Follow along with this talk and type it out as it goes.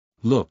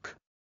Look.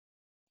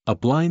 A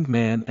blind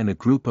man and a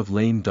group of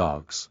lame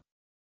dogs.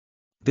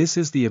 This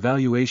is the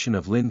evaluation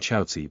of Lin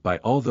Chaoci by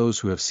all those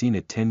who have seen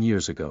it 10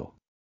 years ago.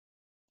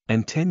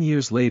 And 10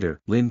 years later,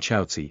 Lin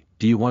Chaoci,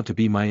 do you want to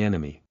be my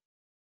enemy?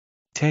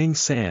 Tang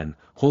San,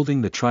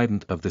 holding the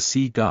trident of the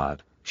sea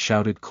god,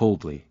 shouted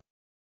coldly.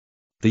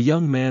 The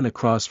young man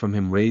across from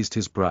him raised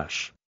his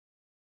brush.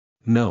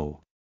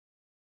 No.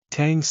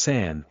 Tang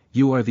San,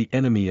 you are the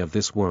enemy of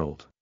this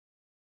world.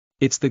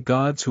 It's the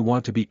gods who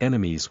want to be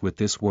enemies with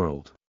this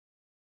world.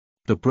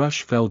 The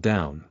brush fell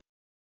down.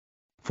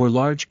 For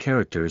large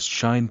characters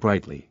shine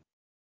brightly.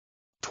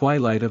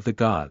 Twilight of the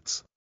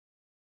gods.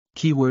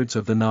 Keywords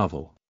of the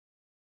novel.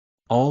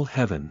 All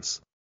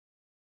heavens.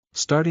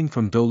 Starting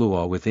from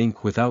Douluo with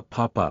ink without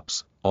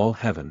pop-ups, all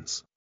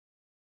heavens.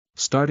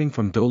 Starting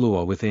from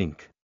Douluo with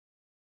ink.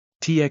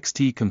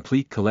 TXT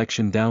complete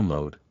collection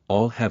download,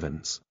 all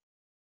heavens.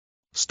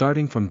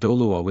 Starting from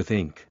Douluo with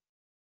ink.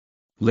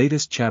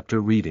 Latest chapter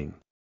reading.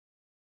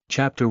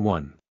 Chapter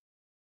 1.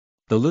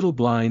 The Little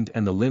Blind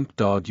and the Limp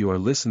Dog. You are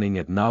listening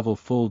at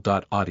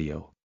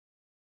novelfull.audio.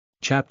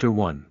 Chapter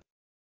 1.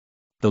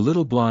 The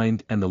Little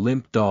Blind and the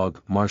Limp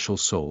Dog. Martial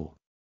Soul.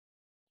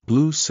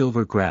 Blue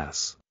Silver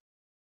Grass.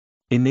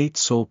 Innate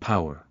Soul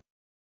Power.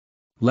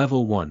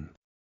 Level 1.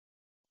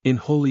 In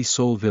Holy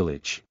Soul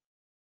Village.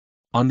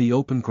 On the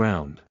open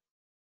ground.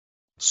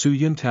 Su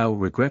Yuntao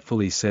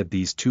regretfully said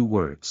these two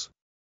words.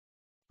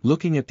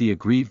 Looking at the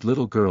aggrieved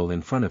little girl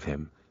in front of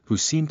him, who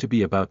seemed to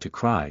be about to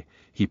cry,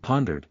 he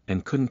pondered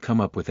and couldn't come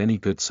up with any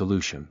good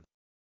solution.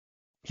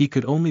 He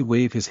could only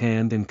wave his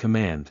hand and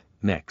command,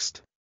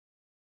 next.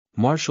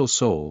 Martial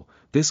soul,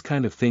 this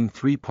kind of thing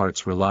 3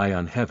 parts rely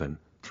on heaven,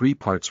 3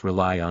 parts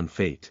rely on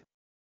fate.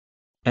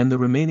 And the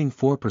remaining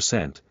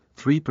 4%,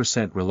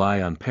 3%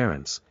 rely on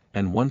parents,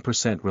 and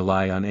 1%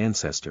 rely on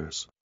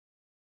ancestors.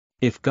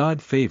 If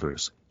God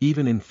favors,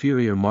 even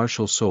inferior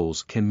martial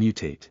souls can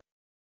mutate.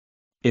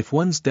 If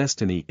one's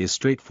destiny is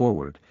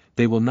straightforward,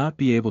 they will not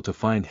be able to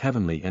find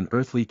heavenly and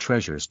earthly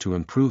treasures to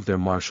improve their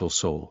martial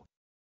soul.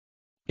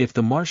 If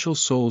the martial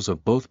souls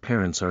of both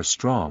parents are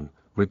strong,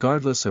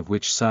 regardless of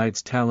which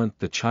side's talent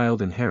the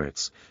child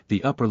inherits,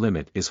 the upper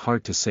limit is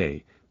hard to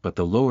say, but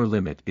the lower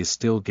limit is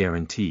still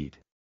guaranteed.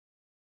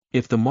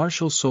 If the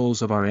martial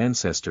souls of our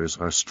ancestors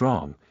are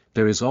strong,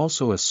 there is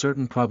also a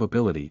certain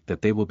probability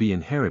that they will be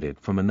inherited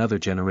from another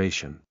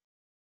generation.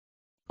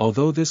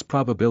 Although this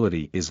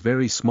probability is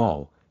very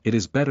small, it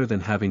is better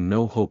than having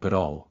no hope at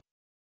all.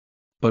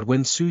 But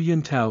when Su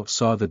Yuntao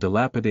saw the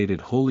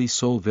dilapidated Holy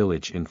Soul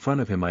Village in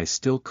front of him, I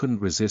still couldn't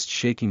resist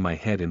shaking my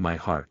head in my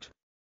heart.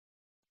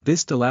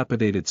 This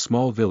dilapidated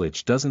small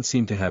village doesn't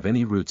seem to have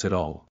any roots at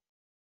all.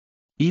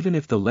 Even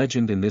if the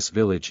legend in this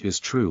village is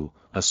true,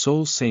 a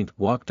soul saint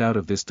walked out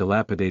of this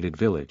dilapidated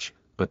village,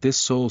 but this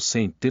soul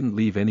saint didn't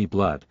leave any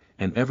blood,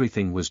 and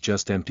everything was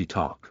just empty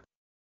talk.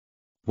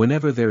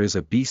 Whenever there is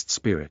a beast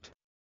spirit,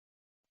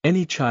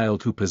 any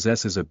child who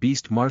possesses a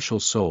beast martial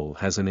soul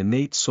has an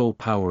innate soul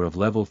power of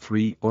level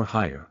 3 or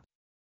higher.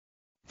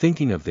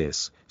 Thinking of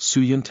this, Su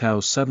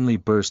Yuntao suddenly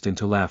burst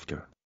into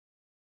laughter.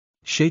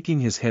 Shaking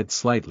his head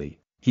slightly,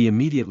 he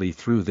immediately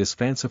threw this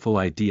fanciful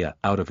idea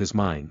out of his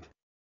mind.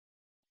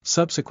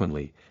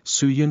 Subsequently,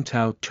 Su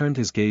Yuntao turned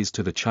his gaze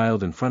to the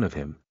child in front of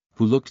him,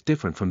 who looked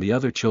different from the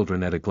other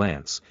children at a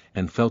glance,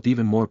 and felt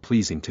even more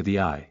pleasing to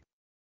the eye.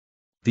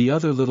 The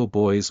other little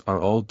boys are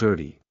all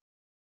dirty.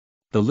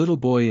 The little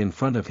boy in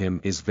front of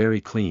him is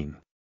very clean.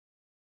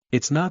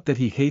 It's not that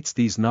he hates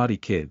these naughty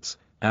kids,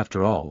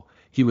 after all,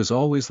 he was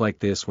always like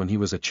this when he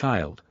was a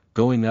child,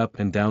 going up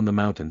and down the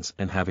mountains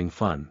and having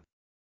fun.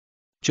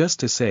 Just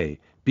to say,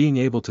 being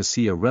able to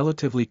see a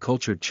relatively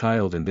cultured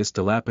child in this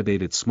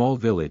dilapidated small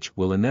village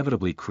will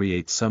inevitably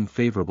create some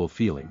favorable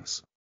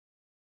feelings.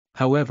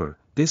 However,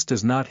 this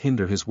does not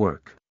hinder his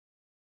work.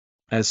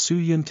 As Su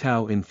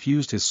Yuntao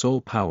infused his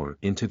soul power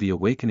into the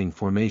awakening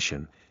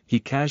formation, he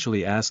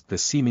casually asked the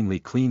seemingly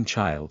clean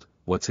child,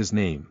 "What's his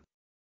name?"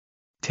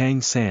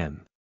 "Tang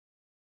San."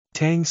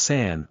 Tang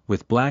San,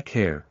 with black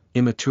hair,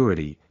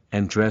 immaturity,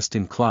 and dressed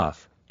in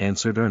cloth,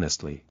 answered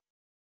earnestly.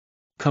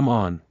 "Come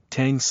on,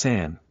 Tang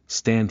San,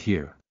 stand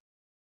here."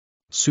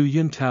 Su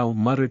Yuntao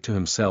muttered to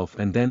himself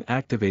and then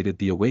activated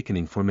the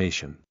awakening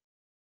formation.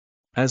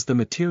 As the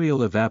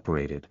material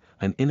evaporated,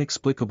 an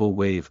inexplicable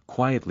wave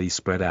quietly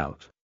spread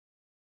out.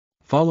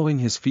 Following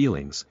his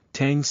feelings,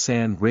 Tang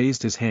San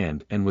raised his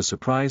hand and was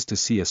surprised to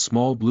see a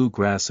small blue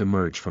grass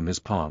emerge from his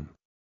palm.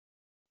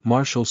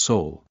 Martial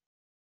soul.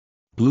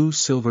 Blue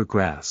silver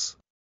grass.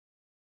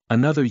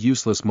 Another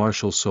useless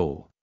martial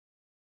soul.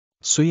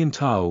 Su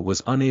Yuntao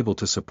was unable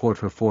to support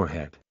her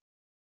forehead.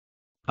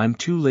 "I'm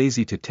too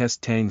lazy to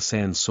test Tang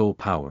San's soul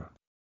power."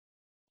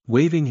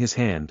 Waving his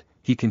hand,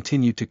 he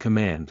continued to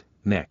command,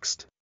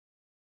 "Next.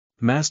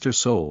 Master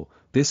Soul,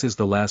 this is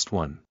the last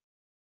one."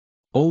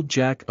 Old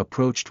Jack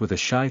approached with a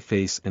shy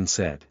face and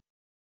said.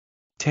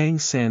 Tang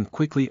San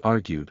quickly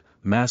argued,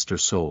 "Master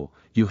Soul,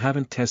 you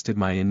haven't tested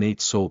my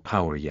innate soul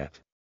power yet.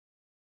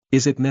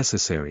 Is it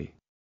necessary?"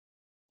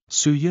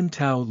 Su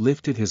Yuntao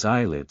lifted his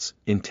eyelids,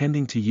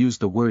 intending to use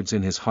the words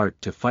in his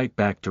heart to fight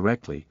back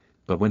directly,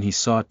 but when he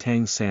saw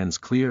Tang San's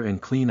clear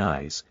and clean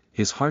eyes,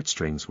 his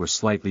heartstrings were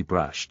slightly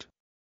brushed.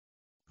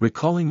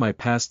 Recalling my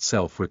past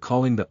self,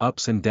 recalling the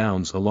ups and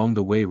downs along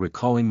the way,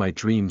 recalling my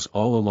dreams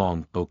all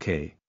along.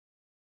 Okay.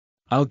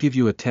 I'll give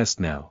you a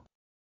test now.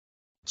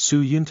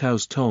 Su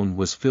Yuntao's tone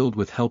was filled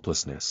with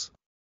helplessness.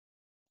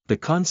 The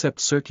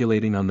concept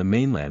circulating on the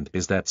mainland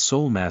is that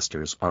soul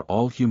masters are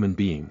all human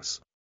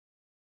beings.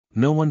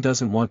 No one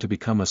doesn't want to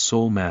become a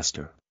soul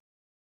master.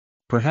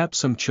 Perhaps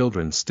some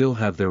children still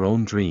have their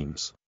own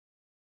dreams.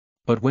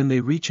 But when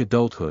they reach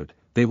adulthood,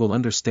 they will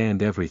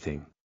understand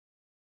everything.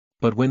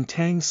 But when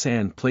Tang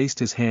San placed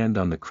his hand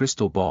on the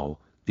crystal ball,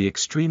 the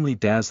extremely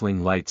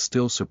dazzling light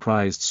still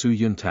surprised Su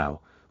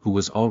Yuntao, who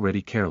was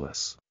already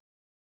careless.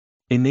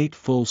 Innate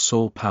full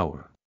soul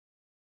power.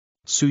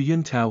 Su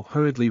Yuntao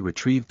hurriedly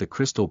retrieved the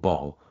crystal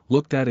ball,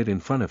 looked at it in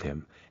front of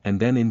him, and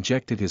then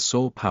injected his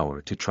soul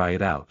power to try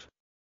it out.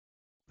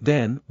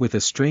 Then, with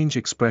a strange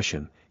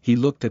expression, he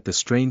looked at the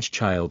strange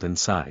child and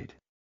sighed.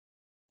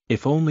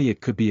 If only it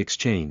could be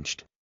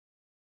exchanged.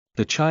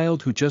 The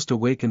child who just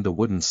awakened the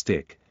wooden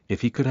stick,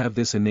 if he could have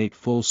this innate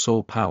full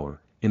soul power,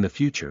 in the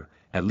future,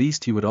 at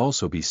least he would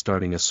also be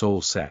starting a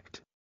soul sect.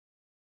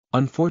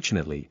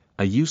 Unfortunately,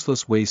 a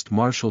useless waste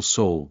martial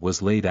soul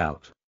was laid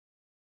out.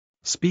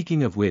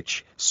 Speaking of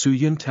which, Su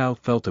Yuntao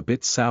felt a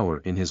bit sour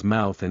in his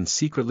mouth and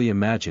secretly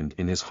imagined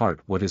in his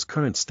heart what his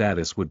current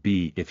status would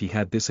be if he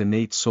had this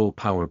innate soul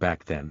power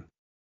back then.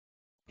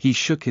 He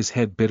shook his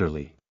head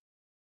bitterly.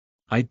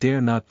 I dare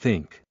not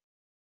think.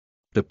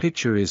 The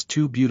picture is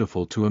too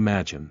beautiful to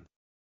imagine.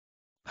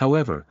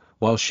 However,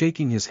 while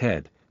shaking his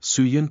head,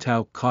 Su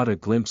Yuntao caught a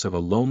glimpse of a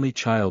lonely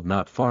child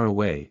not far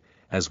away,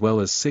 as well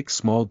as 6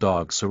 small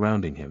dogs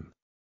surrounding him.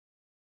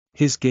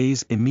 His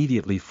gaze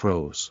immediately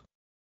froze.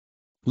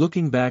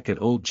 Looking back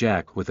at old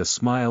Jack with a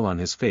smile on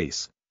his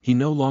face, he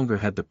no longer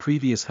had the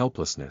previous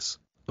helplessness,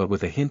 but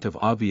with a hint of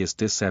obvious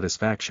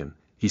dissatisfaction,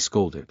 he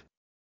scolded.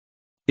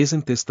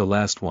 Isn't this the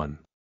last one?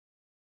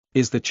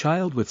 Is the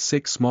child with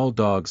 6 small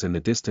dogs in the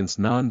distance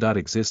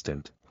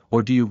non-existent,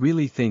 or do you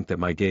really think that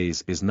my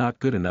gaze is not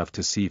good enough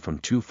to see from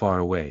too far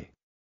away?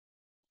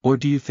 Or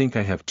do you think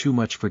I have too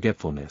much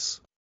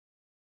forgetfulness?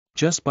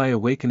 Just by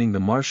awakening the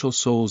martial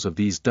souls of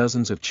these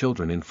dozens of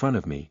children in front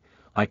of me,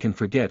 I can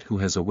forget who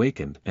has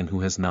awakened and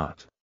who has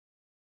not.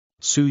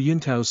 Su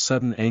Yuntao's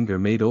sudden anger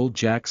made old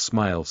Jack's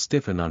smile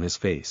stiffen on his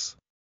face.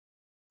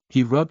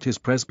 He rubbed his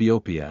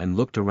presbyopia and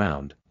looked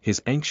around,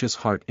 his anxious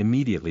heart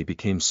immediately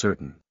became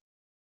certain.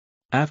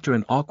 After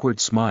an awkward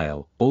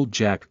smile, old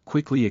Jack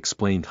quickly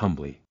explained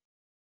humbly.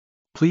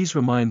 Please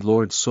remind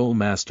Lord Soul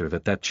Master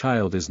that that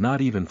child is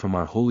not even from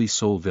our Holy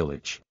Soul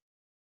Village.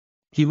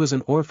 He was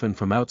an orphan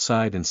from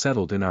outside and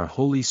settled in our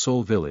Holy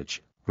Soul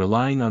Village,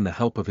 relying on the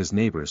help of his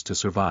neighbors to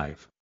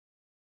survive.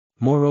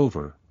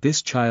 Moreover,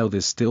 this child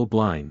is still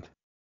blind.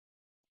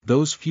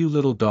 Those few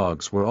little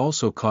dogs were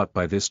also caught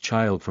by this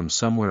child from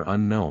somewhere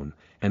unknown,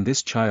 and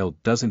this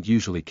child doesn't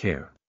usually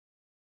care.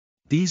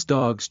 These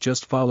dogs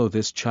just follow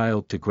this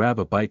child to grab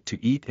a bite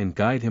to eat and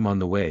guide him on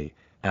the way.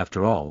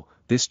 After all,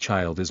 this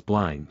child is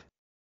blind.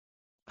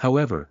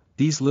 However,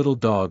 these little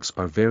dogs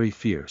are very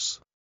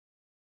fierce.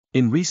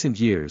 In recent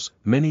years,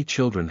 many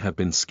children have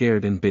been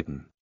scared and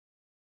bitten.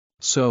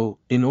 So,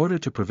 in order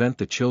to prevent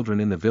the children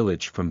in the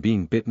village from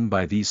being bitten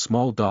by these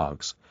small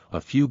dogs, a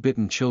few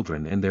bitten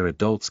children and their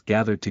adults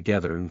gathered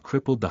together and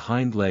crippled the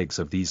hind legs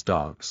of these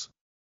dogs.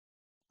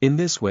 In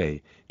this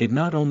way, it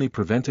not only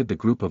prevented the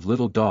group of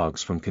little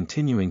dogs from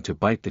continuing to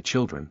bite the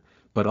children,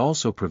 but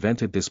also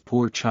prevented this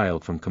poor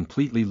child from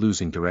completely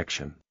losing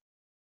direction.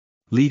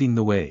 Leading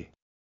the way.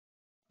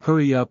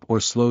 Hurry up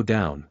or slow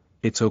down,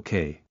 it's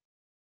okay.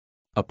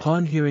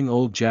 Upon hearing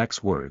old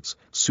Jack's words,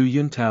 Su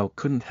Yuntao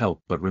couldn't help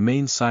but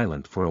remain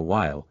silent for a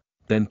while,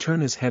 then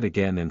turn his head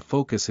again and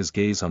focus his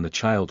gaze on the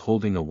child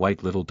holding a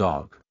white little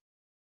dog.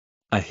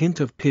 A hint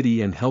of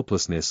pity and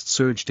helplessness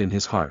surged in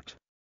his heart.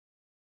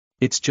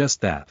 It's just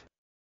that.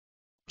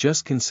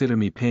 Just consider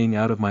me paying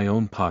out of my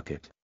own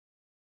pocket.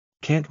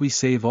 Can't we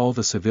save all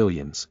the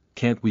civilians,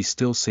 can't we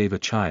still save a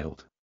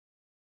child?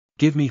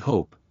 Give me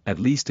hope, at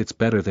least it's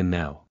better than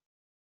now.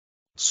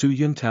 Su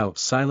Yuntao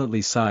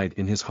silently sighed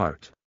in his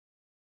heart.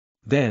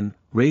 Then,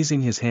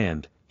 raising his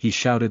hand, he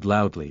shouted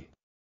loudly.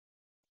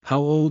 How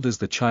old is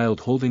the child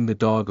holding the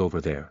dog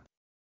over there?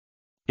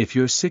 If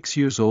you're 6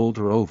 years old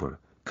or over,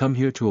 come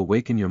here to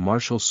awaken your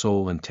martial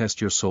soul and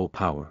test your soul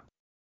power.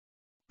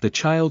 The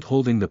child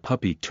holding the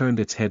puppy turned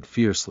its head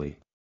fiercely.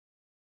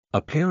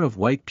 A pair of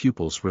white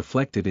pupils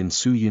reflected in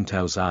Su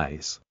Yuntao's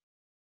eyes.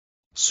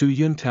 Su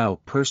Yuntao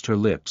pursed her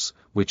lips,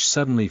 which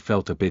suddenly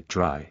felt a bit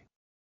dry.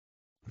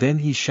 Then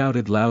he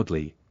shouted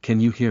loudly,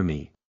 Can you hear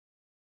me?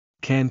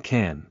 Can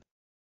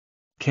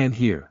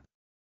hear.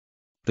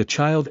 The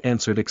child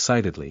answered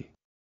excitedly.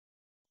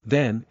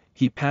 Then,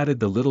 he patted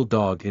the little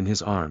dog in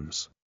his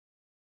arms.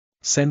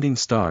 Sending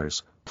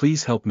stars,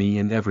 please help me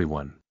and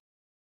everyone.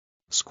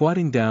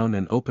 Squatting down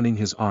and opening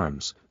his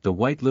arms, the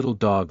white little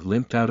dog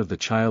limped out of the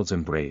child's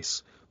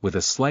embrace, with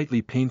a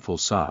slightly painful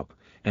sob,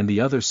 and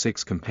the other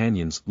 6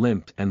 companions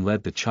limped and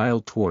led the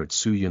child towards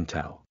Su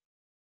Yuntao.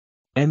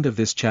 End of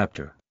this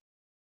chapter.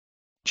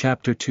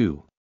 Chapter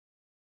 2.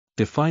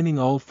 Defining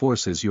all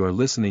forces. You are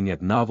listening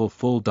at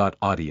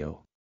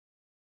novelfull.audio.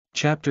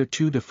 Chapter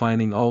 2.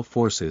 Defining all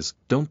forces.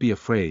 Don't be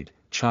afraid,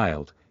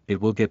 child, it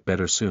will get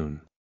better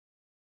soon.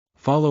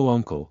 Follow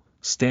uncle,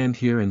 stand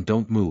here and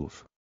don't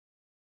move.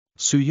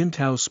 Su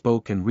Yuntao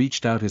spoke and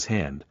reached out his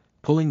hand,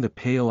 pulling the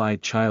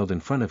pale-eyed child in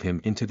front of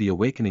him into the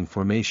awakening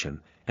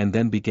formation, and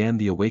then began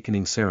the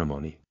awakening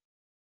ceremony.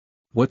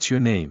 What's your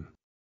name?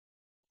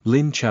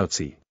 Lin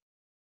Chaoci.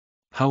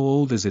 How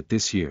old is it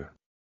this year?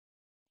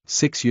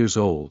 6 years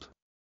old.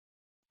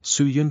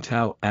 Su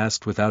Yuntao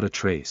asked without a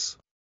trace.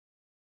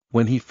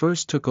 When he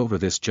first took over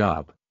this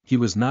job, he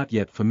was not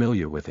yet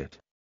familiar with it.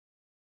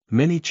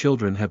 Many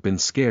children have been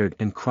scared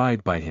and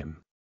cried by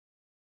him.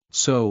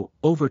 So,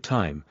 over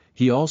time,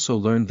 he also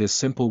learned this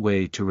simple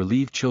way to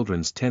relieve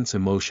children's tense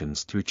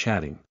emotions through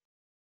chatting.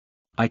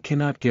 I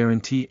cannot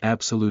guarantee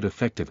absolute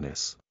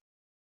effectiveness.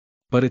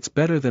 But it's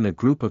better than a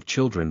group of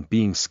children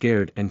being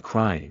scared and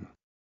crying.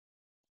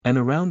 And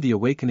around the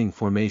awakening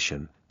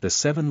formation, the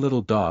 7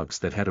 little dogs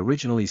that had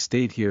originally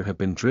stayed here have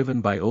been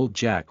driven by old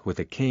Jack with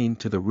a cane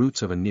to the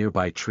roots of a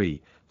nearby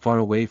tree, far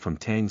away from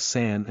Tang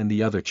San and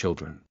the other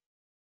children.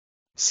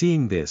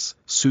 Seeing this,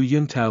 Su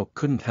Yuntao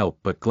couldn't help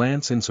but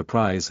glance in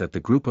surprise at the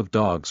group of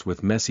dogs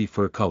with messy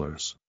fur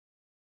colors.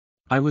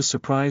 I was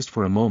surprised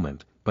for a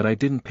moment, but I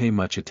didn't pay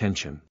much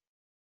attention.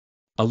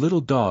 A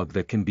little dog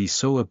that can be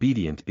so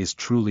obedient is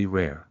truly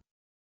rare.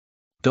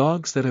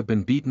 Dogs that have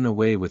been beaten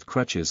away with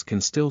crutches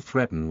can still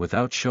threaten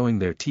without showing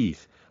their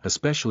teeth,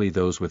 especially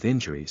those with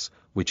injuries,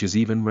 which is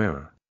even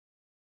rarer.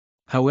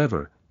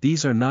 However,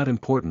 these are not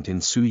important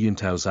in Su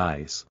Yuntao's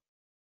eyes.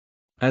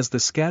 As the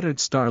scattered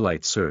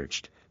starlight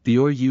surged, the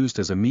ore used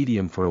as a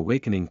medium for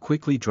awakening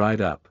quickly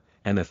dried up,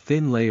 and a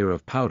thin layer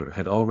of powder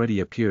had already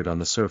appeared on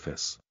the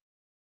surface.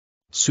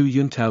 Su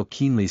Yuntao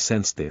keenly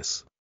sensed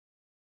this.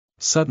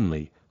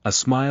 Suddenly, a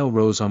smile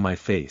rose on my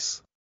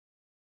face.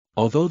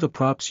 Although the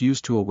props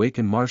used to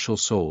awaken martial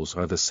souls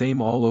are the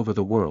same all over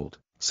the world,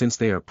 since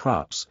they are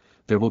props,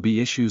 there will be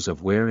issues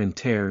of wear and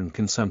tear and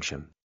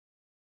consumption.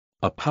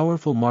 A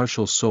powerful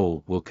martial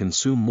soul will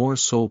consume more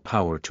soul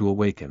power to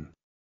awaken.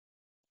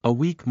 A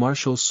weak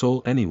martial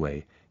soul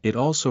anyway, it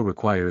also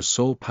requires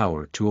soul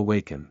power to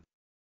awaken.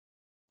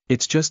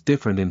 It's just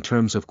different in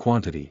terms of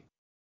quantity.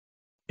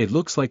 It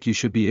looks like you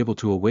should be able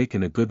to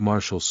awaken a good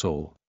martial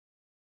soul.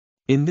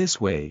 In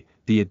this way,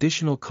 the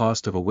additional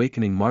cost of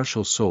awakening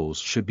martial souls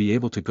should be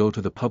able to go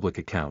to the public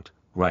account,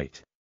 right?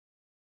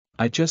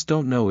 I just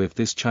don't know if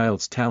this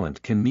child's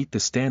talent can meet the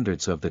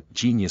standards of the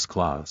genius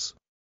clause.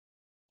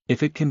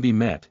 If it can be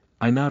met,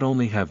 I not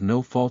only have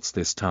no faults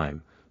this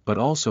time, but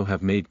also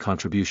have made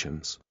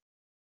contributions.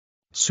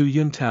 Su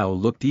Yuntao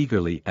looked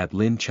eagerly at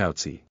Lin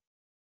Chaoci.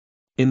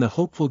 In the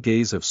hopeful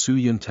gaze of Su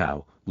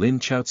Yuntao, Lin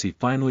Chaoci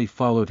finally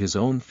followed his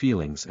own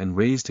feelings and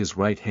raised his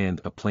right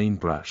hand a plain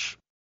brush.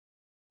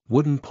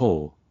 Wooden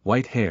pole,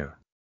 white hair.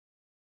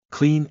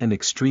 Clean and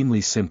extremely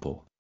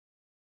simple.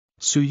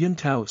 Su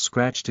Yuntao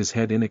scratched his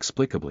head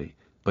inexplicably,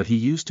 but he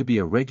used to be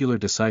a regular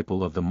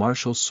disciple of the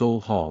Martial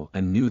Soul Hall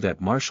and knew that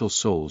martial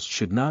souls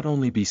should not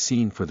only be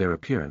seen for their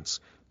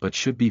appearance, but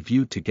should be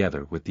viewed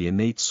together with the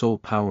innate soul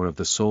power of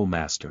the Soul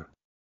Master.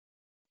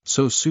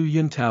 So Su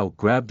Yuntao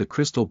grabbed the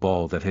crystal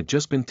ball that had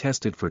just been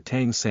tested for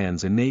Tang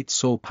San's innate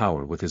soul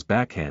power with his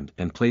backhand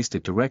and placed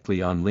it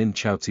directly on Lin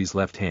Chaoci's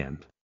left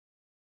hand.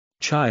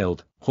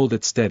 Child, hold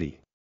it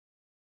steady.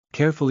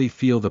 Carefully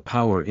feel the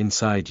power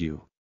inside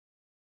you.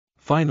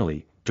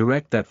 Finally,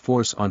 direct that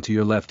force onto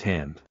your left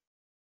hand.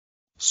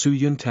 Su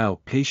Yuntao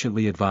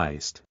patiently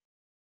advised.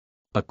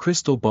 A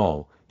crystal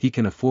ball, he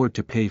can afford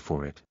to pay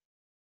for it.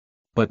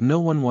 But no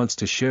one wants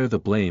to share the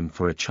blame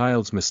for a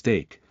child's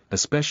mistake,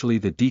 especially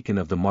the deacon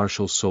of the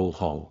Martial Soul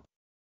Hall.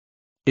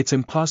 It's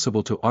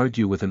impossible to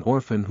argue with an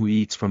orphan who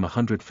eats from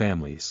 100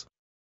 families.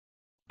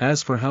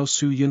 As for how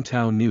Su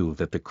Yuntao knew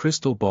that the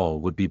crystal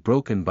ball would be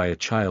broken by a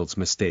child's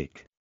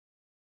mistake.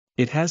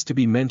 It has to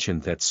be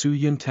mentioned that Su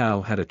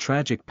Yuntao had a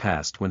tragic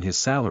past when his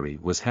salary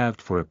was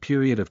halved for a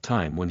period of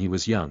time when he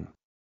was young.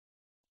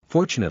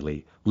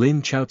 Fortunately,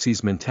 Lin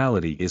Chaoci's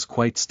mentality is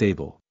quite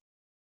stable.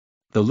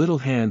 The little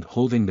hand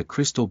holding the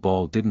crystal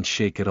ball didn't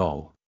shake at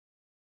all.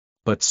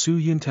 But Su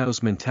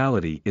Yuntao's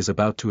mentality is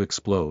about to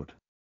explode.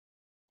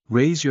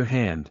 Raise your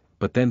hand,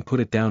 but then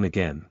put it down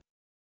again.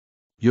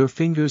 Your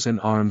fingers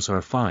and arms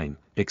are fine,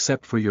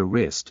 except for your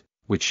wrist,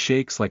 which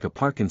shakes like a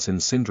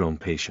Parkinson's syndrome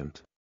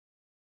patient.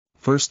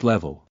 First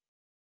level.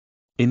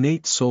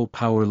 Innate soul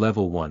power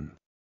level 1.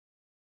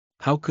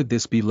 How could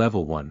this be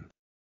level 1?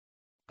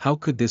 How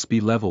could this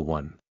be level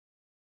 1?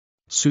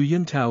 Su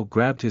Yuntao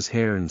grabbed his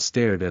hair and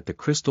stared at the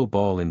crystal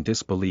ball in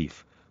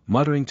disbelief,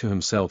 muttering to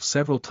himself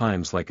several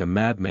times like a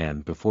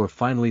madman before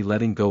finally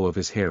letting go of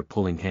his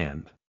hair-pulling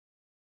hand.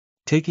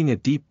 Taking a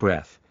deep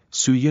breath,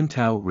 Su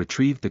Yuntao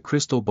retrieved the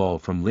crystal ball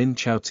from Lin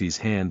Chaoci's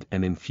hand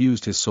and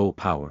infused his soul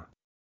power.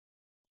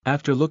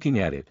 After looking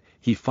at it,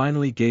 he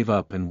finally gave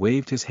up and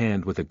waved his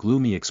hand with a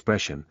gloomy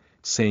expression,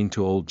 saying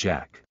to old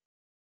Jack.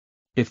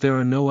 If there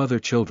are no other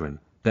children,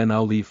 then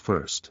I'll leave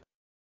first.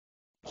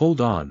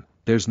 Hold on,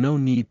 there's no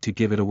need to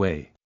give it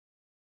away.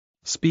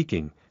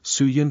 Speaking,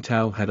 Su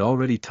Yuntao had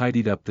already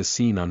tidied up the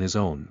scene on his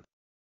own.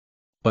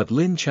 But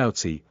Lin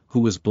Chaoci, who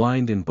was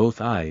blind in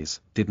both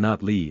eyes, did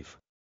not leave.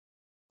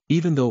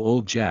 Even though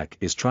old Jack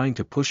is trying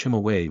to push him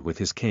away with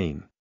his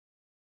cane.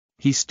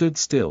 He stood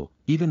still,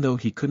 even though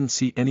he couldn't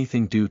see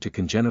anything due to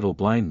congenital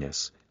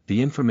blindness.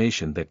 The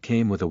information that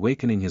came with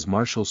awakening his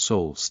martial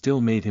soul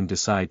still made him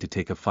decide to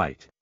take a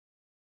fight.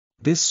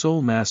 This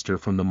Soul Master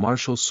from the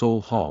Martial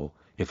Soul Hall,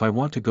 if I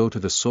want to go to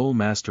the Soul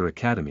Master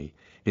Academy,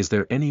 is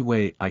there any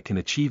way I can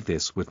achieve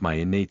this with my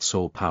innate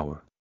soul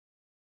power?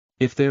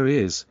 If there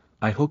is,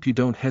 I hope you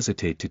don't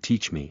hesitate to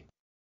teach me.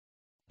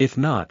 If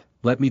not,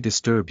 let me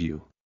disturb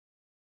you.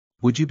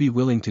 Would you be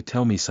willing to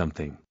tell me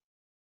something?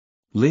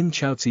 Lin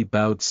Chaoci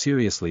bowed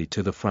seriously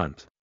to the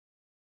front.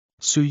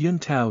 Su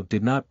Yuntao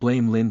did not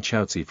blame Lin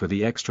Chaoci for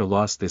the extra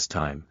loss this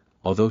time,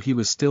 although he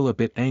was still a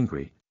bit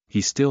angry,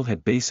 he still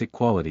had basic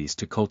qualities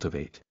to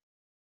cultivate.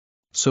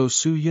 So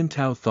Su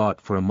Yuntao thought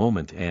for a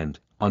moment and,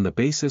 on the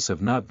basis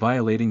of not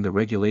violating the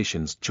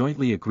regulations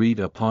jointly agreed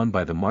upon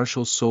by the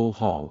Martial Soul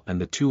Hall and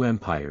the two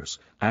empires,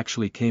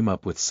 actually came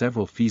up with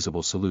several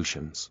feasible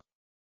solutions.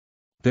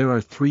 There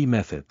are 3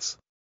 methods.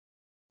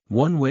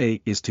 One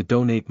way is to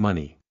donate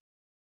money.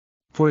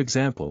 For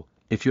example,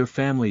 if your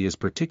family is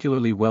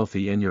particularly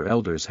wealthy and your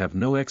elders have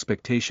no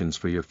expectations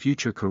for your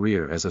future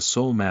career as a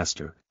soul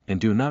master, and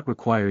do not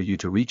require you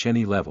to reach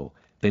any level,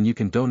 then you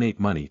can donate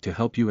money to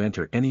help you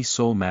enter any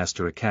Soul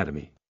Master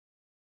Academy.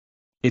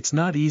 It's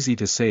not easy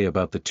to say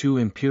about the 2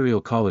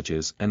 Imperial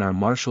colleges and our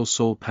Martial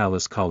Soul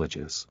Palace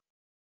colleges.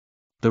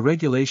 The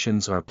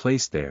regulations are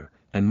placed there,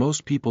 and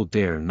most people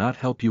dare not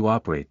help you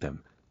operate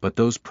them, but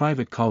those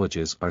private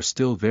colleges are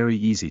still very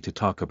easy to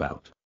talk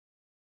about.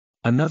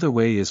 Another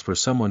way is for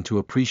someone to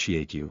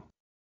appreciate you.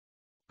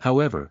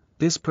 However,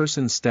 this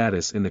person's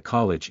status in the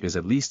college is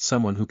at least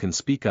someone who can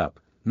speak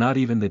up, not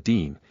even the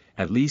dean,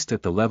 at least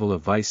at the level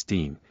of vice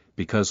dean,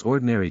 because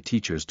ordinary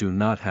teachers do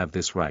not have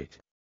this right.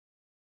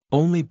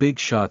 Only big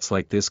shots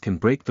like this can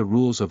break the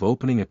rules of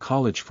opening a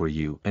college for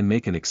you and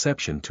make an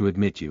exception to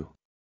admit you.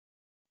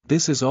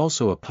 This is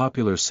also a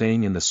popular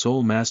saying in the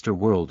Soul Master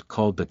world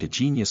called the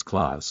Genius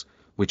Clause,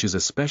 which is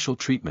a special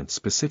treatment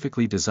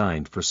specifically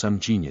designed for some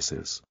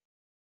geniuses.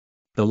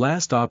 The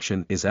last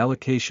option is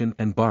allocation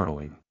and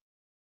borrowing.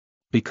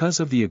 Because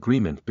of the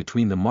agreement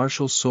between the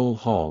Martial Soul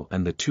Hall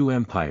and the 2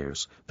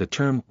 empires, the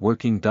term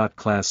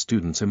working-class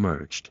students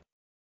emerged.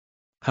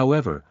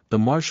 However, the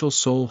Martial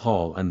Soul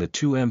Hall and the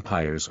 2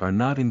 empires are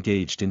not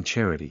engaged in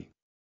charity.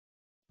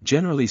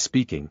 Generally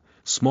speaking,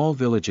 small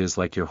villages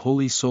like your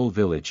Holy Soul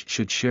Village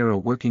should share a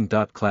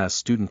working-class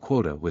student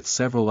quota with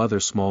several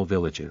other small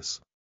villages.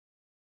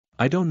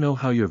 I don't know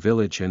how your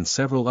village and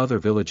several other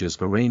villages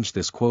arrange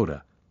this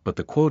quota, but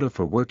the quota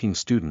for working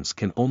students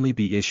can only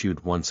be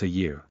issued once a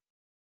year.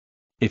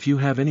 If you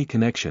have any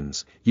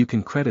connections, you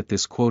can credit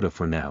this quota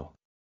for now.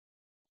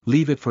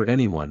 Leave it for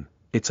anyone,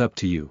 it's up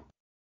to you.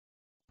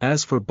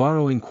 As for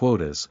borrowing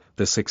quotas,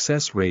 the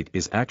success rate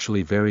is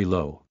actually very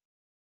low.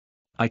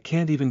 I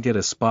can't even get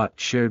a spot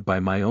shared by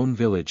my own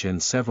village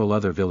and several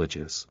other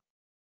villages.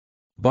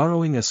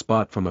 Borrowing a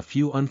spot from a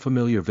few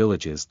unfamiliar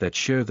villages that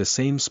share the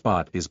same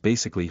spot is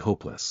basically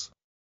hopeless.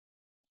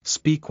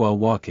 Speak while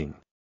walking.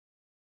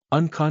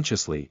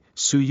 Unconsciously,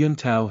 Su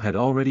Yuntao had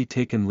already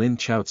taken Lin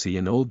Chaoci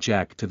and old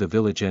Jack to the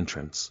village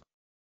entrance.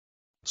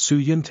 Su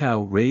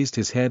Yuntao raised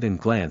his head and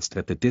glanced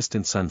at the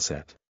distant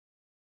sunset.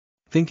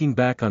 Thinking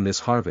back on this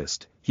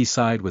harvest, he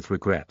sighed with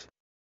regret.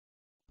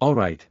 All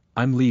right,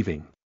 I'm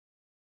leaving.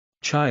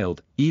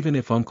 Child, even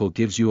if uncle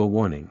gives you a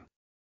warning.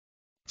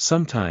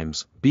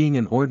 Sometimes, being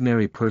an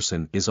ordinary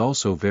person is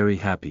also very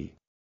happy.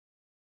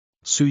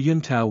 Su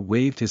Yuntao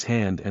waved his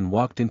hand and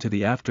walked into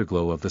the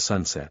afterglow of the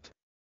sunset.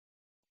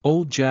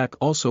 Old Jack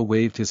also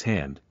waved his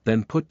hand,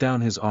 then put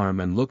down his arm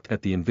and looked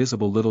at the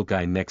invisible little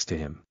guy next to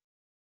him.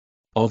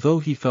 Although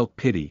he felt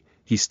pity,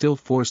 he still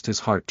forced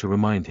his heart to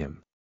remind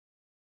him.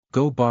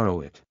 Go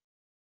borrow it.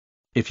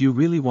 If you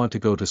really want to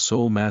go to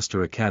Soul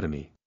Master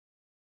Academy.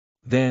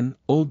 Then,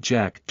 old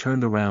Jack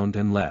turned around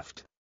and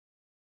left.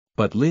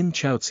 But Lin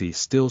Chaoci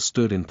still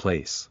stood in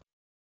place.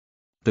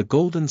 The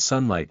golden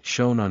sunlight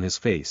shone on his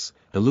face,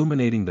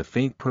 illuminating the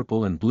faint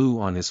purple and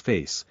blue on his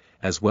face,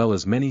 as well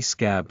as many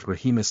scabbed or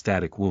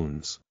hemostatic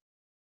wounds.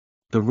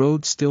 The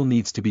road still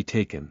needs to be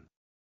taken.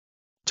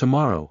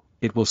 Tomorrow,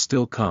 it will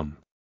still come.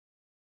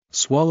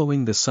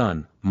 Swallowing the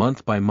sun,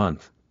 month by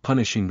month,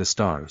 punishing the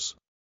stars.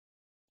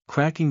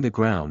 Cracking the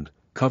ground,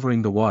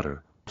 covering the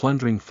water,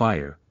 plundering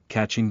fire,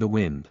 catching the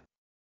wind.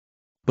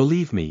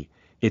 Believe me,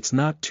 it's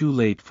not too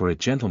late for a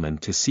gentleman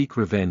to seek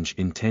revenge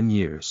in 10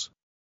 years.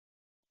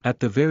 At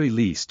the very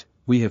least,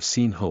 we have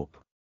seen hope.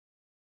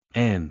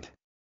 And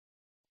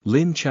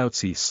Lin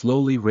Chaoci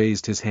slowly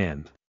raised his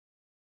hand.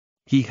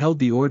 He held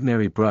the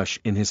ordinary brush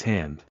in his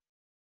hand.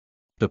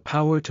 The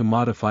power to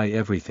modify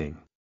everything.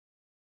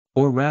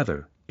 Or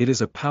rather, it is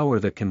a power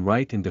that can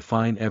write and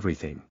define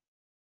everything.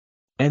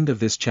 End of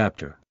this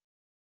chapter.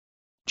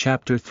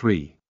 Chapter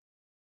 3.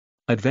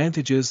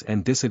 Advantages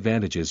and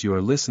Disadvantages. You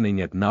are listening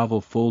at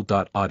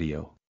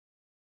novelfull.audio.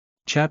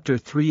 Chapter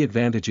 3.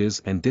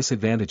 Advantages and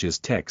Disadvantages.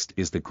 Text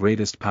is the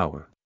greatest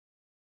power.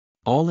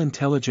 All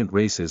intelligent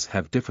races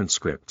have different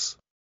scripts.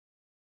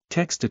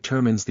 Text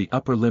determines the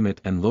upper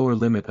limit and lower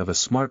limit of a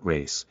smart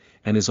race,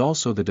 and is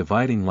also the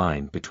dividing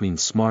line between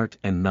smart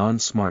and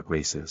non-smart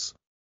races.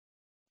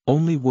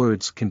 Only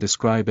words can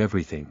describe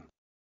everything.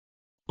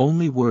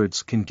 Only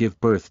words can give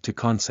birth to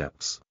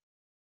concepts.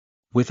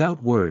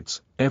 Without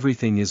words,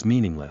 everything is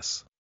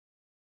meaningless.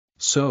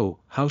 So,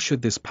 how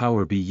should this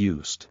power be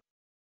used?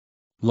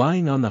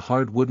 Lying on the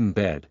hard wooden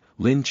bed,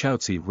 Lin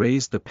Chaoci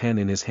raised the pen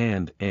in his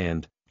hand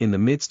and, in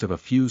the midst of a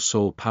few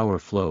soul power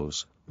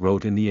flows,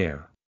 wrote in the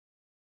air.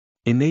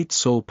 Innate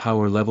soul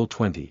power level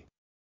 20.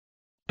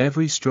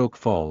 Every stroke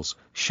falls,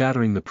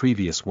 shattering the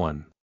previous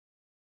one.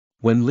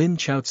 When Lin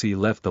Chaoci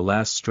left the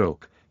last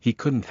stroke, he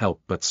couldn't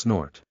help but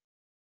snort.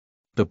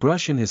 The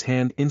brush in his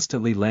hand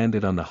instantly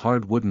landed on the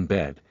hard wooden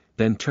bed,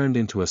 then turned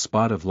into a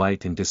spot of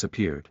light and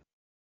disappeared.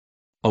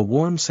 A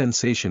warm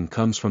sensation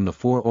comes from the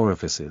 4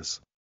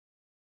 orifices.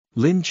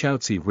 Lin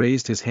Chaoci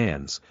raised his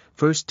hands,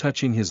 first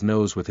touching his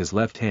nose with his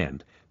left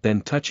hand,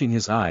 then touching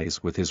his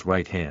eyes with his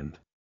right hand.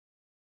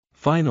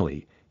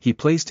 Finally, he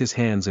placed his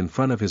hands in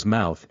front of his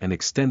mouth and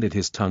extended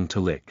his tongue to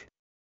lick.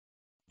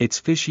 It's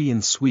fishy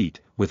and sweet,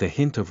 with a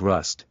hint of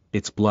rust,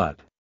 it's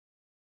blood.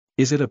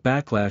 Is it a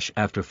backlash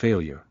after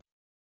failure?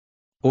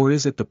 Or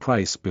is it the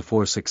price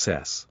before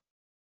success?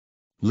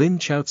 Lin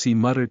Chaoci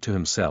muttered to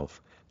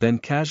himself, then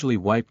casually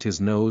wiped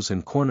his nose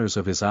and corners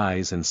of his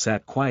eyes and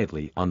sat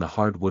quietly on the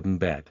hard wooden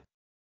bed.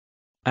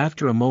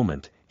 After a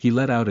moment, he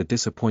let out a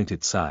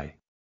disappointed sigh.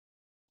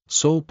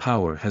 Soul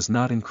power has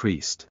not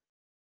increased.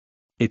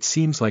 It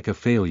seems like a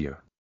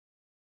failure.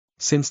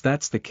 Since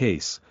that's the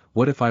case,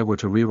 what if I were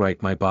to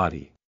rewrite my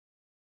body?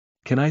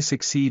 Can I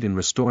succeed in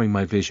restoring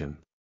my vision?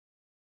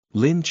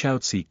 Lin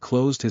Chaoci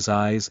closed his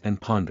eyes and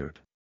pondered.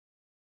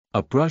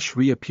 A brush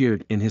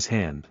reappeared in his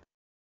hand.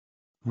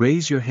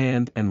 Raise your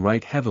hand and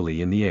write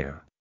heavily in the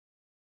air.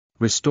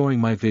 Restoring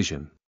my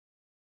vision.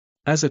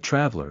 As a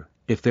traveler,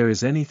 if there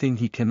is anything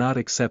he cannot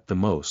accept the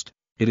most,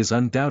 it is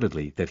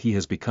undoubtedly that he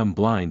has become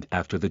blind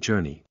after the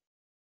journey.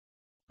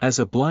 As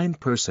a blind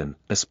person,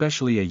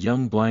 especially a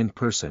young blind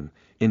person,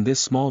 in this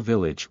small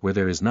village where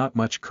there is not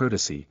much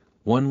courtesy,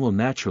 one will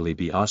naturally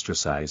be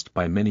ostracized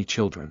by many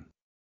children.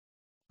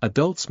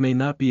 Adults may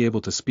not be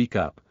able to speak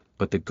up,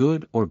 but the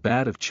good or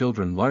bad of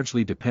children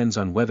largely depends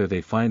on whether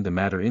they find the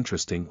matter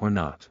interesting or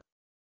not.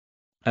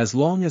 As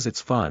long as it's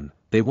fun,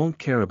 they won't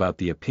care about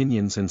the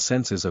opinions and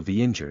senses of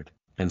the injured,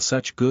 and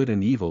such good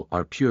and evil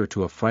are pure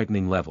to a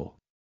frightening level.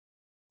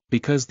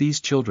 Because these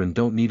children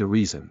don't need a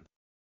reason.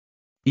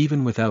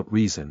 Even without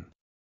reason.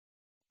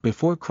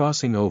 Before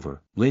crossing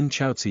over, Lin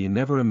Chaoci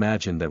never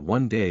imagined that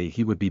one day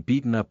he would be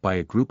beaten up by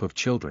a group of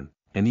children,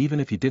 and even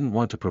if he didn't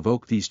want to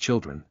provoke these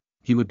children,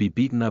 he would be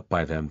beaten up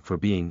by them for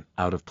being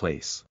out of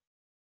place.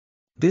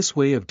 This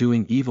way of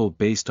doing evil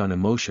based on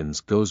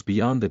emotions goes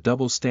beyond the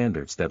double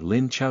standards that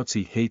Lin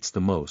Chaoci hates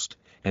the most,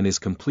 and is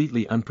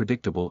completely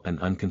unpredictable and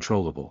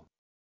uncontrollable.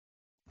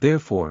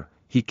 Therefore,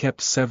 he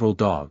kept several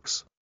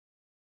dogs.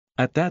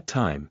 At that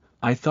time,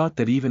 I thought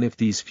that even if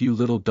these few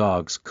little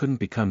dogs couldn't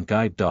become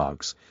guide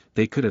dogs,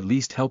 they could at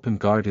least help him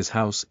guard his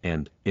house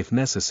and, if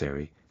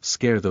necessary,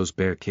 scare those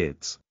bear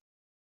kids.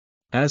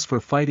 As for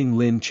fighting,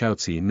 Lin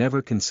Chaoci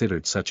never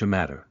considered such a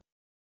matter.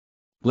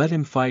 Let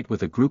him fight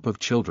with a group of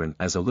children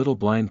as a little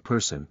blind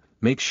person,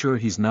 make sure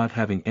he's not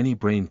having any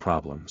brain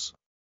problems.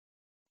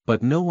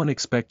 But no one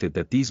expected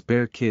that these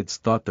bear kids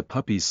thought the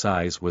puppy's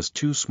size was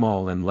too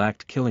small and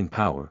lacked killing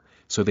power,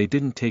 so they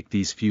didn't take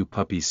these few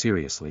puppies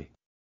seriously.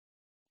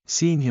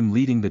 Seeing him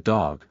leading the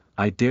dog,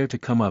 I dare to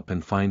come up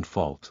and find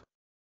fault.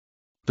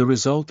 The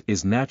result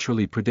is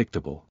naturally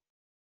predictable.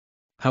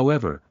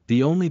 However,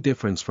 the only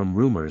difference from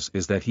rumors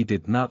is that he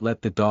did not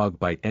let the dog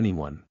bite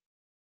anyone.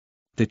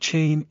 The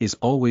chain is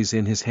always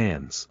in his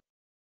hands.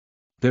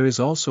 There is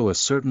also a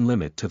certain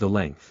limit to the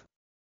length.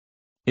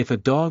 If a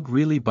dog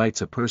really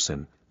bites a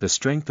person, the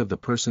strength of the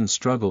person's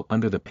struggle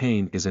under the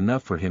pain is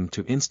enough for him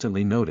to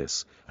instantly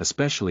notice,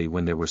 especially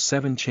when there were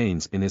 7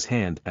 chains in his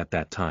hand at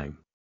that time.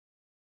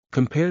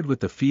 Compared with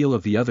the feel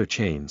of the other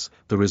chains,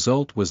 the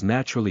result was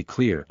naturally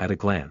clear at a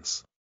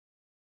glance.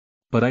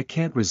 But I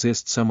can't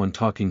resist someone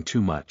talking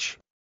too much.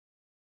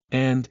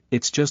 And,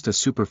 it's just a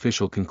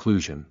superficial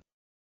conclusion.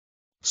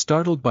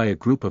 Startled by a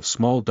group of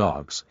small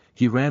dogs,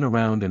 he ran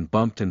around and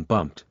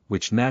bumped,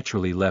 which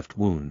naturally left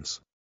wounds.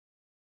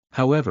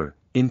 However,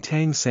 in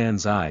Tang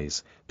San's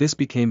eyes, this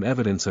became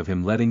evidence of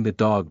him letting the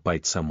dog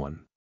bite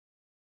someone.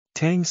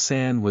 Tang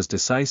San was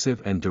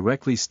decisive and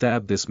directly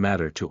stabbed this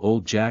matter to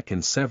old Jack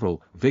and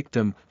several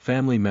victim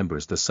family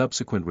members. The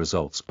subsequent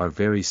results are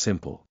very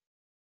simple.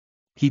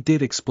 He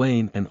did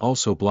explain and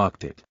also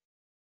blocked it.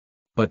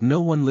 But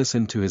no one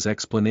listened to his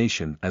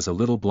explanation as a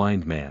little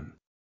blind man.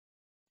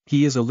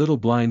 He is a little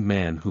blind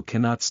man who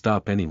cannot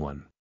stop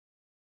anyone.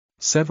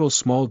 Several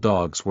small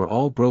dogs were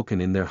all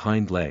broken in their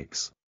hind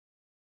legs.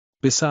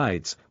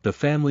 Besides, the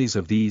families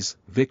of these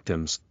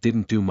victims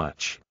didn't do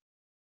much.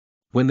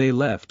 When they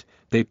left,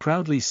 they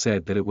proudly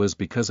said that it was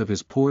because of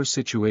his poor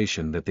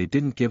situation that they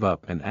didn't give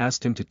up and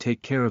asked him to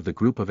take care of the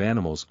group of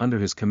animals under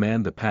his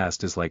command. The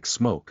past is like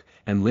smoke,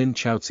 and Lin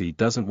Chaoci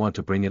doesn't want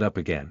to bring it up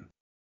again.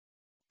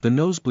 The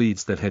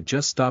nosebleeds that had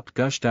just stopped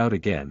gushed out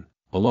again,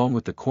 along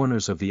with the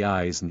corners of the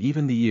eyes and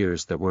even the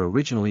ears that were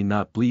originally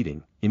not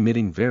bleeding,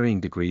 emitting varying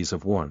degrees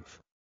of warmth.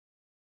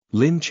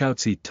 Lin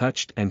Chaoci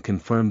touched and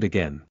confirmed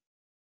again.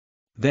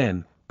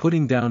 Then,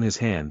 putting down his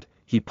hand,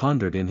 he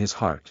pondered in his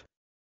heart.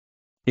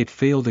 It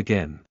failed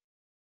again.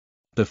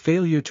 The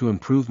failure to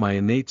improve my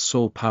innate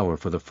soul power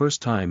for the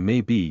first time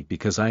may be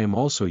because I am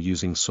also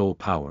using soul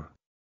power.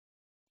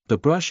 The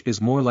brush is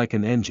more like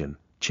an engine,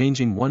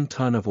 changing 1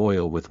 ton of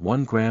oil with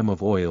 1 gram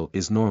of oil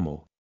is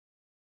normal.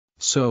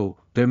 So,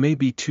 there may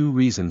be 2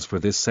 reasons for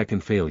this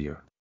second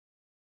failure.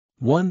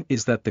 One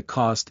is that the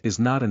cost is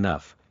not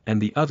enough, and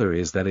the other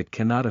is that it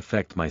cannot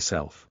affect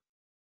myself.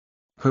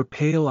 Her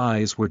pale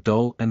eyes were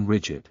dull and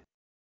rigid.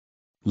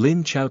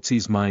 Lin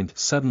Chaoci's mind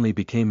suddenly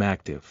became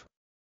active.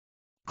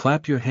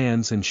 Clap your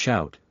hands and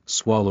shout,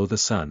 swallow the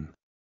sun.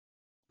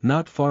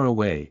 Not far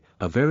away,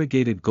 a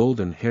variegated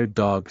golden-haired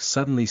dog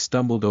suddenly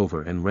stumbled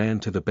over and ran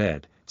to the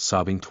bed,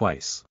 sobbing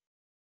twice.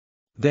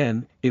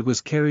 Then, it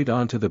was carried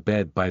onto the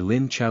bed by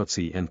Lin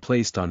Chaoci and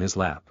placed on his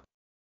lap.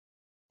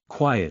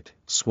 Quiet,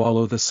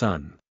 swallow the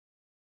sun.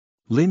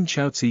 Lin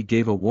Chaoci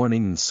gave a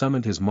warning and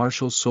summoned his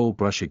martial soul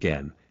brush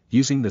again,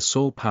 using the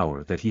soul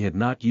power that he had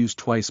not used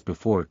twice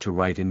before to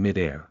write in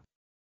mid-air.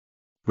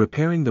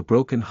 Repairing the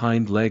broken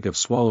hind leg of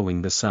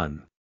swallowing the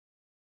sun.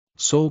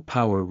 Soul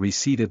power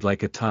receded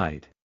like a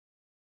tide.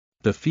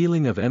 The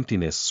feeling of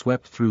emptiness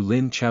swept through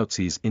Lin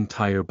Chaoci's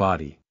entire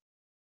body.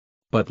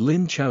 But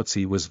Lin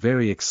Chaoci was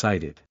very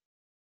excited.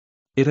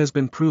 It has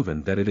been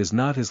proven that it is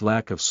not his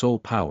lack of soul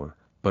power,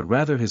 but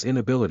rather his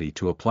inability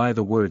to apply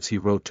the words he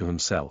wrote to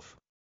himself.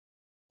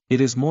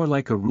 It is more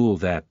like a rule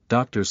that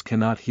doctors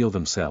cannot heal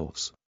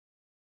themselves.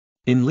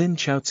 In Lin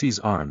Chaoci's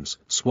arms,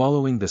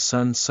 swallowing the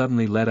sun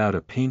suddenly let out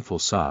a painful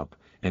sob,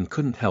 and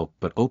couldn't help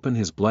but open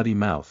his bloody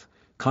mouth,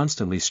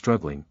 constantly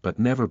struggling but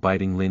never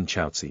biting Lin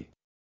Chaoci.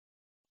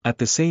 At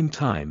the same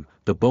time,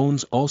 the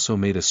bones also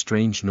made a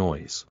strange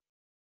noise.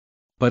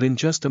 But in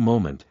just a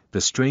moment, the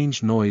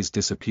strange noise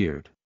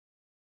disappeared.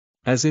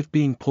 As if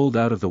being pulled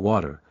out of the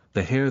water,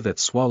 the hair that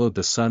swallowed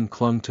the sun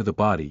clung to the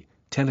body,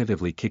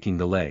 tentatively kicking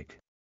the leg.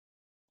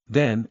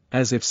 Then,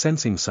 as if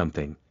sensing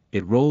something,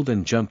 it rolled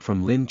and jumped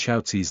from Lin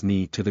Chaoci's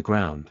knee to the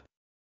ground.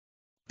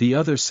 The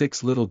other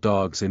 6 little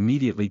dogs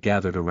immediately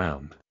gathered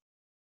around.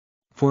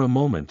 For a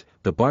moment,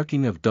 the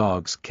barking of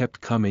dogs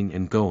kept coming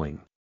and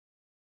going.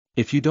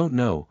 If you don't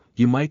know,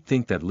 you might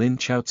think that Lin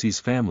Chaoci's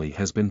family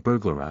has been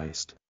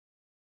burglarized.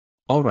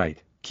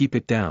 Alright, keep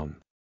it down.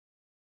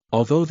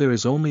 Although there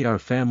is only our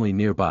family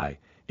nearby,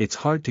 it's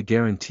hard to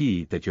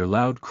guarantee that your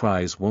loud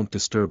cries won't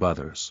disturb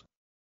others.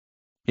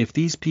 If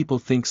these people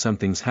think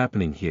something's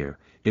happening here,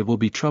 it will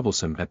be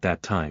troublesome at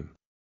that time.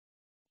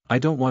 I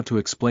don't want to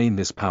explain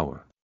this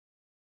power.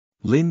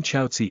 Lin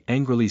Chaoci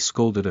angrily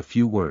scolded a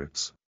few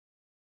words.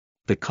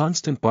 The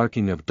constant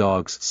barking of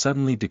dogs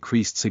suddenly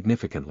decreased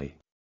significantly.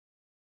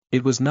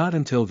 It was not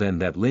until then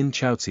that Lin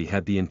Chaoci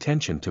had the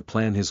intention to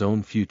plan his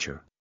own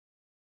future.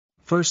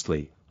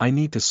 Firstly, I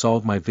need to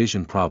solve my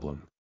vision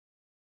problem.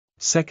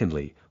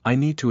 Secondly, I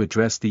need to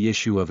address the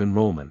issue of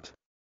enrollment.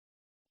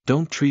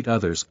 Don't treat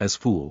others as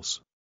fools.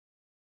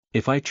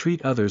 If I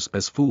treat others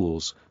as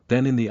fools,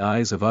 then in the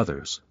eyes of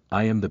others,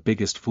 I am the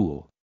biggest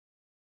fool.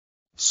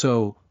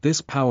 So,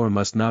 this power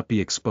must not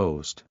be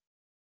exposed.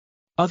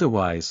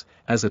 Otherwise,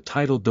 as a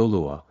titled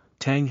Douluo,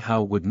 Tang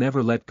Hao would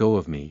never let go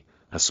of me,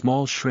 a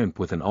small shrimp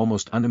with an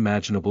almost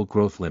unimaginable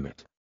growth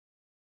limit.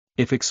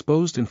 If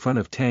exposed in front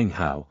of Tang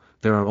Hao,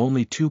 there are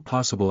only 2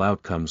 possible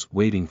outcomes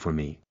waiting for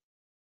me.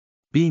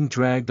 Being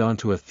dragged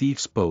onto a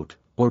thief's boat,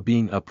 or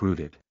being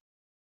uprooted.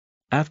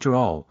 After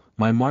all,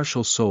 my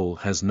martial soul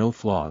has no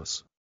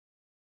flaws.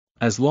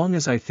 As long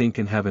as I think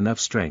and have enough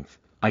strength,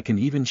 I can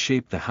even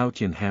shape the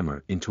Zhutian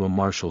hammer into a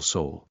martial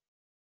soul.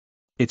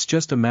 It's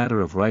just a matter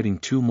of writing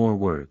 2 more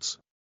words.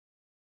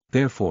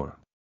 Therefore,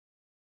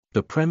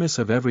 the premise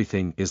of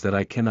everything is that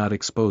I cannot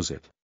expose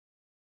it.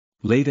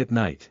 Late at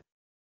night.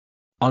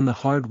 On the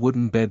hard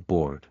wooden bed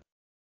board.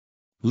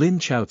 Lin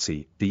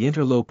Chaoci, the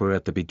interloper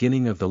at the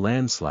beginning of the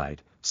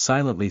landslide,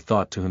 silently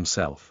thought to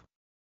himself.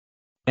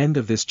 End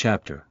of this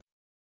chapter.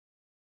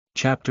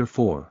 Chapter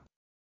 4.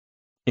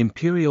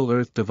 Imperial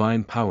Earth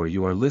Divine Power.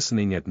 You are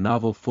listening at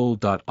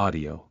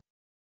novelfull.audio.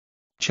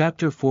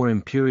 Chapter 4.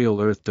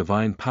 Imperial Earth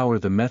Divine Power.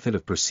 The method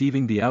of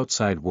perceiving the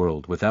outside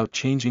world without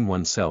changing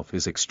oneself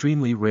is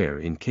extremely rare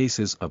in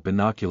cases of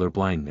binocular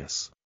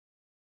blindness.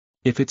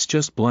 If it's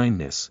just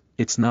blindness,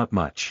 it's not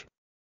much.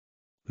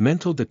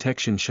 Mental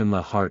detection.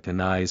 Shenla heart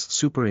and eyes.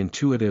 Super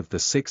intuitive. The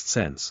 6th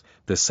sense,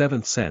 the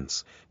 7th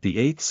sense, the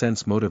 8th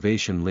sense.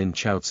 Motivation. Lin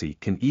Chaoci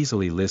can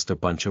easily list a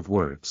bunch of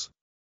words.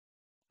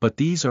 But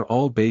these are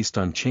all based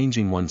on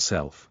changing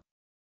oneself.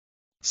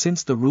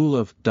 Since the rule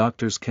of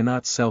doctors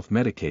cannot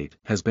self-medicate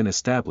has been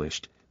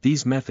established,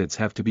 these methods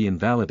have to be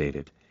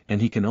invalidated,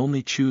 and he can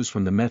only choose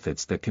from the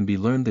methods that can be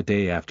learned the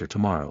day after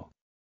tomorrow.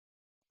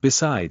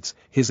 Besides,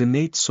 his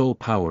innate soul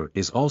power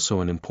is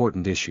also an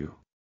important issue.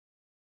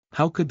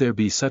 How could there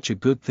be such a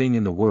good thing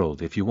in the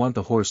world if you want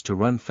the horse to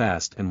run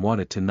fast and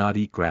want it to not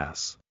eat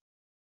grass?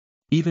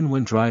 Even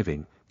when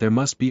driving, there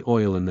must be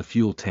oil in the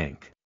fuel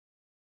tank.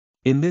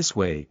 In this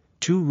way,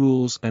 2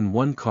 rules and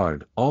 1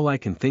 card, all I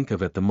can think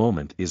of at the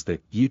moment is the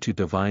U2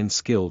 divine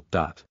skill.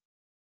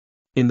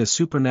 In the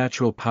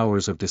supernatural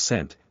powers of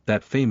descent,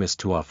 that famous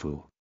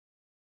Tuafu.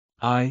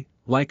 I,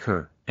 like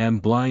her, am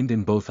blind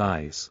in both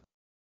eyes.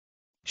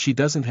 She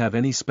doesn't have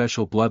any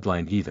special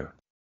bloodline either.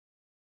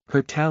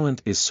 Her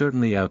talent is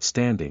certainly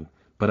outstanding,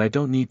 but I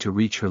don't need to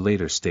reach her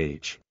later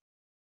stage.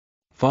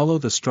 Follow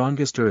the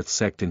strongest Earth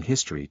sect in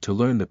history to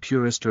learn the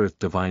purest Earth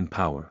divine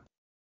power.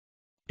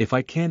 If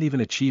I can't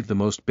even achieve the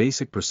most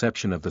basic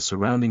perception of the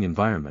surrounding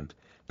environment,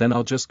 then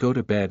I'll just go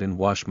to bed and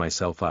wash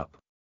myself up.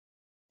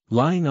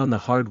 Lying on the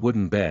hard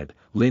wooden bed,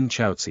 Lin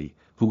Chaoci,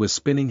 who was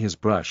spinning his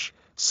brush,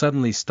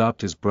 suddenly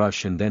stopped his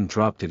brush and then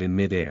dropped it in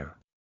mid-air.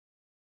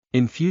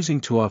 Infusing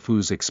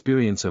Tuafu's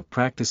experience of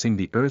practicing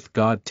the Earth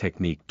God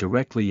technique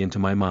directly into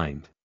my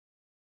mind.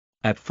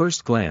 At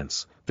first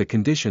glance, the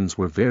conditions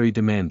were very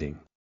demanding.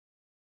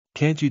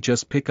 Can't you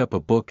just pick up a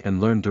book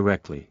and learn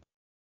directly?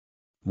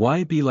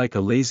 Why be like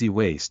a lazy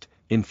waste,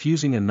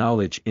 infusing a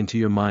knowledge into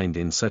your mind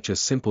in such a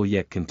simple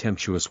yet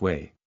contemptuous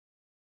way?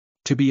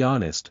 To be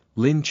honest,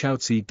 Lin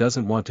Chaoci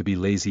doesn't want to be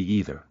lazy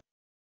either.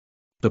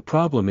 The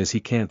problem is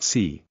he can't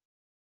see.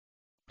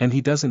 And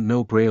he doesn't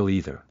know Braille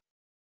either.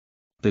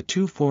 The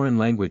 2 foreign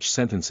language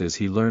sentences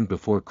he learned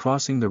before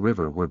crossing the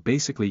river were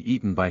basically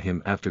eaten by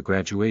him after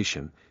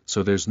graduation,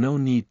 so there's no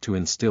need to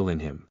instill in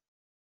him.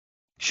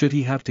 Should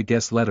he have to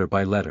guess letter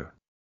by letter?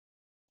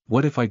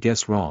 What if I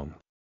guess wrong?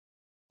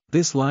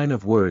 This line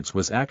of words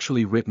was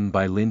actually written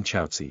by Lin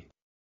Chaoci.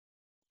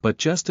 But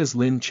just as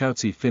Lin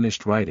Chaoci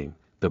finished writing,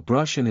 the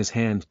brush in his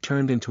hand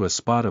turned into a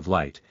spot of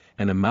light,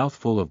 and a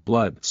mouthful of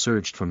blood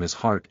surged from his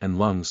heart and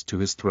lungs to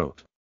his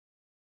throat.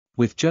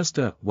 With just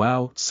a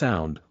wow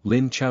sound,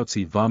 Lin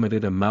Chaoci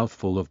vomited a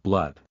mouthful of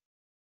blood.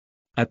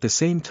 At the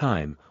same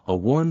time, a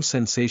warm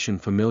sensation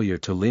familiar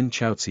to Lin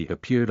Chaoci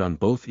appeared on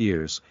both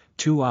ears,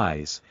 2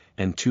 eyes,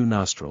 and 2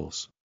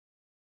 nostrils.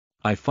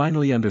 I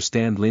finally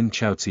understand Lin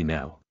Chaoci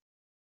now.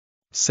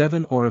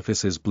 7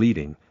 orifices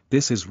bleeding,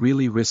 this is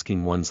really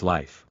risking one's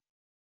life.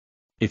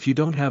 If you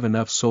don't have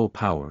enough soul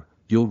power,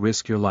 you'll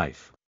risk your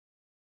life.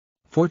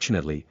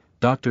 Fortunately,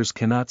 doctors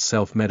cannot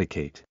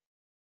self-medicate.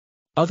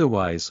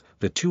 Otherwise,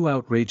 the 2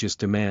 outrageous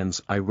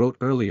demands I wrote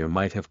earlier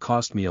might have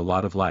cost me a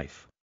lot of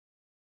life.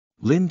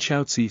 Lin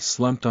Chaoci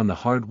slumped on the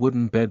hard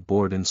wooden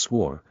bedboard and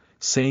swore,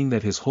 saying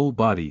that his whole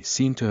body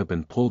seemed to have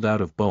been pulled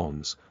out of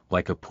bones,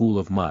 like a pool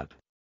of mud.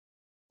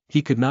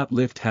 He could not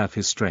lift half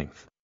his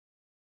strength.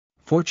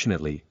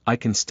 Fortunately, I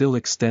can still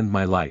extend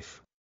my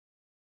life.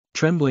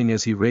 Trembling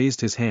as he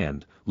raised his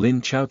hand,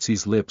 Lin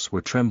Chaoci's lips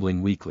were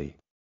trembling weakly.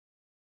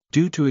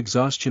 Due to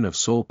exhaustion of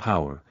soul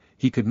power,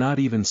 he could not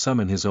even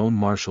summon his own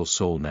martial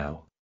soul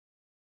now.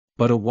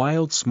 But a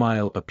wild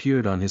smile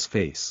appeared on his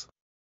face.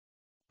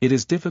 It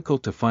is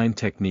difficult to find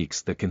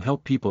techniques that can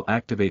help people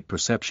activate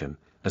perception,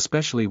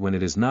 especially when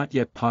it is not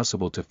yet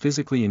possible to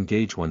physically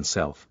engage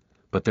oneself,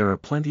 but there are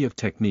plenty of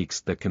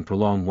techniques that can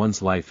prolong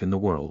one's life in the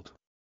world.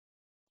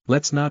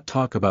 Let's not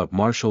talk about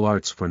martial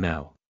arts for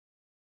now.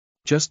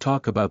 Just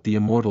talk about the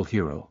immortal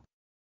hero.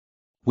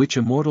 Which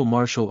immortal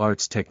martial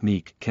arts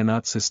technique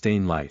cannot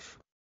sustain life?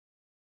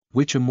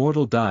 Which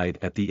immortal died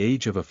at the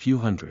age of a few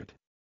hundred?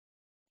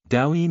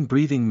 Daoyin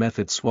breathing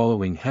method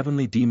swallowing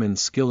heavenly demons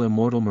skill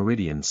immortal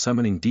meridian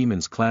summoning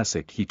demons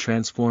classic he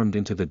transformed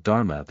into the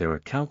Dharma. There are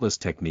countless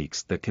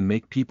techniques that can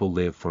make people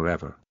live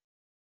forever.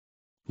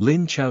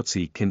 Lin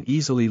Chaoci can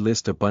easily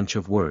list a bunch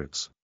of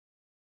words.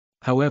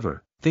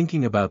 However,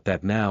 thinking about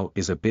that now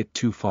is a bit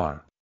too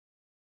far.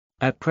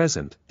 At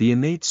present, the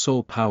innate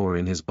soul power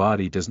in his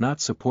body does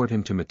not support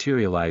him to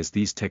materialize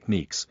these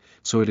techniques,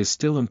 so it is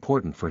still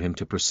important for him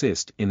to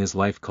persist in his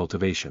life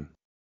cultivation.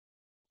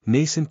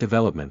 Nascent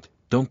development,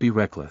 don't be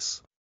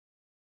reckless.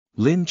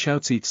 Lin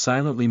Chaoci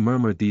silently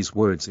murmured these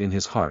words in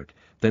his heart,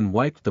 then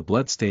wiped the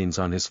bloodstains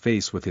on his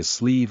face with his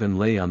sleeve and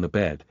lay on the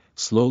bed,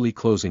 slowly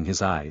closing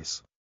his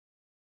eyes.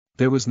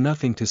 There was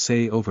nothing to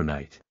say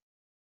overnight.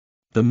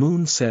 The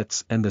moon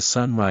sets and the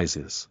sun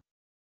rises.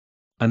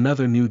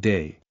 Another new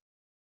day.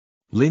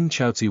 Lin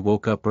Chaoci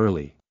woke up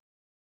early.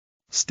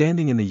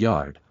 Standing in the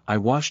yard, I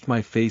washed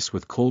my face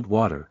with cold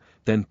water,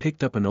 then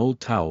picked up an old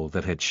towel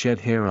that had shed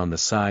hair on the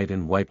side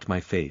and wiped my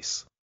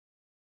face.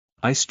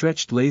 I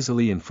stretched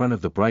lazily in front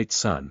of the bright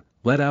sun,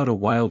 let out a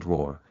wild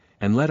roar,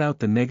 and let out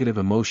the negative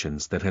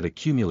emotions that had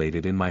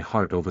accumulated in my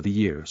heart over the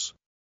years.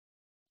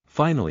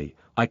 Finally,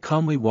 I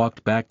calmly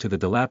walked back to the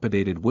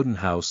dilapidated wooden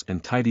house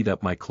and tidied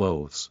up my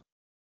clothes.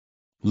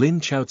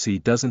 Lin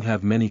Chaoci doesn't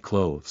have many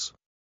clothes.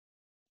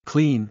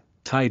 Clean,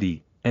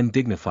 tidy, and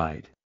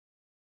dignified.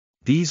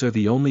 These are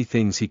the only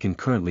things he can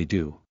currently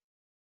do.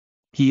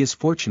 He is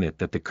fortunate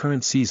that the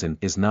current season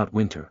is not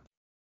winter.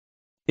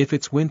 If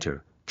it's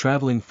winter,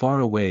 traveling far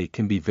away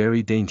can be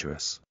very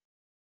dangerous.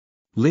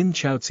 Lin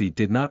Chaoci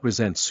did not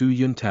resent Su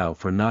Yuntao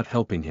for not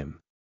helping him.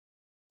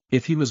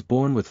 If he was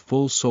born with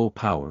full soul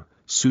power,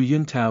 Su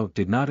Yuntao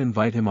did not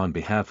invite him on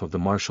behalf of the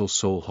martial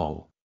soul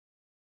hall.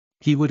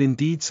 He would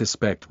indeed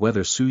suspect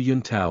whether Su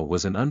Yuntao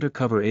was an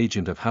undercover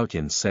agent of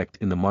Zhutian's sect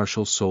in the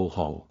martial soul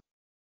hall.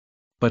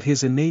 But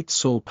his innate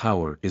soul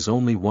power is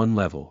only one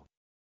level.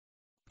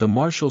 The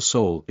martial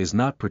soul is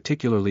not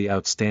particularly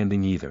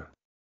outstanding either.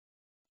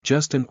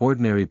 Just an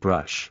ordinary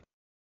brush.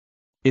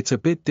 It's a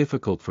bit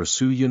difficult for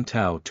Su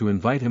Yuntao to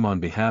invite him on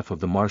behalf of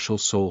the martial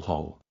soul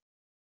hall.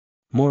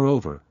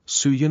 Moreover,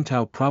 Su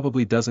Yuntao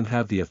probably doesn't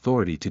have the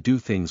authority to do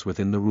things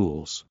within the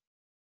rules.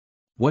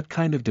 What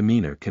kind of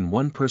demeanor can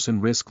one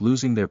person risk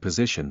losing their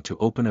position to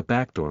open a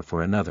backdoor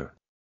for another?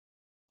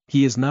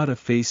 He is not a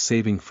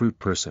face-saving fruit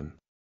person.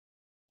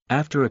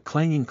 After a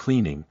clanging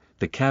cleaning,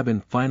 the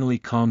cabin finally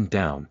calmed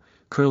down,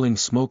 curling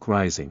smoke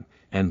rising,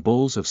 and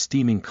bowls of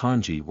steaming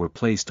congee were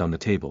placed on the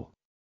table.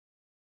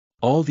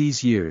 All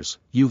these years,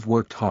 you've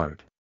worked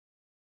hard.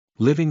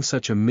 Living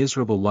such a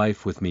miserable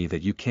life with me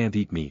that you can't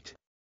eat meat.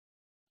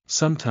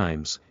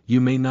 Sometimes,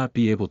 you may not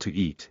be able to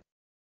eat.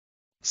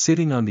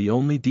 Sitting on the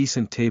only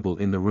decent table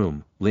in the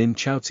room, Lin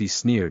Chaoci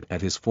sneered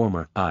at his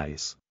former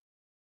eyes.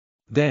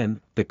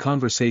 Then, the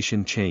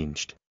conversation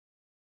changed.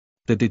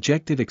 The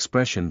dejected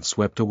expression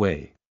swept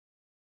away.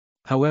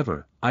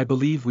 However, I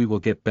believe we will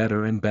get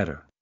better and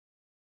better.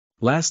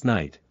 Last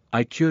night,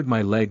 I cured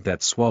my leg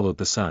that swallowed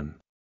the sun.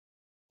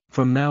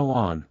 From now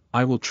on,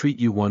 I will treat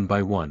you one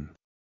by one.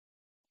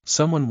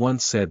 Someone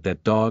once said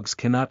that dogs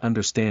cannot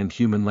understand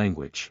human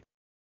language.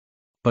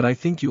 But I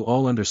think you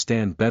all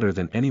understand better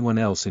than anyone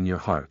else in your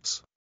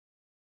hearts.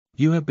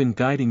 You have been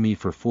guiding me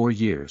for 4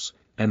 years,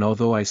 and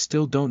although I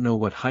still don't know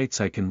what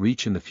heights I can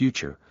reach in the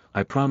future,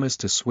 I promise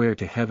to swear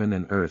to heaven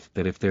and earth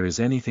that if there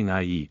is anything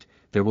I eat,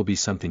 there will be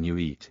something you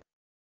eat.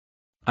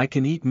 I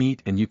can eat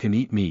meat and you can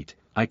eat meat,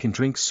 I can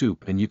drink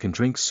soup and you can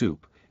drink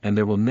soup, and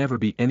there will never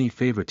be any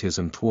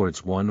favoritism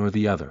towards one or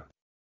the other.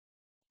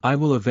 I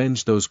will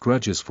avenge those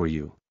grudges for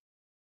you.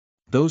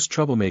 Those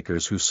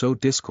troublemakers who sow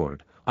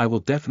discord, I will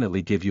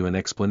definitely give you an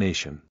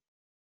explanation.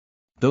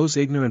 Those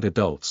ignorant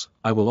adults,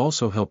 I will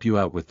also help you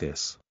out with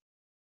this.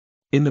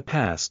 In the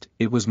past,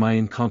 it was my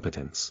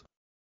incompetence.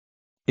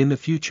 In the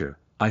future,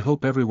 I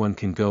hope everyone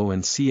can go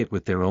and see it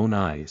with their own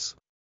eyes.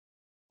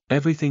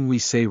 Everything we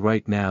say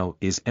right now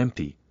is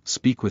empty,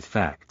 speak with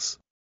facts.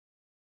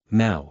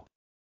 Now.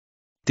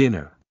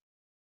 Dinner.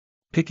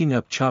 Picking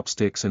up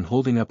chopsticks and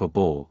holding up a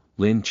bowl,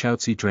 Lin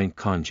Chaoci drank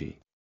congee.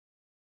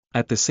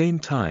 At the same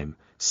time,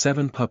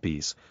 7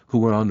 puppies, who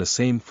were on the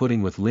same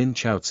footing with Lin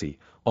Chaoci,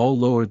 all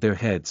lowered their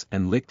heads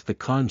and licked the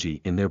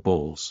congee in their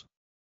bowls.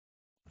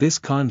 This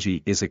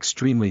congee is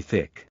extremely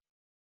thick.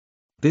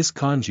 This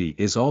congee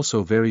is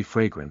also very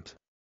fragrant.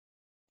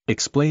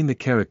 Explain the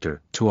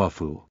character,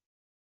 Tuafu.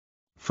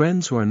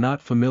 Friends who are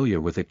not familiar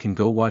with it can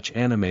go watch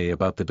anime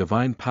about the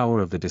divine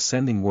power of the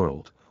descending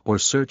world, or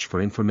search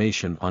for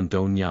information on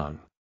Donyang.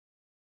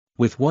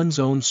 With one's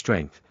own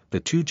strength,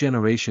 the 2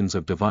 generations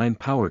of divine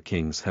power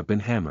kings have been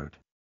hammered.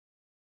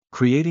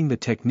 Creating the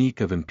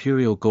technique of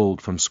Imperial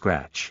gold from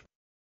scratch.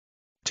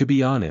 To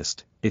be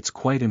honest, it's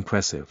quite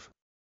impressive.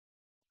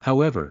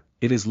 However,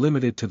 it is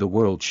limited to the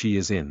world she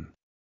is in.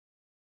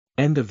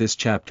 End of this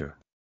chapter.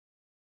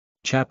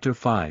 Chapter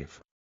 5.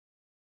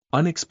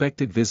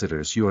 Unexpected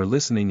visitors. You are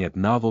listening at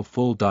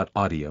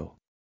novelfull.audio.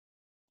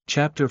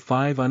 Chapter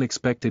 5.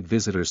 Unexpected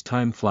visitors.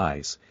 Time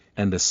flies,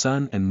 and the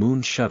sun and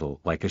moon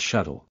shuttle like a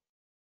shuttle.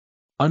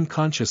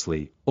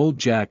 Unconsciously, old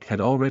Jack had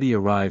already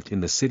arrived in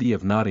the city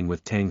of Notting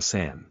with Tang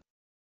San.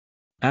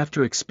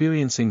 After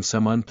experiencing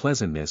some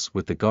unpleasantness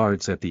with the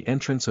guards at the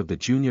entrance of the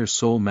Junior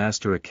Soul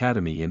Master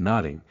Academy in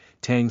Notting,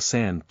 Tang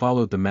San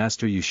followed the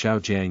Master Yu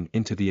Xiaojiang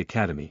into the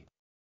academy.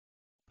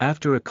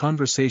 After a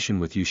conversation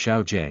with Yu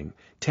Xiaojiang,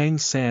 Tang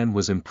San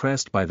was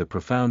impressed by the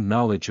profound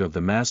knowledge of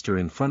the master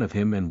in front of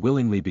him and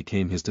willingly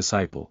became his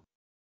disciple.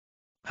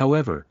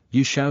 However,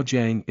 Yu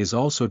Xiaojiang is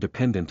also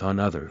dependent on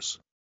others.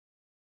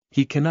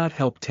 He cannot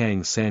help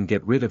Tang San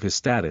get rid of his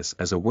status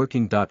as a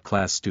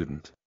working-class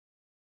student.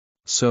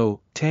 So,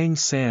 Tang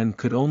San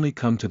could only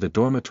come to the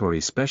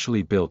dormitory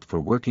specially built for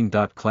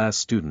working-class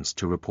students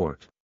to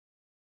report.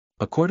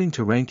 According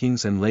to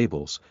rankings and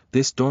labels,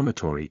 this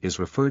dormitory is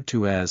referred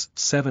to as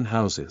 7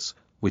 houses,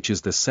 which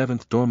is the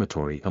 7th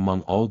dormitory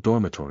among all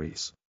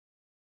dormitories.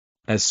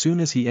 As soon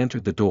as he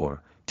entered the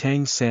door,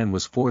 Tang San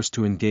was forced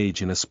to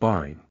engage in a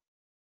sparring.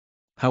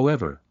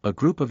 However, a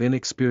group of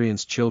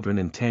inexperienced children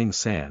in Tang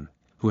San,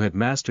 who had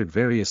mastered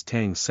various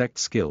Tang sect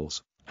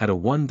skills, had a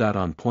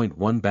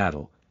 1-on-1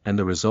 battle, and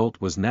the result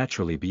was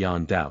naturally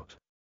beyond doubt.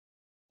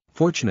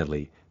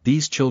 Fortunately,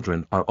 these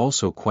children are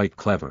also quite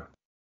clever.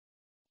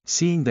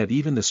 Seeing that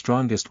even the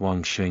strongest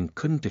Wang Sheng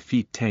couldn't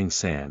defeat Tang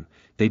San,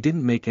 they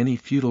didn't make any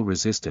futile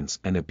resistance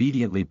and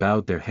obediently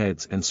bowed their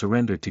heads and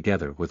surrendered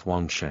together with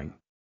Wang Sheng.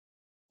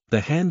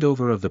 The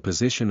handover of the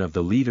position of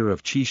the leader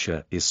of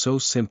Qixia is so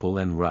simple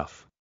and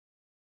rough.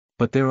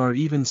 But there are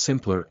even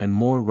simpler and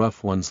more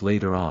rough ones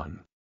later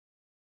on.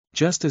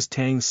 Just as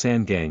Tang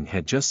San Gang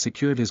had just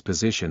secured his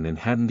position and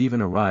hadn't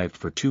even arrived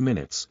for 2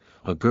 minutes,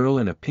 a girl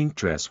in a pink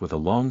dress with a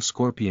long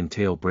scorpion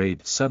tail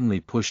braid suddenly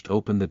pushed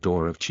open the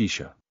door of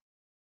Chisha.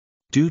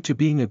 Due to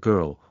being a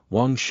girl,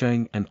 Wang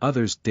Sheng and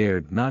others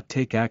dared not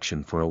take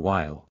action for a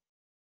while.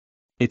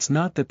 It's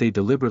not that they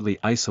deliberately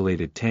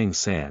isolated Tang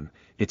San,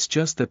 it's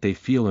just that they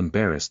feel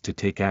embarrassed to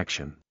take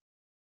action.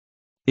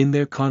 In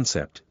their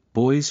concept,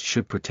 boys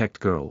should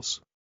protect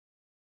girls.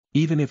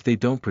 Even if they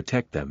don't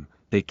protect them,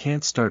 they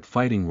can't start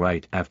fighting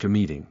right after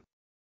meeting.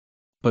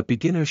 But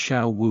beginner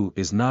Xiao Wu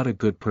is not a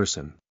good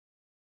person.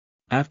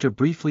 After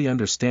briefly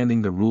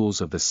understanding the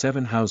rules of the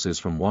 7 houses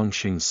from Wang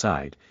Xing's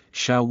side,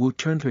 Xiao Wu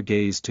turned her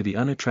gaze to the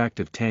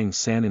unattractive Tang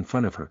San in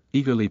front of her,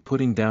 eagerly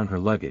putting down her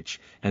luggage,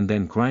 and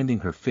then grinding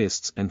her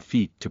fists and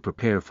feet to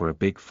prepare for a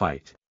big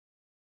fight.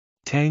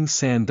 Tang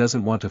San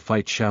doesn't want to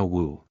fight Xiao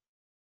Wu.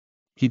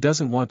 He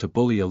doesn't want to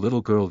bully a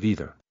little girl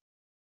either.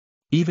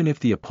 Even if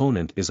the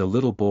opponent is a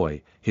little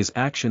boy, his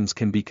actions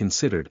can be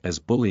considered as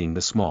bullying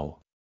the small.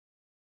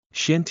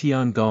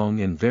 Xian Gong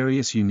and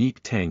various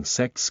unique Tang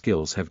sect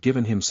skills have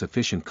given him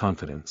sufficient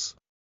confidence.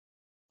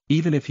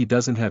 Even if he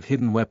doesn't have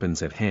hidden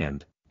weapons at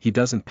hand, he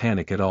doesn't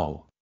panic at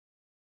all.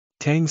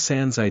 Tang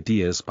San's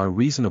ideas are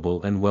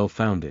reasonable and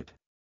well-founded.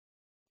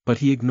 But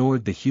he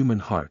ignored the human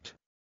heart.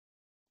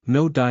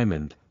 No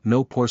diamond,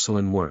 no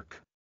porcelain work.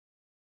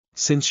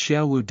 Since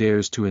Xiaowu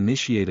dares to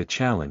initiate a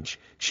challenge,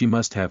 she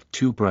must have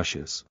 2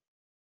 brushes.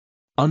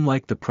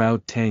 Unlike the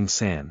proud Tang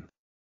San,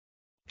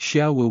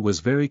 Xiaowu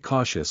was very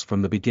cautious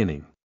from the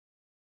beginning.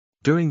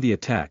 During the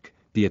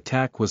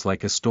attack was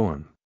like a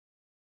storm.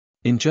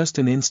 In just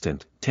an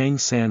instant, Tang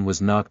San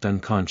was knocked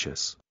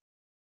unconscious.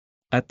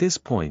 At this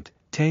point,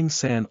 Tang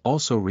San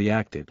also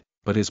reacted,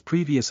 but his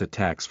previous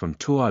attacks from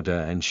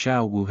Tuada and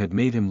Xiaowu had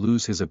made him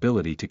lose his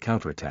ability to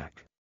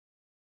counterattack.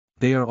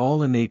 They are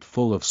all innate,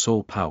 full of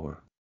soul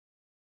power.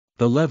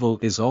 The level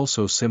is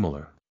also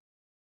similar.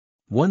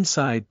 One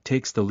side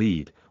takes the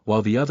lead,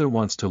 while the other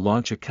wants to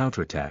launch a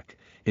counterattack.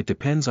 It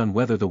depends on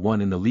whether the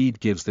one in the lead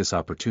gives this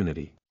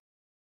opportunity.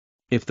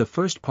 If the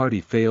first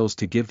party fails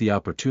to give the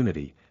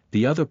opportunity,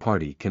 the other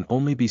party can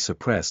only be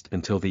suppressed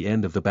until the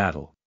end of the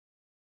battle.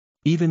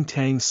 Even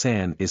Tang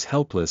San is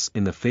helpless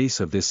in the face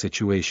of this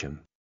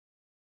situation.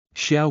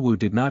 Xiaowu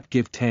did not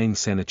give Tang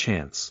San a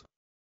chance.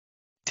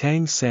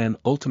 Tang San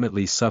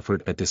ultimately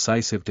suffered a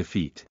decisive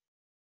defeat.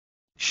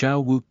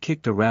 Xiaowu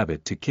kicked a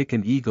rabbit to kick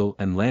an eagle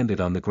and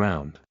landed on the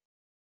ground.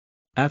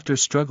 After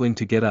struggling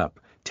to get up,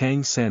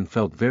 Tang San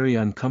felt very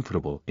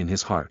uncomfortable in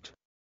his heart.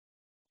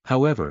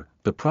 However,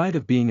 the pride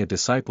of being a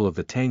disciple of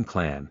the Tang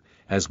clan,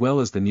 as well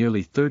as the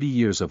nearly 30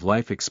 years of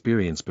life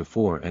experience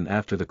before and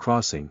after the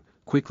crossing,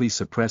 quickly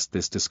suppressed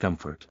this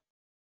discomfort.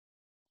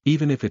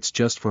 Even if it's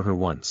just for her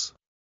once.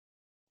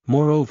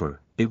 Moreover,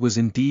 it was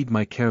indeed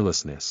my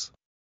carelessness.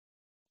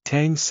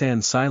 Tang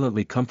San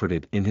silently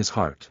comforted in his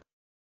heart.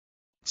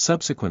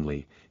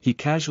 Subsequently, he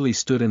casually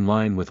stood in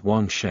line with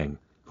Wang Sheng,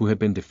 who had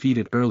been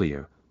defeated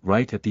earlier,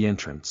 right at the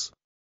entrance.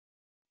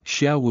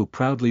 Xiaowu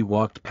proudly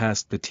walked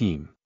past the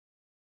team.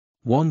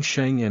 Wang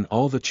Sheng and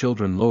all the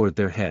children lowered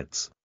their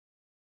heads.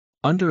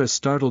 Under a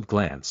startled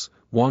glance,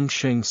 Wang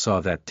Sheng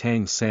saw that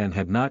Tang San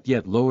had not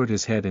yet lowered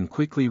his head and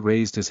quickly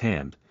raised his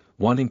hand,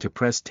 wanting to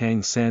press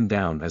Tang San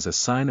down as a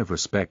sign of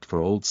respect for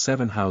old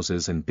 7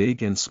 houses and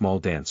big and small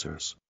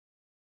dancers.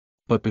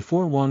 But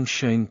before Wang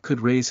Sheng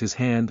could raise his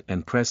hand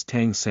and press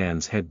Tang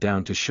San's head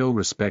down to show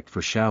respect for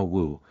Xiao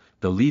Wu,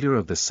 the leader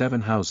of the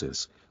 7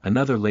 houses,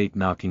 another late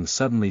knocking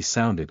suddenly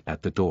sounded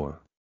at the door.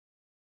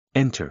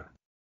 Enter.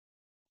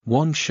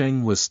 Wang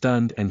Sheng was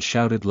stunned and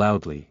shouted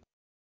loudly.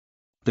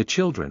 The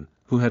children,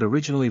 who had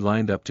originally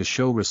lined up to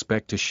show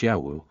respect to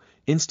Xiaowu,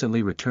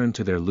 instantly returned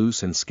to their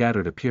loose and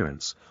scattered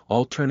appearance,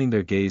 all turning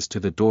their gaze to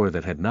the door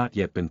that had not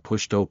yet been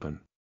pushed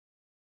open.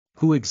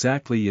 Who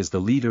exactly is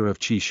the leader of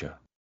Chisha?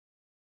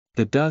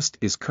 The dust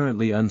is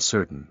currently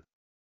uncertain.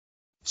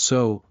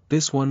 So,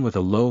 this one with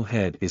a low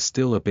head is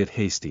still a bit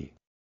hasty.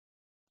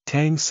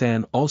 Tang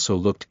San also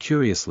looked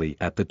curiously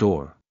at the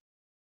door.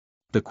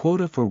 The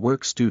quota for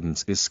work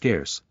students is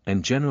scarce,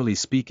 and generally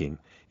speaking,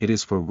 it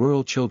is for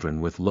rural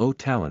children with low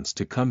talents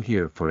to come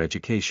here for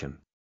education.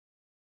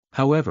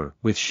 However,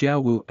 with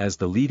Xiaowu as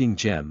the leading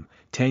gem,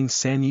 Tang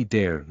Sanyi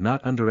dare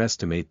not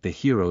underestimate the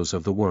heroes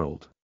of the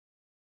world.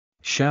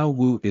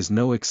 Xiaowu is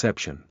no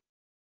exception.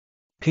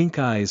 Pink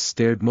eyes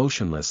stared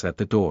motionless at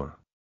the door.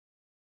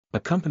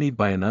 Accompanied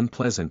by an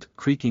unpleasant,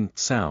 creaking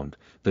sound,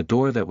 the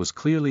door that was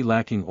clearly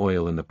lacking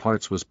oil in the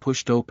parts was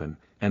pushed open,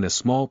 and a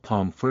small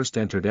palm first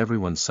entered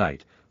everyone's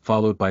sight,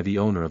 followed by the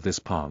owner of this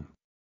palm.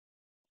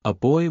 A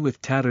boy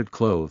with tattered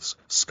clothes,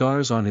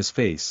 scars on his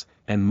face,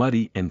 and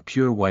muddy and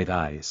pure white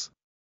eyes.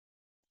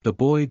 The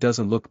boy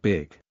doesn't look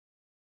big.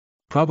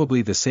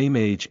 Probably the same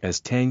age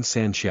as Tang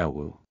San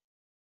Xiaowu.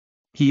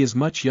 He is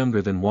much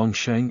younger than Wang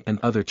Sheng and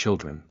other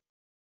children.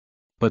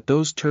 But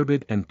those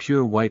turbid and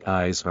pure white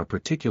eyes are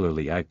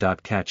particularly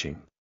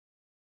eye-catching.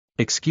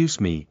 Excuse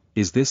me,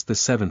 is this the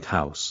 7th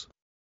house?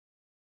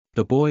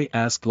 The boy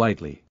asked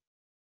lightly.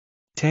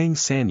 Tang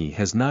San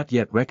has not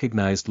yet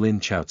recognized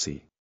Lin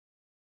Chaoci.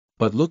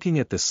 But looking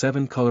at the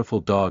 7 colorful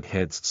dog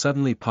heads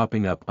suddenly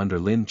popping up under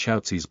Lin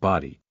Chaoci's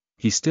body,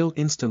 he still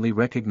instantly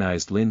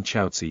recognized Lin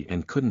Chaoci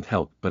and couldn't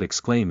help but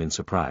exclaim in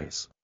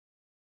surprise.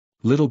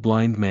 "Little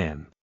blind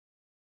man.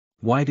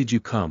 Why did you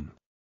come?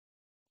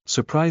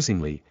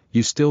 Surprisingly,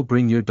 you still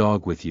bring your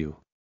dog with you."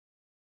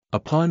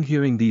 Upon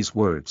hearing these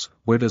words,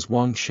 where does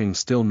Wang Xing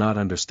still not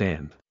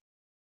understand?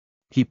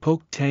 He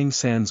poked Tang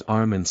San's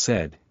arm and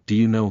said, "Do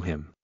you know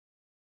him?"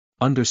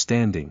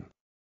 Understanding.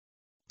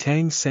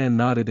 Tang San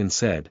nodded and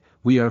said,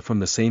 "We are from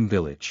the same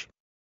village."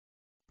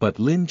 But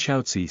Lin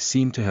Chaoci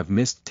seemed to have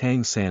missed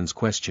Tang San's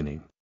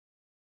questioning.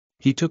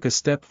 He took a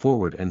step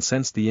forward and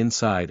sensed the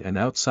inside and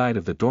outside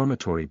of the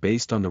dormitory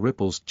based on the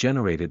ripples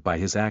generated by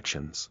his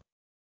actions.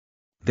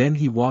 Then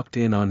he walked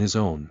in on his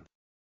own.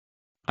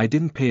 I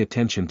didn't pay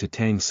attention to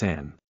Tang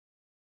San.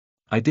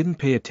 I didn't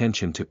pay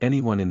attention to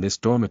anyone in this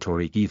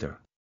dormitory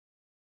either.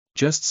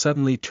 Just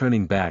suddenly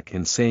turning back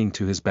and saying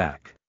to his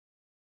back,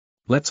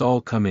 "Let's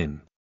all come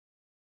in.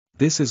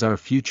 This is our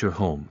future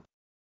home.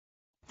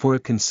 For a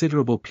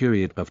considerable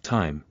period of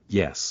time,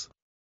 yes."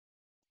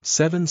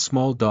 7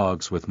 small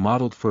dogs with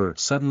mottled fur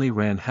suddenly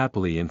ran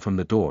happily in from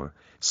the door,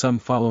 some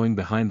following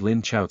behind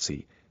Lin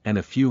Chaoci, and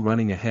a few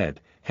running ahead,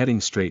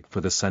 heading straight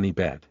for the sunny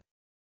bed.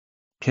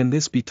 Can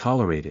this be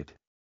tolerated?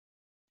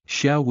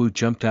 Xiao Wu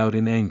jumped out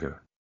in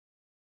anger.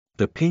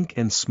 The pink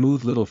and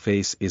smooth little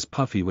face is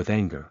puffy with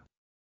anger.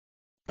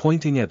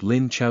 Pointing at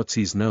Lin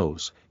Chaoci's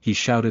nose, he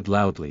shouted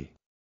loudly.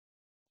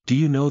 "Do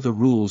you know the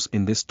rules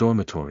in this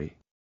dormitory?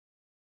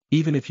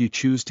 Even if you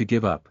choose to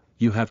give up,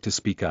 you have to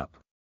speak up."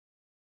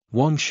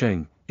 "Wang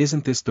Sheng,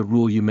 isn't this the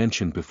rule you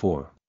mentioned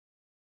before?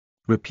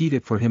 Repeat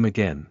it for him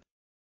again."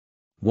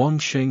 Wang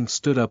Sheng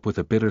stood up with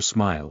a bitter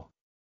smile.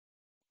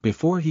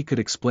 Before he could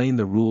explain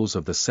the rules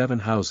of the 7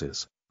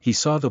 houses, he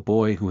saw the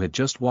boy who had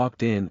just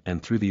walked in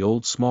and threw the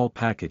old small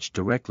package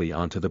directly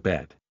onto the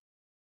bed.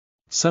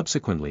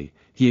 Subsequently,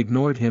 he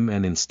ignored him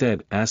and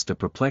instead asked a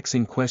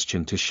perplexing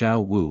question to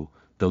Xiao Wu,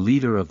 the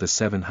leader of the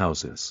 7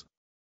 houses.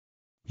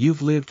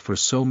 "You've lived for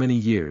so many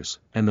years,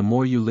 and the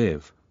more you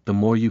live, the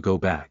more you go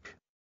back."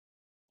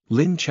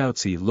 Lin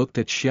Chaoci looked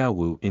at Xiao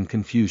Wu in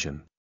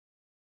confusion.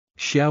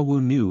 Xiao Wu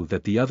knew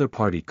that the other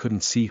party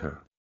couldn't see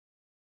her.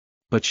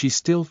 But she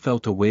still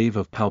felt a wave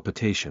of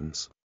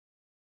palpitations.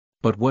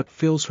 But what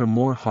fills her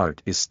more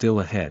heart is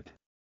still ahead.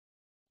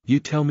 "You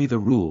tell me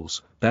the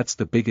rules, that's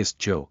the biggest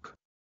joke.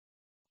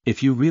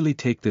 If you really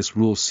take this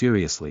rule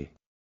seriously,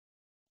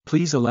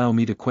 please allow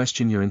me to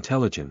question your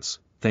intelligence,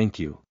 thank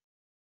you."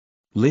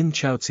 Lin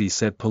Chaoci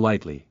said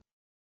politely.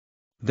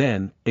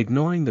 Then,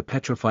 ignoring the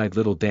petrified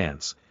little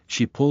dance,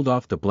 she pulled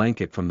off the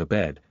blanket from the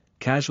bed,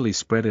 casually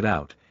spread it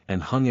out,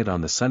 and hung it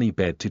on the sunny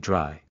bed to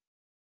dry.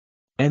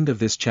 End of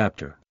this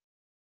chapter.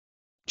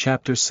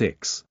 Chapter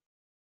 6.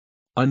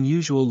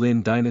 Unusual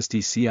Lin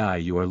Dynasty CI.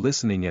 You are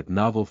listening at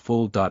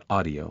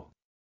novelfull.audio.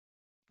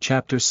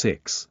 Chapter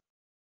 6.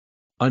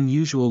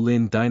 Unusual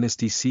Lin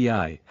Dynasty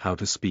CI. How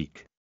to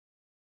speak.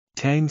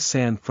 Tang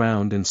San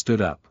frowned and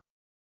stood up.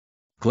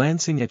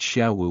 Glancing at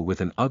Xiao Wu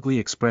with an ugly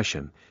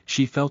expression,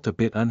 she felt a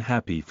bit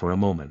unhappy for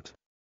a moment.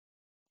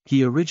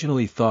 He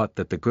originally thought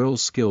that the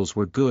girl's skills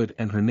were good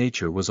and her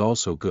nature was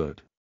also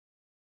good.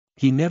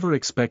 He never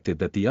expected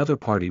that the other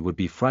party would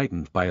be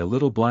frightened by a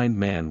little blind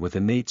man with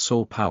innate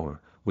soul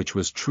power, which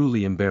was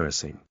truly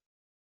embarrassing.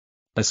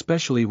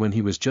 Especially when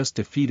he was just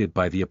defeated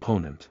by the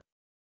opponent.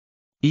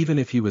 Even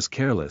if he was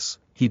careless,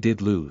 he did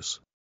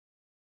lose.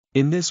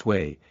 In this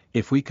way,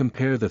 if we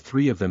compare the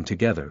 3 of them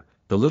together,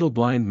 the little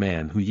blind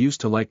man who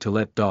used to like to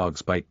let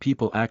dogs bite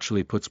people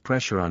actually puts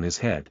pressure on his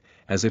head,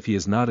 as if he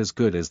is not as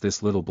good as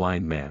this little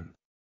blind man.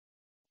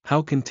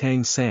 How can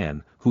Tang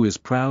San, who is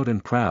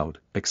proud,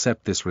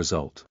 accept this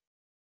result?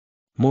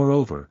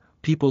 Moreover,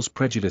 people's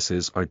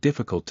prejudices are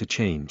difficult to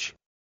change.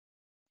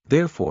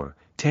 Therefore,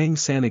 Tang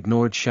San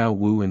ignored Xiao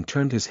Wu and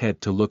turned his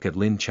head to look at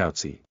Lin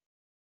Chaoci.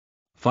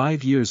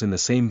 5 years in the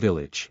same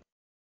village.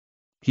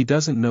 He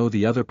doesn't know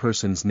the other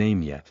person's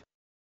name yet.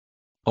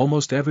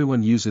 Almost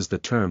everyone uses the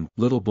term,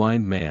 little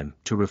blind man,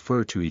 to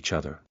refer to each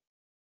other.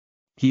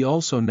 He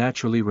also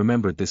naturally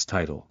remembered this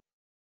title.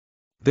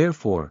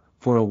 Therefore,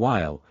 for a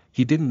while,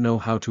 he didn't know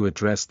how to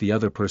address the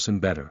other person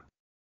better.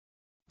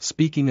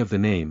 Speaking of the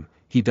name,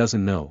 he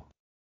doesn't know.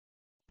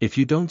 If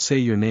you don't say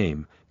your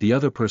name, the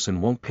other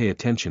person won't pay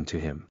attention to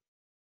him.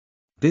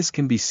 This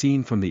can be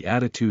seen from the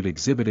attitude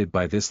exhibited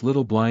by this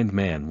little blind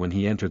man when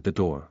he entered the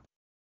door.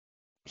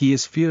 He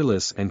is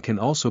fearless and can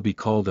also be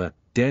called a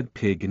dead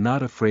pig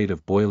not afraid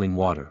of boiling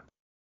water.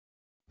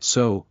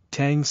 So,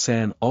 Tang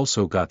San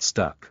also got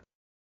stuck.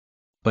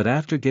 But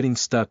after getting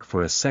stuck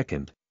for a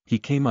second, he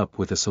came up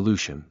with a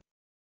solution.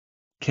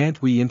 Can't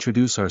we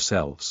introduce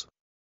ourselves?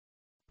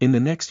 In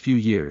the next few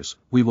years,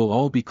 we will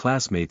all be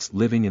classmates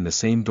living in the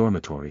same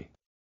dormitory.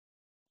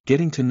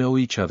 Getting to know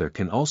each other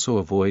can also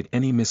avoid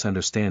any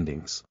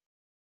misunderstandings.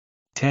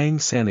 Tang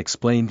San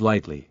explained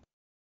lightly.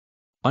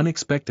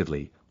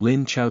 Unexpectedly,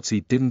 Lin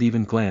Chaoci didn't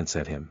even glance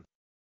at him.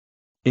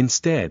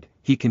 Instead,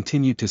 he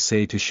continued to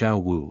say to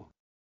Xiao Wu.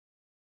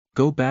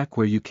 Go back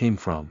where you came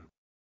from.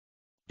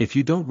 If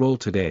you don't roll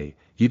today,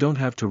 you don't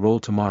have to roll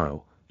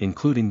tomorrow,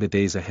 including the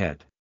days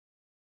ahead.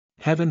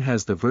 Heaven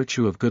has the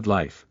virtue of good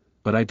life,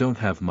 but I don't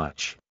have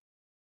much.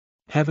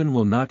 Heaven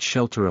will not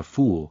shelter a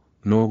fool,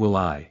 nor will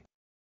I.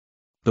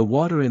 The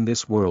water in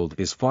this world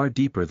is far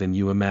deeper than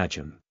you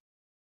imagine.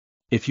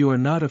 If you are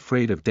not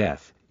afraid of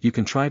death, you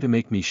can try to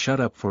make me shut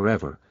up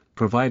forever,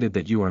 provided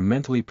that you are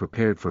mentally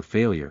prepared for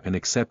failure and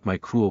accept my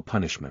cruel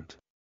punishment.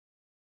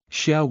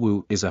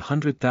 Xiaowu is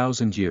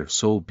 100,000-year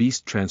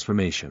soul-beast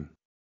transformation.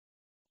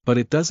 But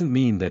it doesn't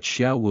mean that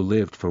Xiaowu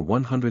lived for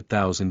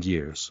 100,000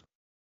 years.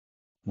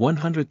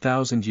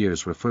 100,000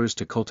 years refers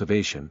to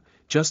cultivation,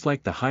 just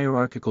like the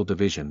hierarchical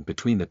division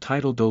between the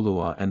title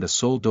Douluo and the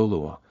soul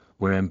Douluo,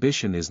 where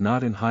ambition is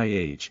not in high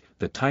age.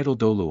 The title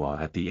Douluo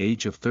at the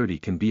age of 30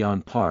 can be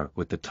on par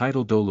with the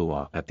title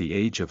Douluo at the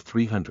age of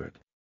 300.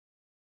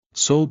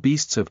 Soul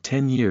beasts of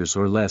 10 years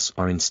or less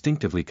are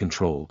instinctively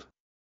controlled.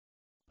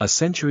 A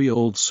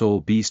century-old soul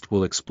beast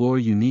will explore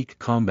unique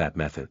combat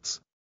methods.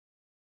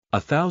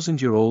 A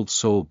 1,000-year-old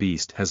soul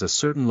beast has a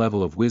certain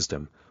level of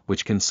wisdom,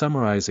 which can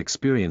summarize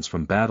experience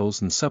from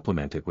battles and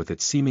supplement it with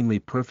its seemingly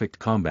perfect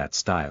combat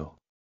style.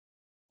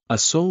 A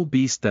soul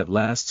beast that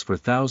lasts for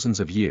thousands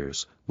of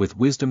years, with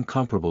wisdom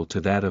comparable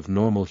to that of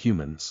normal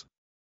humans.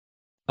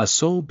 A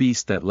soul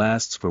beast that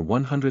lasts for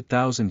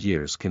 100,000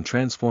 years can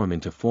transform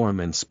into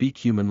form and speak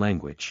human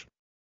language.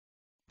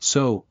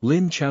 So,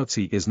 Lin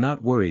Chaoci is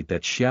not worried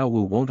that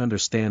Xiaowu won't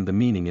understand the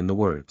meaning in the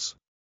words.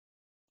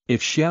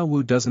 If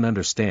Xiaowu doesn't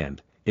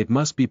understand, it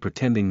must be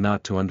pretending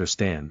not to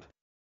understand.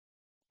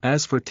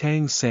 As for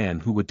Tang San,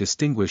 who would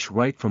distinguish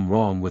right from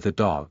wrong with a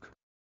dog.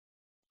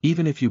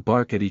 Even if you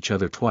bark at each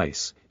other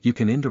twice, you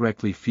can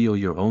indirectly feel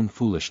your own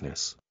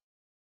foolishness.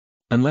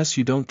 Unless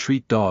you don't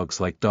treat dogs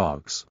like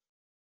dogs.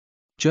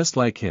 Just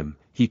like him,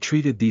 he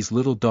treated these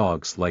little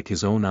dogs like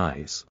his own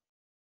eyes.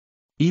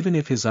 Even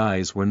if his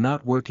eyes were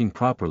not working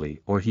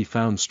properly or he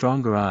found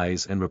stronger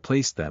eyes and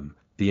replaced them,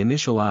 the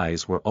initial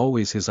eyes were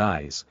always his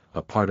eyes,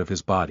 a part of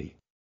his body.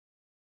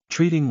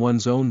 Treating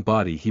one's own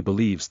body, he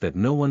believes that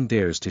no one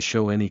dares to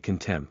show any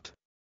contempt.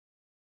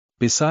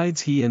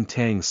 Besides, he and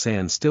Tang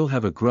San still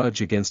have a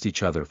grudge against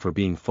each other for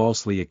being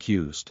falsely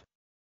accused.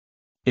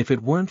 If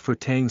it weren't for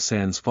Tang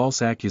San's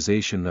false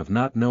accusation of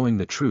not knowing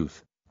the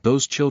truth,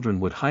 those children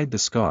would hide the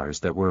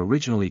scars that were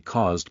originally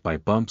caused by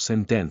bumps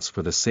and dents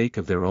for the sake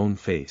of their own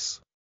face.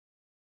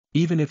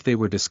 Even if they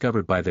were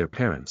discovered by their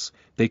parents,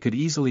 they could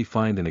easily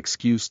find an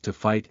excuse to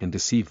fight and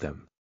deceive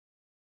them.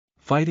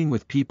 Fighting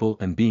with people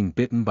and being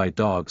bitten by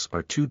dogs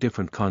are two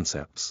different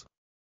concepts.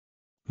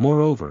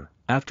 Moreover,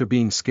 after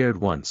being scared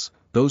once,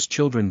 those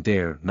children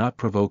dare not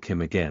provoke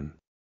him again.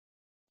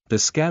 The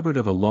scabbard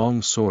of a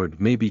long sword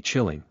may be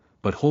chilling,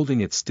 but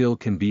holding it still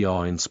can be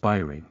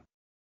awe-inspiring.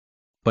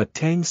 But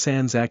Tang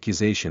San's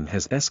accusation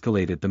has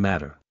escalated the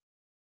matter.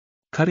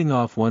 Cutting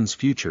off one's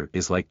future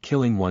is like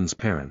killing one's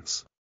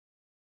parents.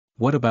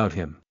 What about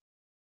him?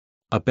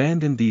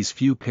 Abandon these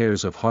few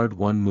pairs of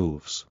hard-won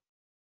moves.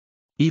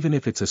 Even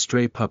if it's a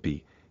stray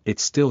puppy,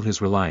 it's still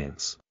his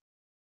reliance.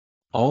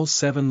 All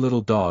 7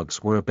 little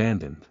dogs were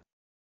abandoned.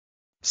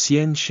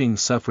 Xian Xing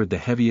suffered the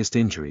heaviest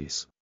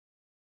injuries.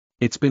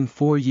 It's been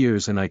 4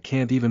 years and I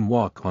can't even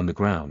walk on the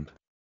ground.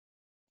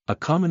 A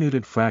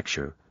comminuted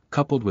fracture,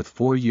 coupled with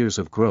 4 years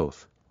of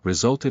growth,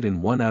 resulted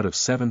in 1 out of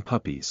 7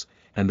 puppies,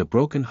 and the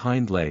broken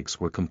hind legs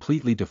were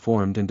completely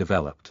deformed and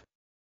developed.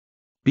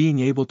 Being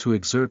able to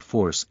exert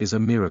force is a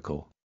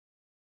miracle.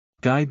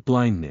 Guide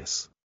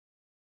blindness.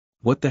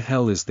 What the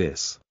hell is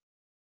this?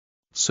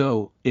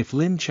 So, if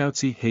Lin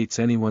Chaoci hates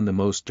anyone the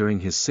most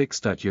during his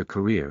 6-year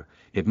career,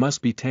 it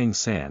must be Tang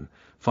San,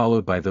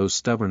 followed by those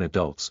stubborn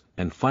adults,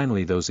 and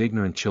finally those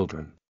ignorant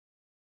children.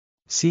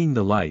 Seeing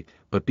the light,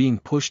 but being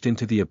pushed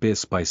into the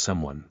abyss by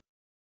someone.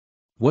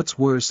 What's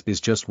worse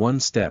is just 1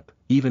 step,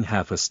 even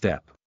half a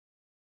step.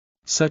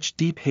 Such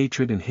deep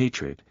hatred and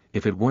hatred,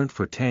 if it weren't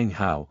for Tang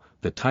Hao,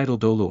 the title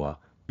Douluo,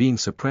 being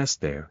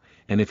suppressed there,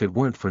 and if it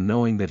weren't for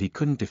knowing that he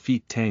couldn't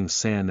defeat Tang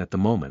San at the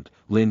moment,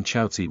 Lin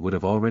Chaoci would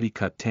have already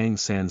cut Tang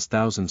San's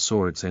 1,000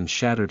 swords and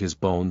shattered his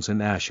bones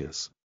and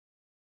ashes.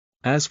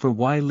 As for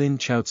why Lin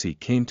Chaoci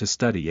came to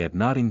study at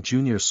Notting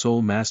Junior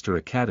Soul Master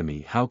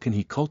Academy, how can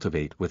he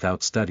cultivate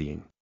without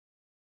studying?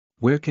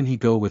 Where can he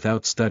go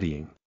without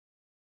studying?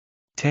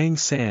 Tang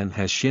San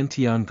has Shen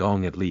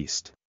Gong at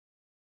least.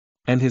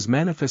 And his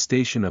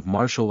manifestation of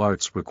martial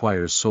arts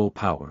requires soul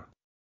power.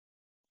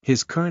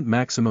 His current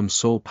maximum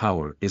soul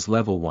power is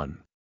level 1.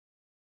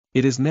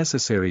 It is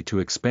necessary to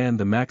expand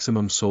the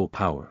maximum soul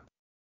power.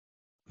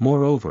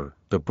 Moreover,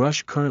 the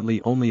brush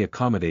currently only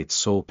accommodates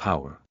soul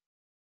power.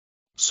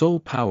 Soul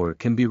power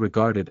can be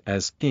regarded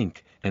as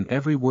ink, and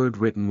every word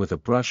written with a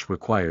brush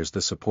requires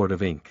the support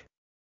of ink.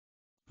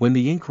 When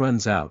the ink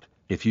runs out,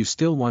 if you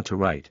still want to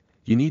write,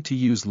 you need to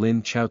use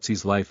Lin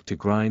Chaoci's life to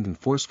grind and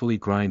forcefully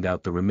grind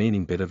out the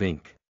remaining bit of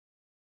ink.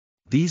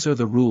 These are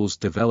the rules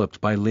developed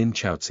by Lin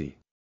Chaoci.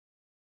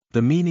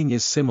 The meaning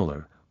is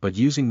similar, but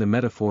using the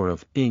metaphor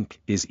of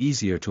ink is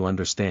easier to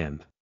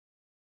understand.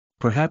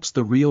 Perhaps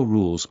the real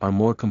rules are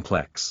more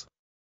complex.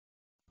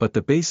 But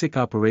the basic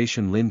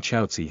operation Lin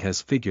Chaoci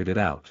has figured it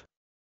out.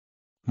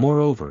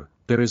 Moreover,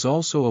 there is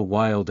also a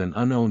wild and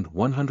unowned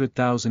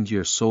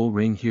 100,000-year soul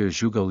ring here.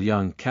 Zhuge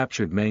Liang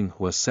captured Meng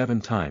Hua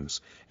 7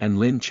 times, and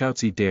Lin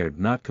Chaoci dared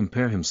not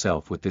compare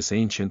himself with this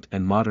ancient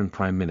and modern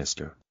prime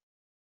minister.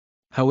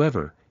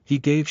 However, he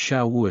gave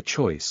Xiao Wu a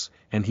choice,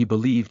 and he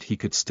believed he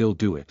could still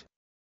do it.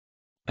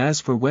 As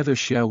for whether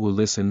Xiao Wu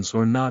listens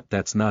or not,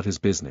 that's not his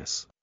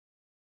business.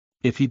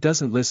 If he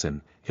doesn't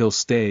listen, he'll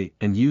stay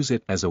and use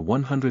it as a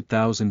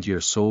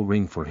 100,000-year soul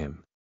ring for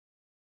him.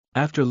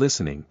 After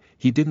listening,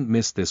 he didn't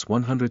miss this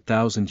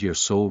 100,000-year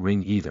soul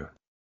ring either.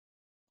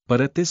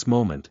 But at this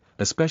moment,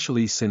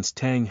 especially since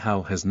Tang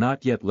Hao has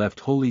not yet left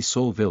Holy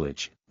Soul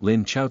Village,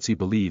 Lin Chaoci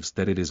believes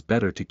that it is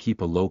better to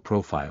keep a low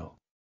profile.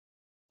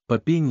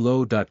 But being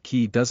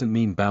low-key doesn't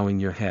mean bowing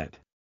your head.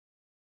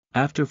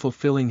 After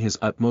fulfilling his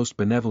utmost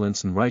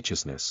benevolence and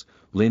righteousness,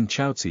 Lin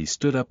Chaoci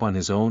stood up on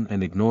his own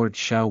and ignored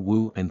Xiao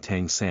Wu and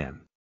Tang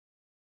San.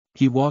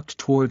 He walked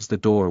towards the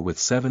door with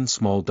 7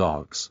 small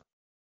dogs.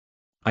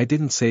 I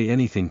didn't say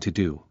anything to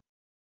do.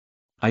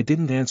 I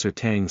didn't answer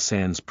Tang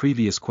San's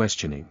previous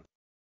questioning.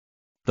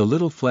 The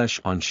little flesh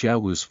on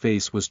Xiao Wu's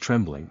face was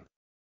trembling.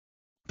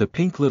 The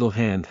pink little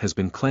hand has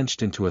been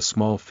clenched into a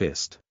small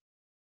fist.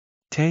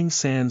 Tang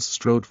San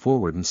strode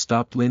forward and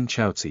stopped Lin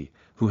Chaoci,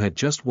 who had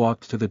just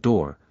walked to the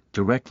door,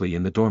 directly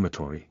in the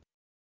dormitory.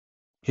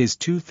 His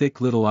 2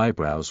 thick little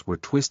eyebrows were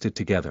twisted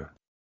together.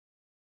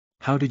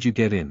 How did you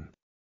get in?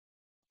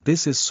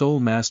 This is Soul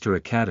Master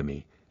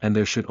Academy, and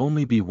there should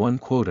only be 1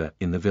 quota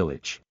in the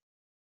village.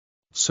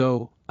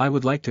 So, I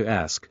would like to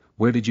ask,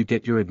 where did you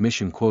get your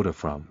admission quota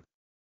from?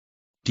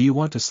 Do you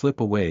want to slip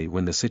away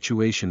when the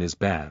situation is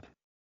bad?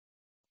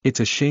 It's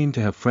a shame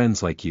to have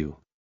friends like you.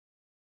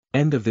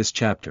 End of this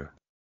chapter.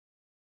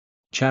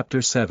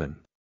 Chapter 7.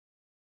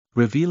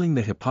 Revealing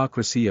the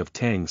hypocrisy of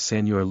Tang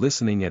San. You are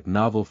listening at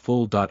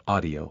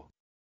novelfull.audio.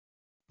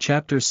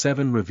 Chapter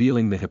 7.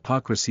 Revealing the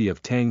hypocrisy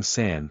of Tang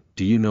San.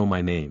 Do you know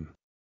my name?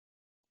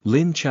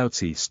 Lin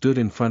Chaoci stood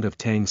in front of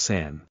Tang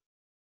San.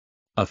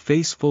 A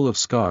face full of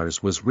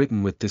scars was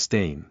written with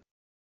disdain.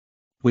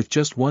 With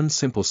just 1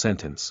 simple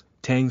sentence,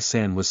 Tang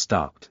San was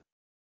stopped.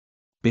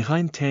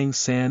 Behind Tang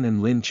San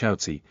and Lin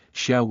Chaoci,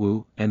 Xiao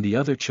Wu and the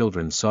other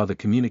children saw the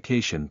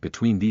communication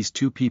between these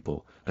 2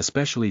 people,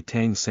 especially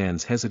Tang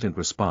San's hesitant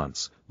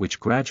response, which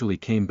gradually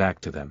came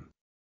back to them.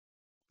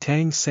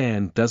 Tang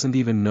San doesn't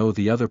even know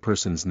the other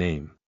person's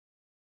name.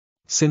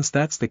 Since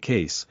that's the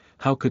case,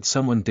 how could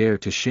someone dare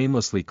to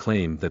shamelessly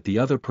claim that the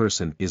other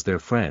person is their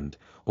friend,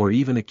 or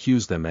even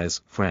accuse them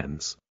as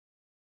friends?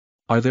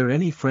 Are there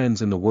any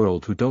friends in the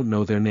world who don't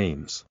know their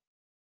names?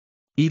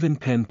 Even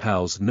pen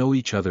pals know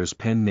each other's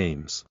pen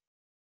names.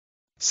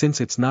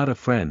 Since it's not a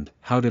friend,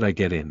 how did I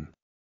get in?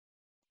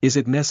 Is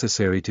it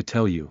necessary to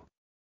tell you?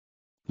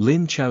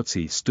 Lin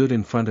Chaoci stood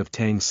in front of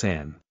Tang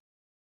San.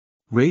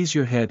 Raise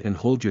your head and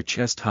hold your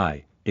chest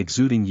high,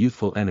 exuding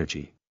youthful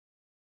energy.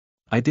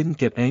 I didn't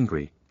get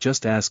angry,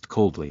 just asked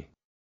coldly.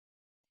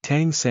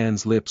 Tang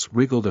San's lips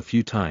wriggled a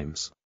few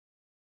times.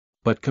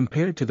 But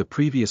compared to the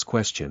previous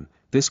question,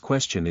 this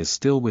question is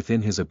still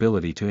within his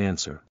ability to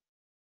answer.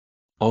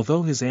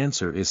 Although his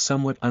answer is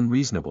somewhat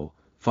unreasonable,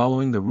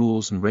 following the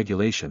rules and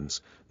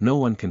regulations, no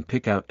one can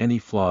pick out any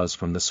flaws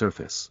from the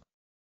surface.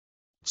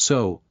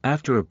 So,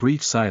 after a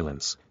brief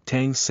silence,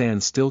 Tang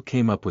San still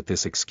came up with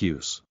this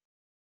excuse.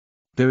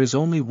 There is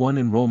only 1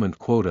 enrollment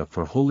quota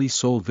for Holy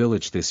Soul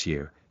Village this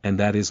year, and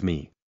that is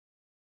me.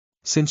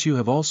 Since you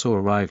have also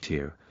arrived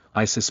here,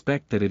 I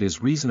suspect that it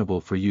is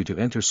reasonable for you to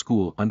enter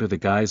school under the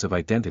guise of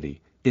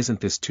identity. Isn't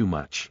this too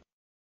much?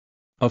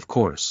 Of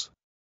course.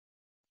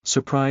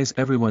 Surprise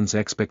everyone's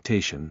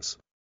expectations.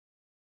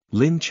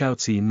 Lin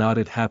Chaoci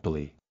nodded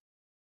happily.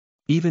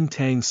 Even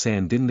Tang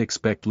San didn't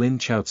expect Lin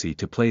Chaoci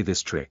to play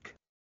this trick.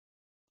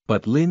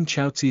 But Lin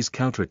Chaoci's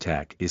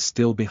counterattack is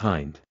still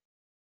behind.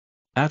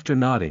 After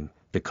nodding,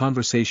 the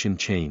conversation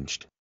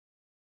changed.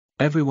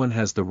 Everyone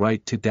has the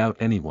right to doubt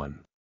anyone.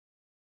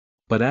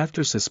 But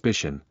after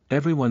suspicion,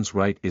 everyone's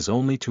right is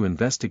only to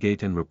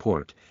investigate and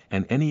report,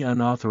 and any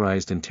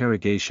unauthorized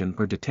interrogation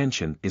or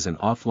detention is an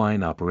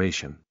offline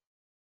operation.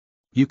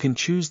 You can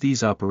choose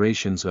these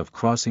operations of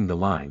crossing the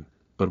line,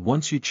 but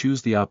once you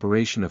choose the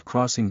operation of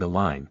crossing the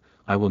line,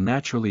 I will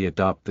naturally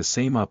adopt the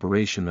same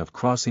operation of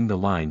crossing the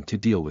line to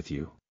deal with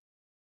you.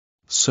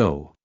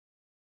 So.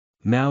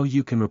 Now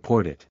you can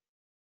report it.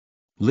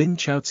 Lin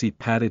Chaoci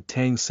patted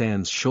Tang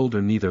San's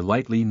shoulder neither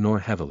lightly nor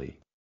heavily.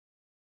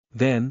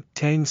 Then,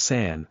 Tang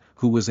San,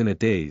 who was in a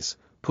daze,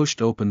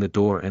 pushed open the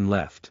door and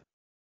left.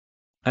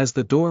 As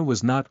the door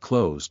was not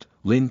closed,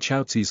 Lin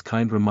Chaoci's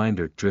kind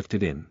reminder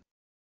drifted in.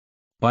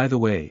 By the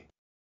way,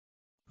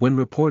 when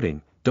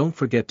reporting, don't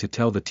forget to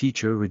tell the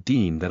teacher or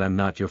dean that I'm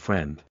not your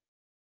friend.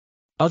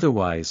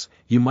 Otherwise,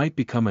 you might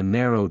become a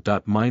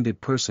narrow-minded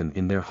person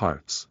in their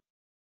hearts.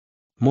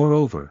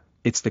 Moreover,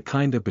 it's the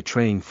kind of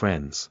betraying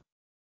friends.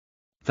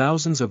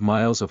 Thousands of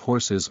miles of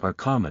horses are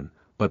common,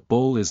 but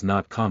bull is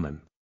not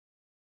common.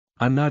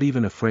 I'm not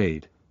even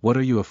afraid. What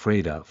are you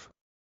afraid of?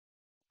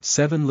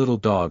 7 little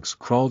dogs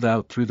crawled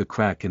out through the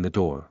crack in the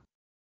door.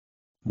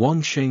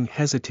 Wang Sheng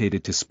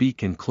hesitated to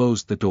speak and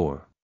closed the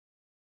door.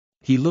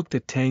 He looked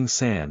at Tang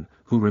San,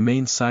 who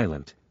remained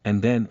silent,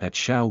 and then at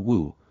Xiao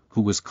Wu,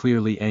 who was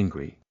clearly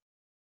angry.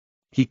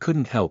 He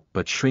couldn't help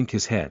but shrink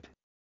his head.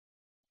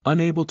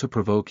 Unable to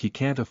provoke, he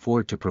can't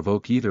afford to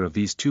provoke either of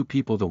these two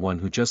people. The one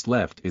who just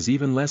left is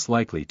even less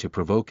likely to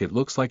provoke. It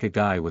looks like a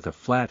guy with a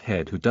flat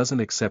head who doesn't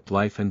accept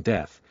life and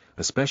death,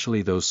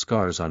 especially those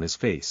scars on his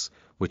face,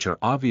 which are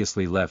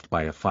obviously left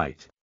by a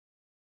fight.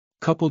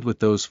 Coupled with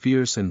those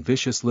fierce and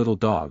vicious little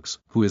dogs,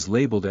 who is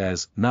labeled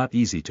as not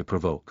easy to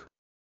provoke.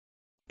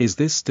 Is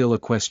this still a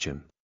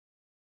question?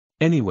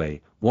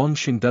 Anyway, Wang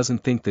Sheng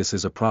doesn't think this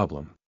is a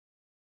problem.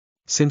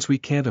 Since we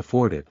can't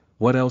afford it,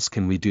 what else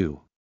can we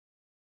do?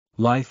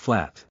 Lie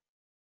flat.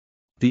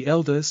 The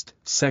eldest,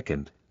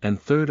 second,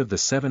 and third of the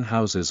 7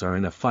 houses are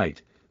in a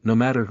fight. No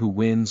matter who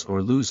wins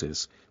or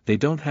loses, they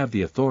don't have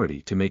the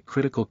authority to make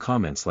critical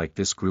comments like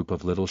this group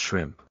of little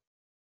shrimp.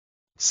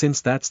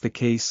 Since that's the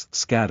case,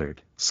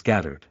 scattered.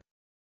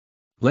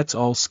 Let's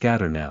all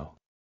scatter now.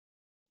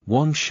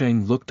 Wang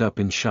Sheng looked up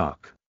in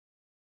shock.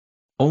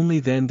 Only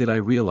then did I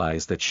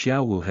realize that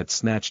Xiao Wu had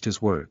snatched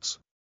his words.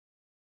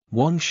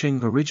 Wang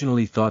Sheng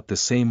originally thought the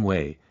same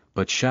way,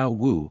 but Xiao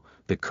Wu,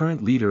 the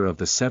current leader of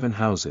the 7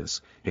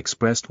 houses,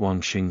 expressed Wang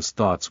Sheng's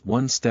thoughts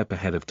one step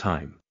ahead of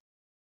time.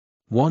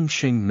 Wang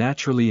Sheng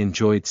naturally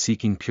enjoyed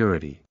seeking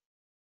purity.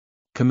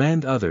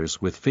 Command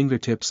others with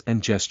fingertips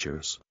and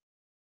gestures.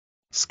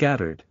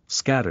 Scattered,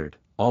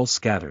 all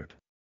scattered.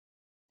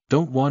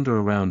 Don't wander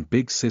around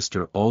Big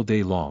Sister all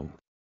day long.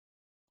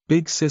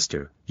 Big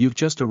Sister, you've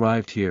just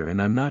arrived here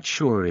and I'm not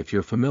sure if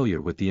you're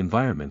familiar with the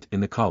environment in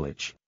the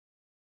college.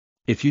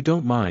 If you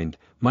don't mind,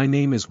 my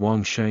name is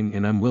Wang Sheng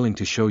and I'm willing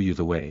to show you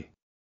the way.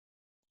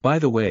 By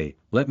the way,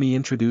 let me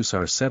introduce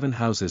our 7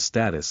 houses'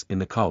 status in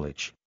the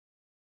college.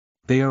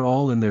 They are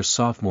all in their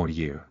sophomore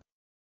year.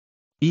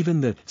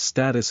 Even the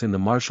status in the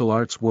martial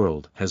arts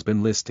world has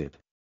been listed.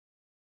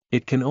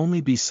 It can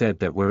only be said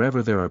that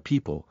wherever there are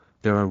people,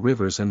 there are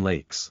rivers and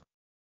lakes.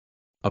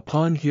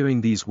 Upon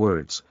hearing these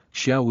words,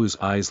 Xiao Wu's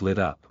eyes lit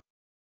up.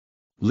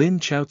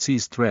 Lin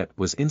Chaoci's threat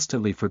was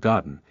instantly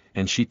forgotten,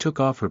 and she took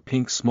off her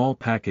pink small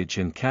package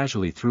and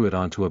casually threw it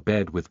onto a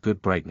bed with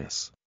good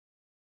brightness.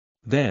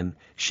 Then,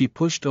 she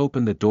pushed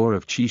open the door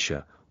of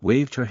Qixia,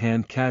 waved her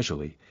hand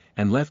casually,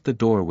 and left the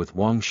door with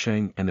Wang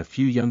Sheng and a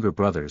few younger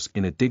brothers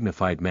in a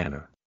dignified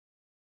manner.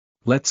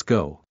 Let's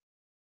go.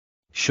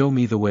 Show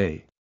me the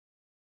way.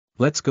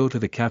 Let's go to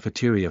the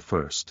cafeteria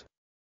first.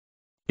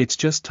 It's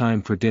just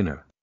time for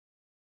dinner.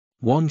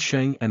 Wang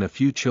Sheng and a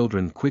few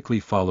children quickly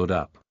followed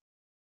up.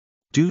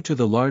 Due to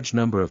the large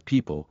number of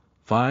people,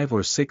 5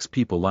 or 6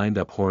 people lined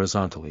up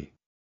horizontally.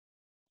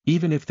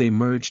 Even if they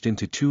merged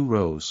into 2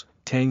 rows,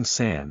 Tang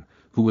San,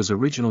 who was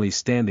originally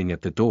standing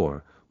at the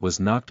door, was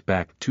knocked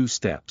back 2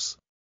 steps.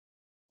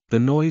 The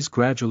noise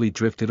gradually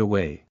drifted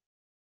away.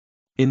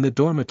 In the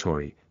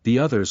dormitory, the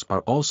others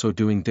are also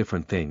doing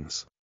different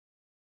things.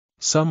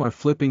 Some are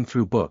flipping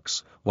through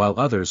books, while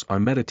others are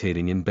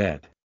meditating in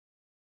bed.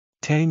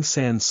 Tang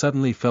San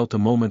suddenly felt a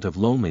moment of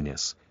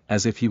loneliness,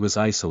 as if he was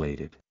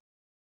isolated.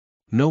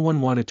 No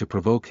one wanted to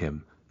provoke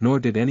him, nor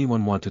did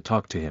anyone want to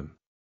talk to him.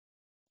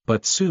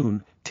 But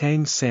soon,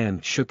 Tang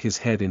San shook his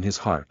head in his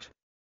heart.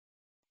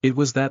 It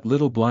was that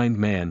little blind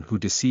man who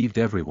deceived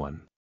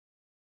everyone.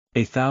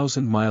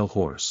 1,000-mile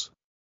horse.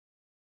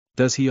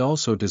 Does he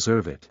also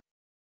deserve it?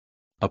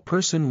 A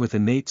person with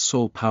innate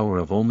soul power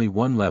of only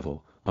 1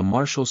 level, a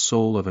martial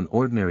soul of an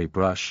ordinary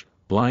brush,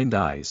 blind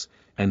eyes,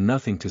 and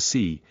nothing to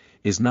see,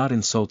 is not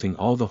insulting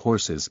all the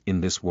horses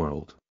in this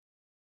world.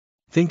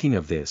 Thinking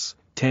of this,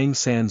 Tang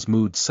San's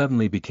mood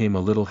suddenly became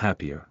a little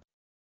happier.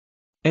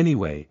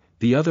 Anyway,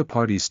 the other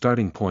party's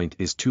starting point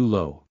is too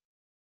low.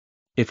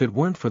 If it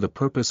weren't for the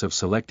purpose of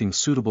selecting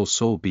suitable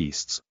soul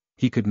beasts,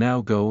 he could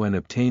now go and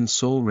obtain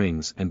soul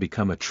rings and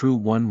become a true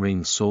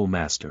 1-ring soul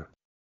master.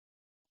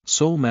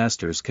 Soul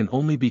masters can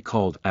only be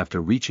called after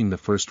reaching the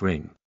first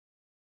ring.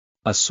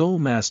 A soul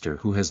master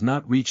who has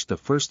not reached the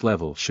first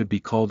level should be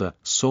called a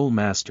soul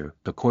master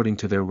according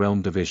to their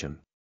realm division.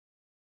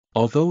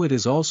 Although it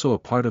is also a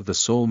part of the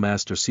soul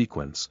master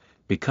sequence,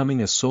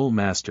 becoming a soul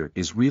master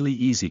is really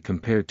easy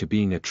compared to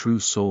being a true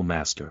soul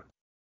master.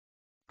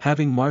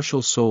 Having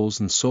martial souls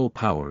and soul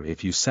power,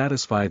 if you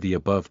satisfy the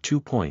above 2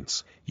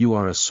 points, you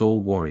are a soul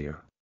warrior.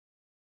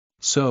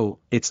 So,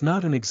 it's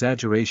not an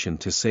exaggeration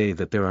to say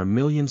that there are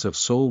millions of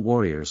soul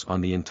warriors on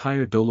the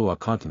entire Douluo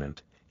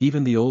continent.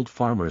 Even the old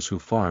farmers who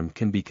farm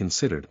can be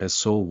considered as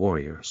soul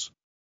warriors.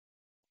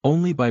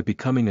 Only by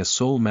becoming a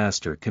soul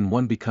master can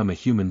one become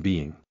a human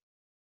being.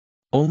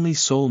 Only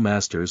soul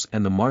masters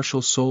and the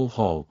martial soul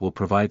hall will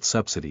provide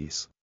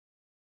subsidies.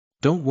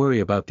 Don't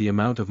worry about the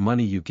amount of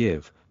money you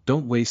give,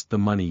 don't waste the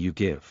money you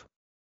give.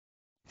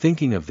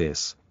 Thinking of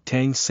this,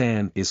 Tang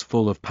San is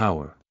full of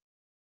power.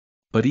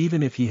 But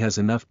even if he has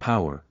enough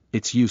power,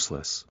 it's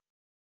useless.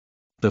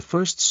 The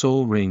first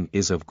soul ring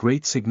is of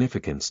great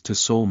significance to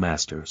soul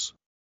masters.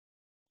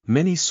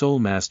 Many soul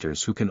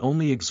masters who can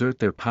only exert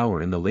their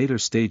power in the later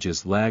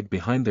stages lag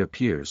behind their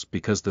peers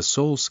because the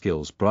soul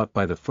skills brought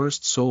by the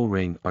first soul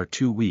ring are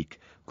too weak,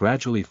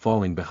 gradually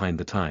falling behind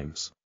the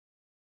times.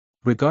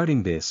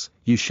 Regarding this,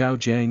 Yu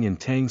Xiaojiang and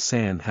Tang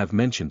San have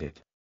mentioned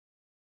it.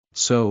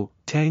 So,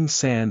 Tang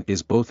San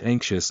is both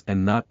anxious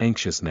and not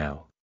anxious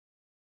now.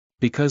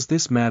 Because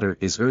this matter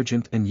is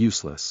urgent and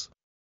useless.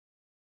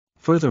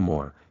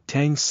 Furthermore,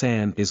 Tang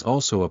San is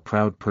also a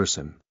proud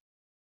person.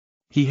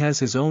 He has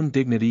his own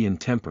dignity and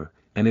temper,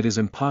 and it is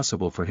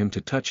impossible for him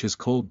to touch his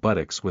cold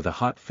buttocks with a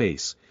hot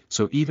face,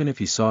 so even if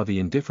he saw the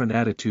indifferent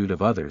attitude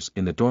of others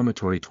in the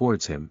dormitory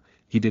towards him,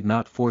 he did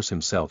not force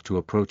himself to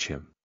approach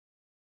him.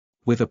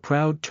 With a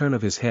proud turn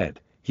of his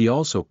head, he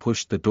also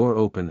pushed the door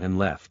open and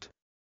left.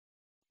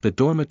 The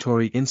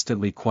dormitory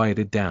instantly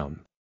quieted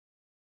down.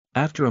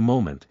 After a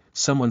moment,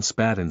 someone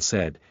spat and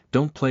said,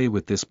 "Don't play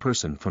with this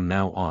person from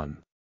now on.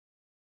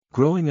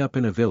 Growing up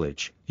in a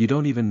village, you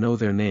don't even know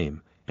their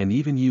name, and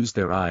even use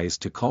their eyes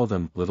to call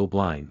them little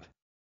blind.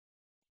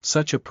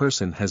 Such a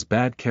person has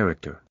bad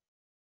character."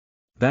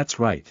 That's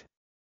right.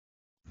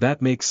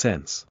 That makes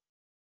sense.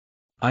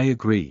 I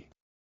agree.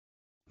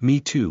 Me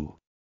too.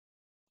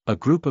 A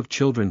group of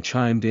children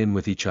chimed in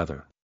with each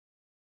other.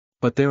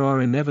 But there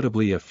are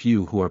inevitably a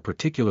few who are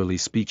particularly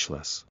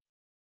speechless.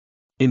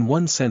 In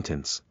one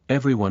sentence,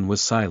 everyone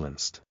was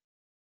silenced.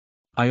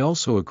 I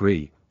also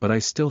agree, but I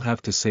still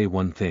have to say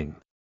one thing.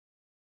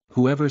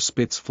 Whoever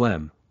spits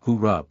phlegm, who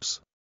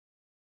rubs.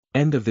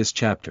 End of this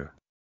chapter.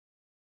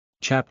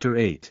 Chapter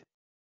 8.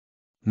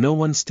 No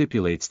one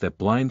stipulates that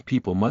blind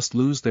people must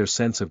lose their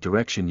sense of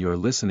direction. You're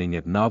listening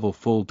at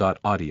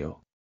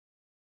novelfull.audio.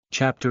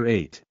 Chapter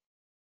 8.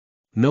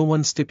 No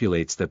one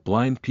stipulates that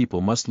blind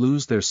people must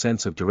lose their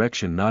sense of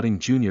direction. Nodding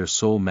Junior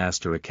Soul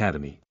Master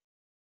Academy.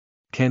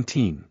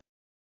 Canteen.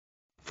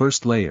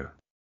 First layer.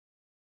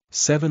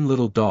 7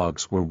 little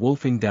dogs were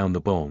wolfing down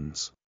the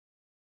bones.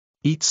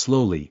 Eat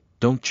slowly,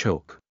 don't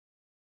choke.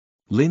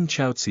 Lin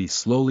Chaoci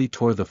slowly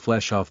tore the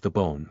flesh off the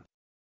bone.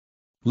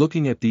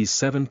 Looking at these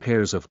 7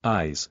 pairs of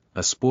eyes,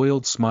 a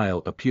spoiled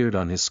smile appeared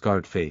on his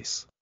scarred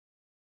face.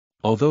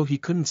 Although he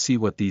couldn't see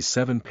what these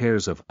 7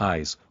 pairs of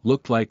eyes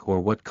looked like or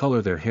what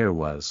color their hair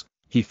was,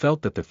 he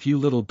felt that the few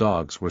little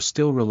dogs were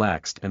still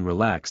relaxed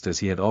as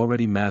he had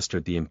already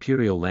mastered the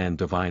Imperial land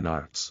divine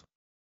arts.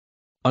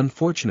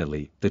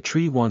 Unfortunately, the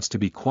tree wants to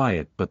be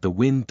quiet but the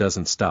wind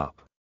doesn't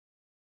stop.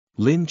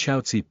 Lin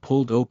Chaoci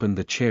pulled open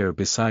the chair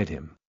beside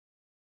him.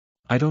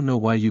 I don't know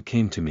why you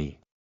came to me.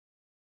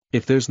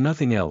 If there's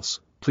nothing else,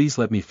 please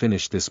let me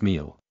finish this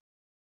meal.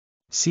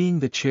 Seeing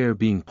the chair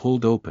being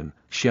pulled open,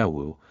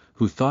 Xiaowu,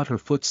 who thought her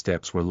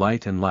footsteps were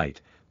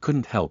light,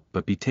 couldn't help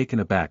but be taken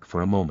aback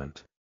for a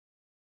moment.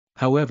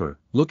 However,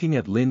 looking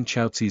at Lin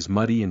Chaoci's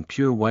muddy and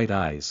pure white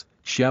eyes,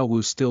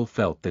 Xiaowu still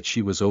felt that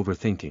she was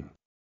overthinking.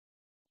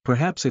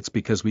 Perhaps it's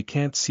because we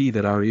can't see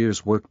that our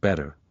ears work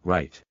better,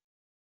 right?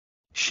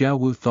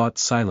 Xiaowu thought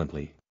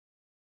silently.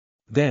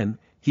 Then,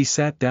 he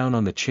sat down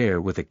on the chair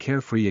with a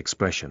carefree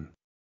expression.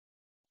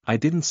 I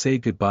didn't say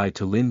goodbye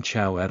to Lin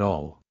Chao at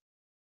all.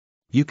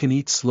 You can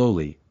eat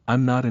slowly,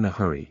 I'm not in a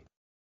hurry.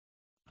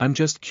 I'm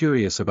just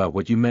curious about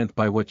what you meant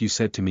by what you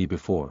said to me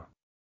before.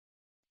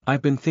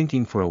 I've been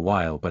thinking for a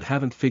while but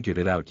haven't figured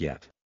it out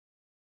yet.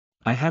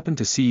 I happened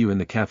to see you in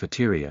the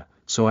cafeteria,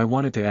 so I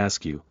wanted to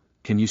ask you,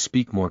 can you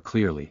speak more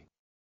clearly?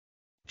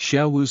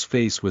 Xiaowu's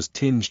face was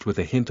tinged with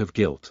a hint of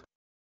guilt.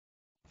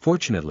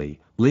 Fortunately,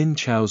 Lin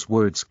Chao's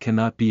words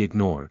cannot be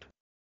ignored.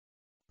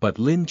 But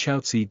Lin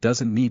Chaoci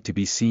doesn't need to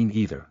be seen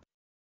either.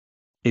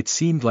 It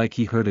seemed like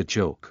he heard a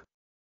joke.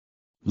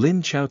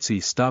 Lin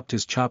Chaoci stopped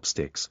his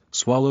chopsticks,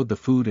 swallowed the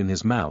food in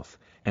his mouth,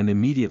 and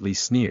immediately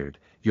sneered,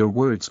 your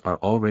words are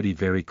already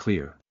very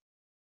clear.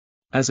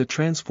 As a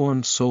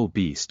transformed soul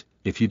beast,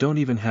 if you don't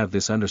even have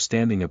this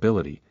understanding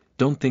ability,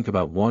 don't think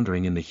about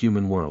wandering in the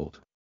human world.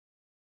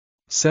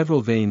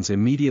 Several veins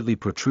immediately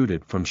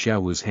protruded from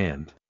Xiaowu's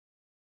hand.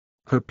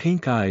 Her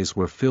pink eyes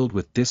were filled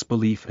with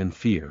disbelief and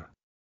fear.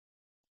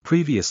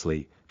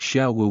 Previously,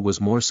 Xiaowu was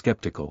more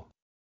skeptical.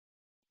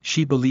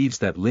 She believes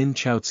that Lin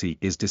Chaoci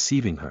is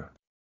deceiving her.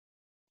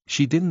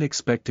 She didn't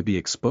expect to be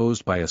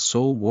exposed by a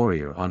soul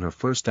warrior on her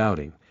first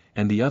outing,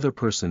 and the other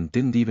person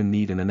didn't even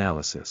need an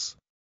analysis.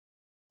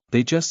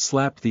 They just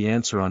slapped the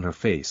answer on her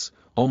face,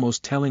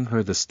 almost telling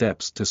her the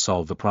steps to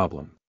solve the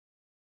problem.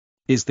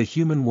 Is the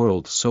human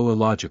world so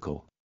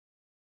illogical?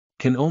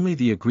 Can only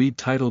the agreed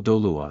title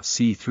Douluo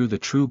see through the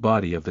true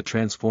body of the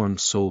transformed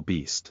soul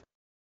beast?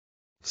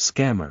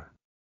 Scammer.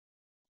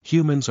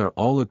 Humans are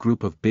all a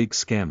group of big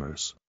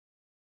scammers.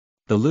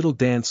 The little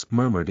dance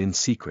murmured in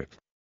secret.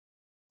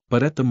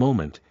 But at the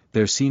moment,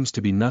 there seems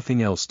to be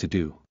nothing else to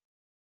do.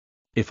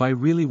 If I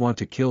really want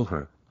to kill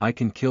her, I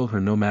can kill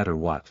her no matter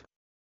what.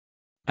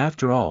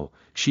 After all,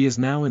 she is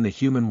now in the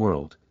human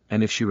world,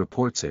 and if she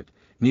reports it,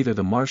 neither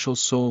the Martial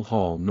Soul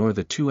Hall nor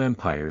the 2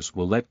 empires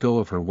will let go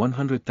of her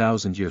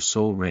 100,000-year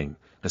soul ring,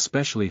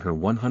 especially her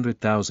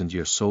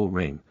 100,000-year soul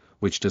ring,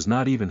 which does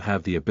not even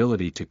have the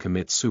ability to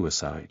commit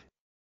suicide.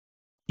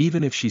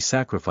 Even if she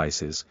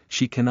sacrifices,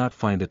 she cannot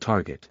find a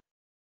target.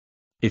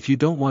 If you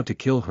don't want to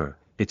kill her,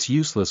 it's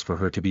useless for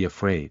her to be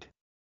afraid.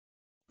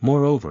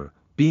 Moreover,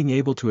 being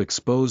able to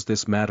expose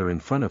this matter in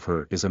front of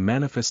her is a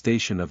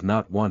manifestation of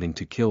not wanting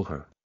to kill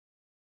her.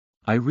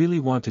 I really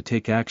want to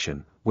take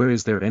action, where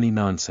is there any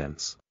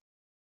nonsense?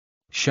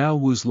 Xiao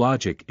Wu's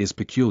logic is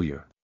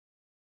peculiar.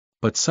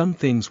 But some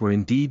things were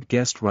indeed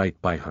guessed right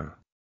by her.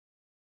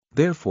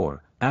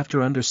 Therefore,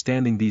 after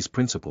understanding these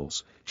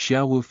principles,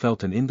 Xiao Wu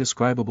felt an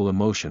indescribable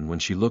emotion when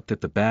she looked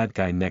at the bad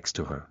guy next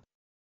to her.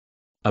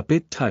 A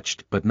bit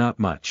touched but not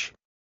much.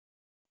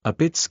 A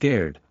bit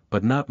scared,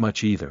 but not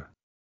much either.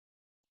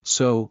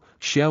 So,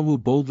 Xiao Wu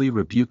boldly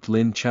rebuked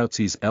Lin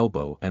Chaoci's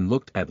elbow and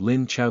looked at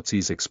Lin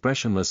Chaoci's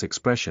expressionless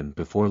expression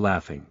before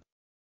laughing.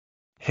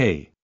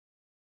 Hey!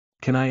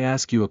 Can I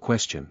ask you a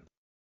question?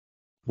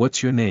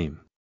 What's your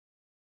name?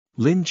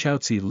 Lin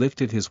Chaoci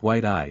lifted his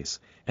white eyes,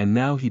 and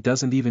now he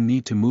doesn't even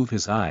need to move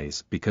his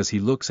eyes because he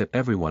looks at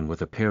everyone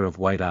with a pair of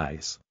white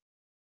eyes.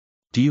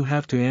 Do you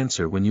have to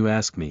answer when you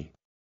ask me?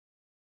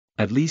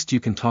 At least you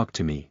can talk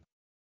to me.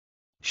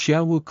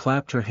 Xiao Wu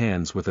clapped her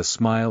hands with a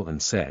smile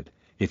and said,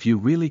 if you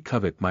really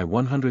covet my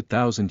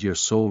 100,000-year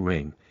soul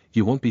ring,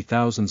 you won't be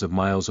thousands of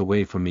miles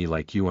away from me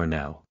like you are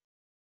now.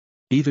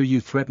 Either you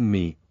threaten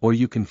me, or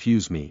you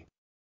confuse me.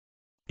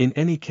 In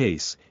any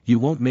case, you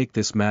won't make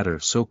this matter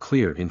so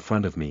clear in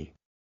front of me.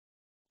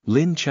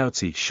 Lin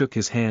Chaoci shook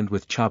his hand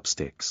with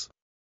chopsticks.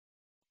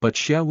 But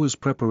Xiao Wu's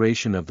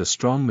preparation of the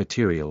strong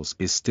materials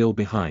is still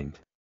behind.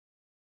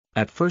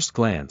 At first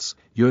glance,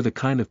 you're the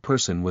kind of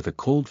person with a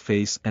cold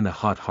face and a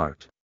hot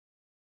heart.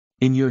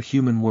 In your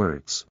human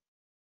words.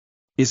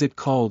 Is it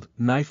called,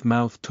 knife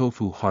mouth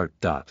tofu heart?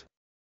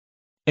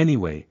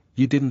 Anyway,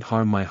 you didn't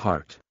harm my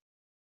heart.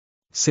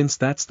 Since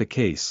that's the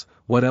case,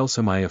 what else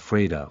am I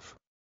afraid of?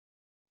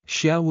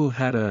 Xiao Wu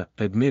had a,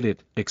 admit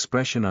it,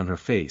 expression on her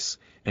face,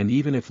 and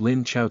even if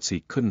Lin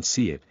Chaoci couldn't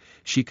see it,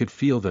 she could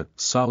feel the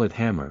solid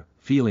hammer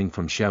feeling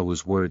from Xiao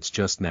Wu's words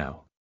just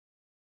now.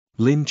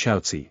 Lin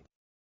Chaoci.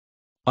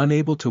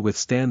 Unable to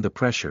withstand the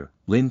pressure,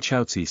 Lin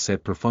Chaoci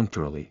said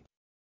perfunctorily.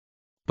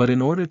 But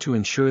in order to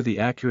ensure the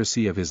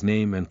accuracy of his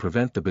name and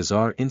prevent the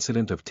bizarre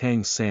incident of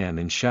Tang San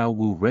and Xiao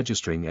Wu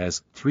registering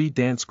as 3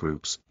 dance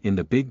groups in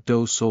the Big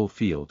Do Soul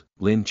field,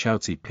 Lin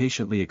Chaoci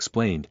patiently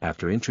explained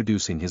after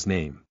introducing his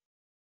name.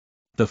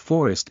 The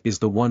forest is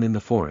the one in the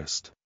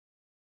forest.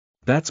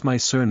 That's my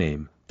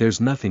surname,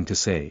 there's nothing to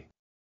say.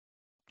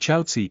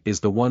 Chaoci is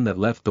the one that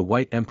left the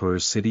White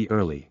Emperor's city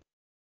early.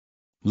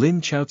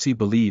 Lin Chaoci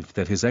believed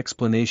that his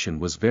explanation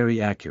was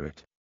very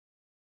accurate.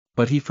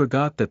 But he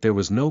forgot that there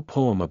was no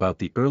poem about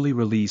the early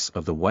release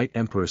of the White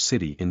Emperor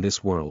city in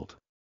this world.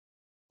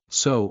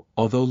 So,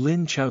 although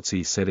Lin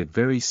Chaoci said it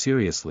very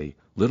seriously,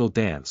 Little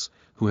Dance,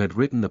 who had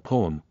written the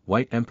poem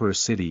White Emperor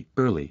City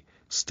early,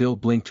 still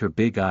blinked her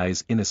big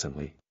eyes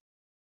innocently.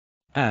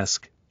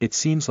 Ask, it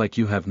seems like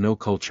you have no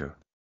culture.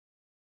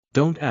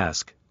 Don't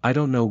ask, I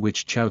don't know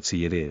which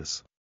Chaoci it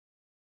is.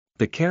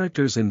 The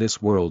characters in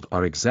this world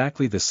are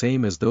exactly the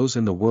same as those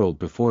in the world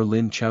before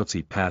Lin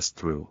Chaoci passed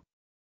through.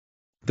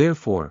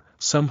 Therefore,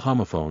 some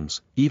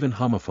homophones, even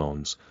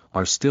homophones,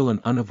 are still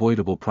an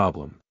unavoidable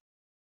problem.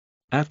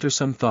 After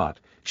some thought,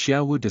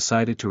 Xiao Wu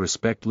decided to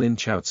respect Lin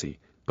Chaoci,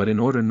 but in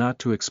order not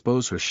to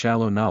expose her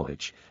shallow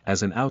knowledge,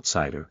 as an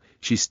outsider,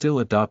 she still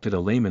adopted a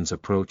layman's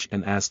approach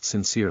and asked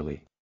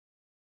sincerely.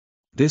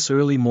 This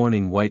early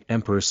morning White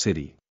Emperor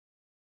City.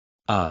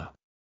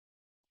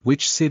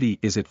 Which city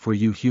is it for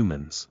you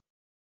humans?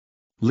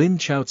 Lin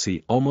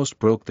Chaoci almost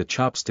broke the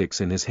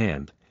chopsticks in his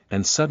hand,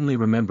 and suddenly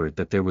remembered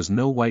that there was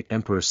no White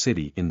Emperor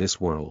City in this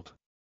world.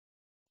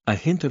 A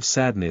hint of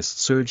sadness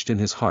surged in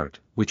his heart,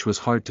 which was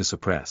hard to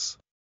suppress.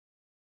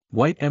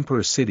 White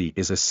Emperor City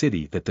is a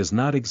city that does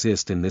not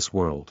exist in this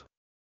world.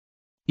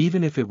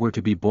 Even if it were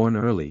to be born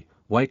early,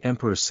 White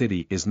Emperor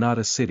City is not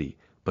a city,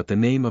 but the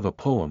name of a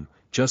poem,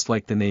 just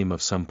like the name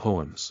of some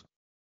poems.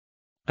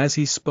 As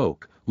he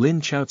spoke,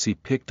 Lin Chaoci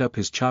picked up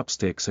his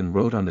chopsticks and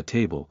wrote on the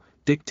table,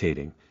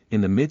 dictating,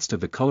 in the midst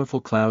of the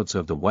colorful clouds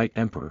of the White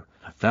Emperor,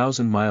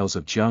 1,000 miles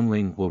of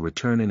Jiangling will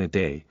return in a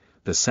day,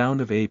 the sound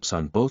of apes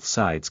on both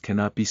sides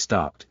cannot be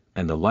stopped,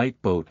 and the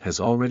light boat has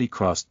already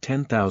crossed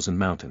 10,000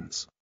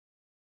 mountains.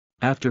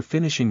 After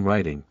finishing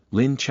writing,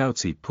 Lin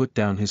Chaoci put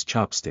down his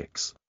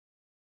chopsticks.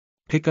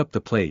 Pick up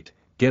the plate,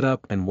 get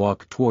up and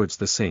walk towards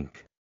the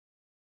sink.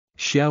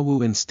 Xiao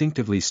Wu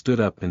instinctively stood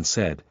up and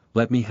said,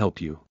 let me help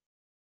you.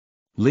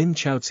 Lin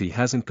Chaoci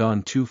hasn't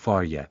gone too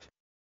far yet.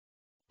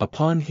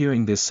 Upon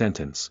hearing this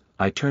sentence,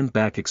 I turned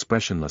back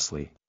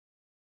expressionlessly.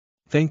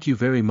 Thank you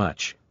very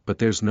much, but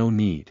there's no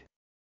need.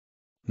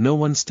 No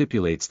one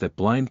stipulates that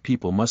blind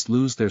people must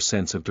lose their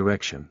sense of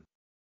direction.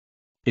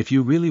 If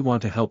you really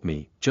want to help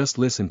me, just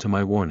listen to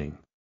my warning.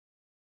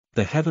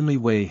 The heavenly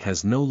way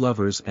has no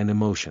lovers and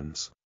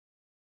emotions.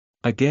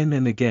 Again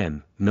and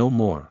again, no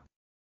more.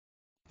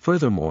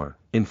 Furthermore,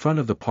 in front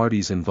of the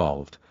parties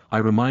involved, I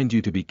remind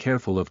you to be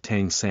careful of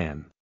Tang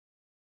San.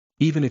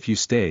 Even if you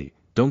stay,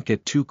 don't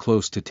get too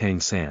close to Tang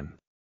San.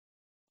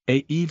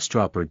 A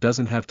eavesdropper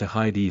doesn't have to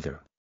hide either.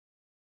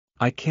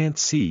 I can't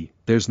see,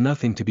 there's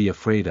nothing to be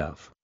afraid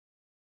of.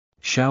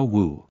 Xiao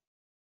Wu.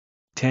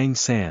 Tang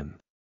San.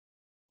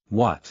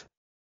 What?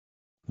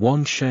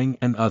 Wang Sheng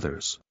and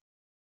others.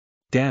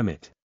 Damn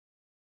it.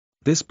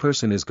 This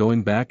person is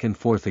going back and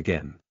forth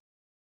again.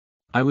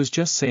 I was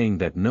just saying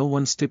that no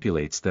one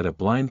stipulates that a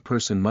blind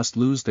person must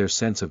lose their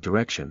sense of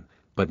direction,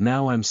 but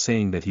now I'm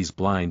saying that he's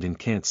blind and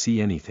can't see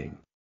anything.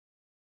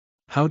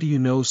 How do you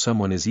know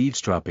someone is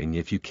eavesdropping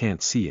if you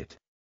can't see it?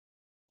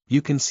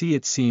 You can see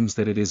it seems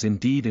that it is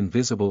indeed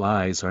invisible.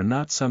 Eyes are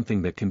not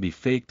something that can be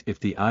faked. If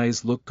the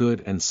eyes look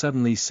good and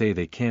suddenly say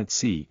they can't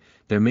see,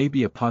 there may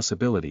be a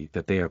possibility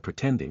that they are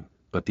pretending,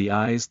 but the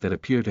eyes that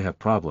appear to have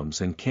problems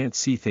and can't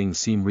see things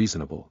seem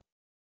reasonable.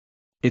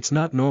 It's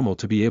not normal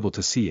to be able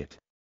to see it.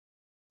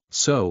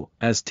 So,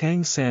 as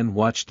Tang San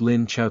watched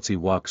Lin Chaoci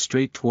walk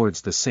straight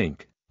towards the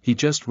sink, he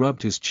just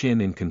rubbed his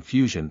chin in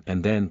confusion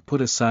and then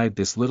put aside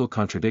this little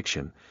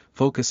contradiction,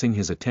 focusing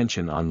his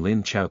attention on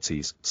Lin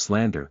Chaoci's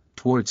slander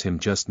towards him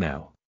just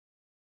now.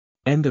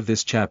 End of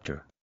this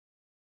chapter.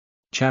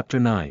 Chapter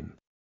 9.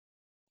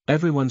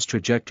 Everyone's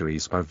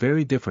trajectories are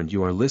very different.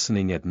 You are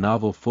listening at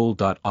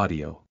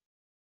novelfull.audio.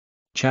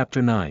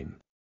 Chapter 9.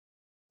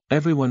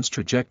 Everyone's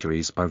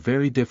trajectories are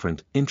very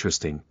different.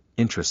 Interesting.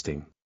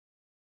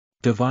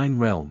 Divine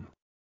Realm.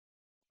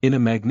 In a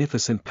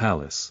magnificent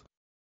palace.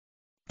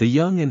 The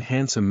young and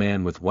handsome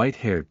man with white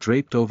hair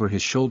draped over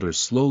his shoulders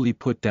slowly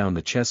put down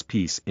the chess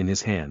piece in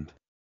his hand.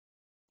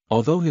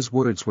 Although his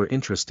words were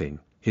interesting,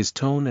 his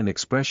tone and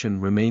expression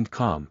remained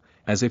calm,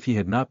 as if he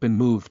had not been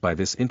moved by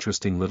this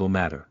interesting little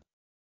matter.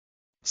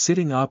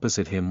 Sitting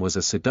opposite him was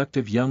a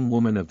seductive young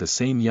woman of the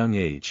same young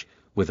age,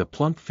 with a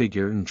plump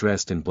figure and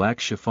dressed in black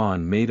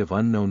chiffon made of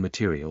unknown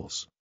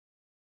materials.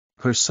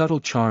 Her subtle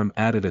charm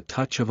added a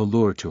touch of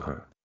allure to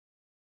her.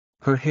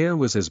 Her hair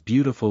was as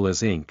beautiful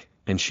as ink,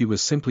 and she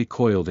was simply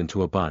coiled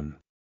into a bun.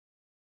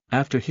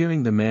 After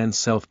hearing the man's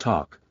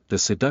self-talk, the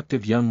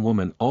seductive young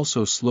woman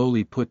also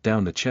slowly put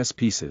down the chess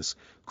pieces,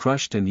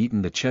 crushed and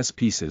eaten the chess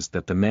pieces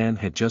that the man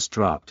had just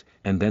dropped,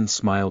 and then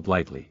smiled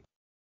lightly.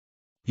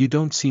 You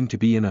don't seem to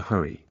be in a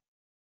hurry.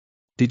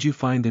 Did you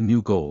find a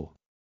new goal?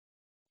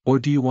 Or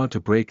do you want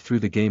to break through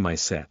the game I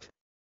set?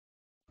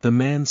 The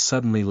man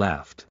suddenly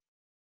laughed.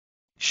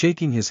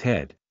 Shaking his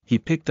head, he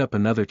picked up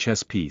another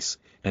chess piece,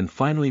 and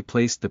finally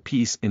placed the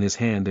piece in his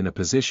hand in a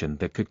position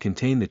that could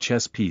contain the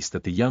chess piece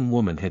that the young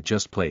woman had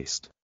just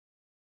placed.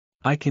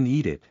 I can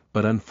eat it,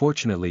 but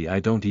unfortunately I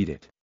don't eat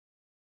it.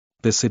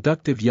 The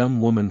seductive young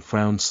woman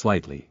frowned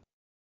slightly.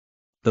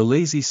 The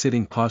lazy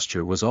sitting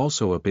posture was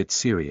also a bit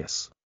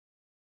serious.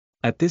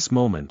 At this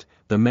moment,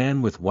 the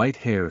man with white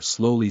hair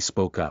slowly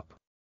spoke up.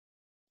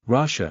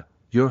 Rasha,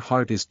 your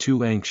heart is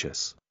too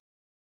anxious.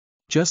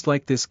 Just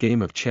like this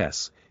game of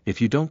chess,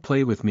 if you don't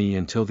play with me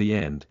until the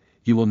end,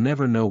 you will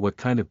never know what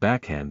kind of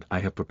backhand I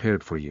have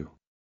prepared for you.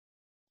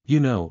 You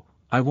know,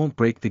 I won't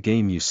break the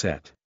game you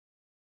set.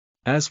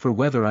 As for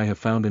whether I have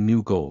found a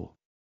new goal.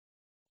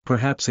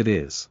 Perhaps it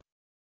is.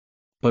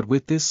 But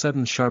with this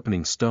sudden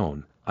sharpening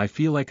stone, I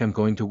feel like I'm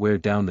going to wear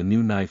down the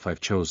new knife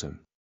I've chosen.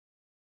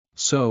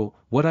 So,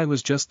 what I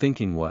was just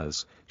thinking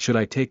was, should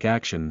I take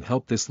action and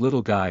help this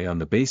little guy on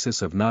the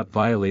basis of not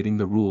violating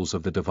the rules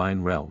of the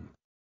divine realm?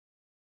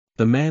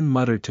 The man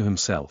muttered to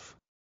himself.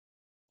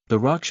 The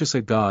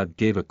Rakshasa god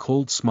gave a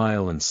cold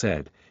smile and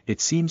said,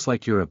 it seems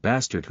like you're a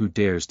bastard who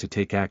dares to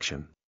take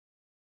action.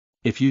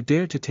 If you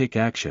dare to take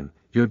action,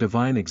 your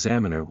divine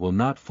examiner will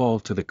not fall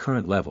to the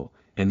current level,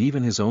 and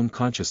even his own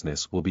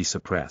consciousness will be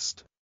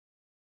suppressed.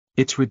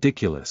 It's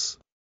ridiculous.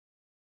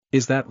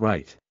 Is that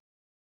right?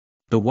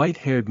 The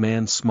white-haired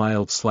man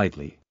smiled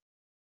slightly.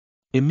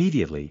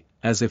 Immediately,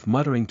 as if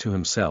muttering to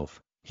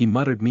himself, he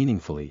muttered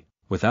meaningfully,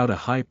 without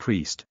a high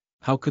priest,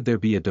 how could there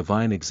be a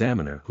divine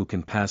examiner who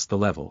can pass the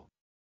level?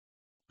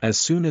 As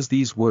soon as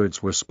these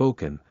words were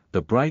spoken,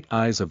 the bright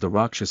eyes of the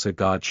Rakshasa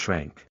god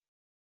shrank.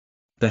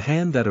 The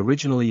hand that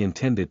originally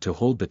intended to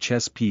hold the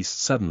chess piece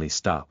suddenly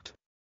stopped.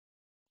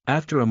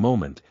 After a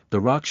moment, the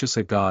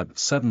Rakshasa god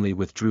suddenly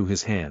withdrew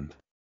his hand.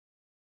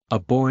 A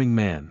boring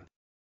man.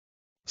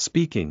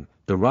 Speaking,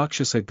 the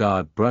Rakshasa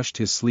god brushed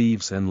his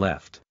sleeves and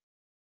left.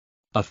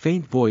 A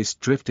faint voice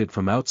drifted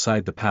from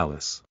outside the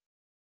palace.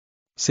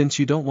 Since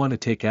you don't want to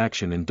take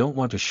action and don't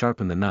want to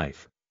sharpen the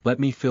knife, let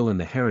me fill in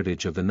the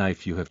heritage of the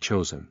knife you have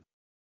chosen.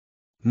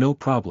 No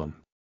problem.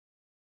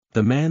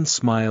 The man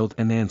smiled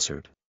and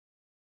answered.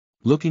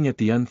 Looking at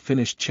the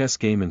unfinished chess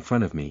game in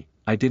front of me,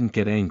 I didn't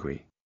get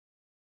angry.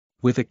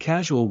 With a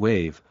casual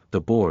wave, the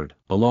board,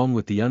 along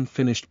with the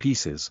unfinished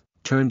pieces,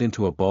 turned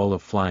into a ball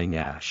of flying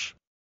ash.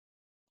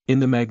 In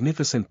the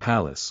magnificent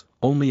palace,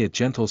 only a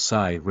gentle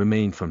sigh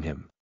remained from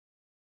him.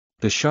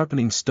 The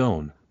sharpening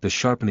stone, the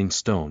sharpening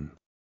stone.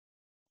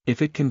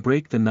 If it can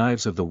break the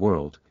knives of the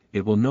world,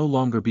 it will no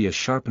longer be a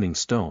sharpening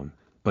stone,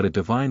 but a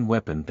divine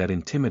weapon that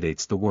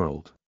intimidates the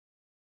world.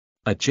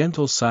 A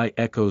gentle sigh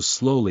echoes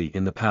slowly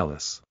in the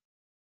palace.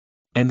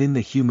 And in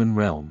the human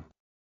realm.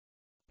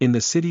 In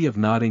the city of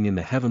Notting in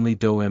the heavenly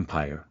Do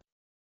Empire.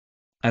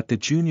 At the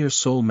Junior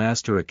Soul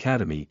Master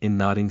Academy in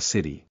Notting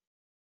City.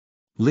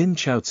 Lin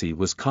Chaoci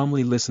was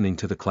calmly listening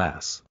to the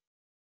class.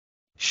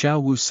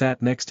 Xiao Wu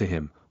sat next to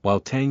him, while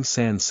Tang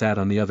San sat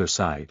on the other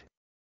side.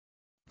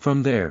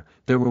 From there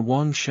were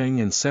Wang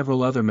Sheng and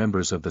several other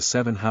members of the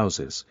 7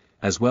 houses,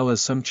 as well as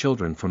some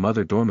children from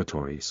other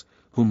dormitories,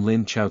 whom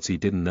Lin Chaoci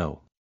didn't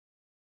know.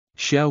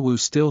 Xiao Wu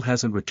still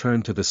hasn't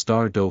returned to the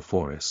Star Do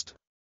forest.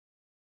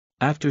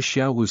 After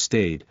Xiao Wu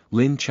stayed,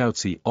 Lin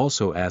Chaoci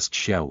also asked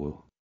Xiao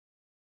Wu.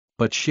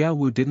 But Xiao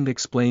Wu didn't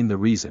explain the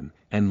reason,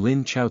 and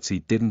Lin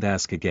Chaoci didn't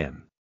ask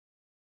again.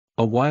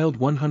 A wild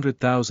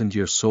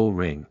 100,000-year soul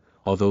ring,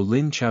 although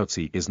Lin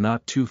Chaoci is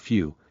not too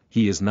few,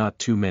 he is not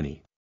too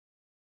many.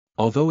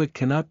 Although it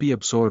cannot be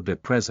absorbed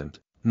at present,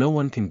 no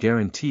one can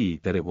guarantee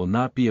that it will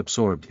not be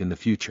absorbed in the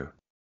future.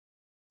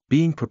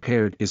 Being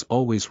prepared is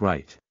always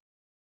right.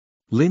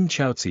 Lin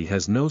Chaoci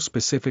has no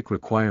specific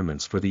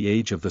requirements for the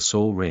age of the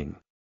soul ring.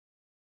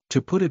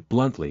 To put it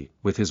bluntly,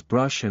 with his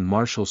brush and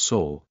martial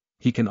soul,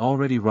 he can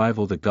already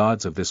rival the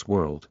gods of this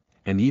world,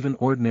 and even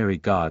ordinary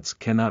gods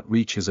cannot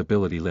reach his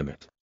ability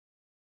limit.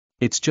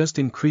 It's just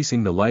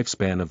increasing the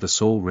lifespan of the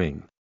soul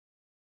ring.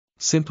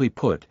 Simply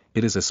put,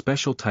 it is a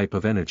special type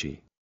of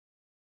energy.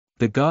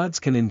 The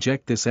gods can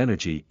inject this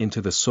energy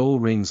into the soul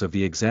rings of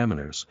the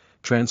examiners,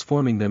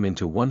 transforming them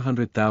into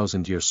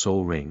 100,000-year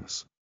soul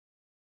rings.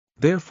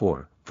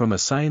 Therefore, from a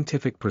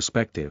scientific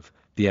perspective,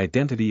 the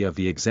identity of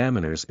the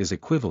examiners is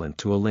equivalent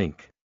to a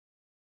link.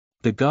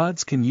 The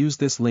gods can use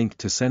this link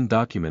to send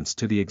documents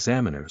to the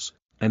examiners,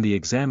 and the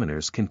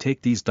examiners can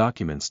take these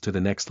documents to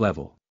the next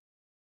level.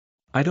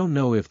 I don't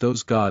know if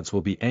those gods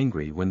will be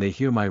angry when they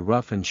hear my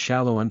rough and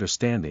shallow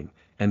understanding,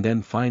 and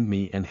then find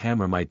me and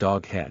hammer my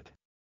dog head.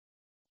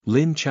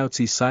 Lin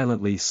Chaoci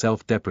silently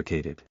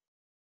self-deprecated.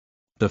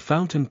 The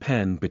fountain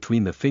pen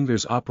between the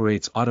fingers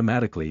operates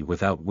automatically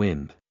without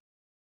wind.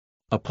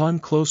 Upon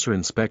closer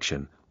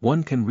inspection,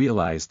 one can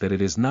realize that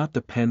it is not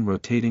the pen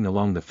rotating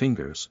along the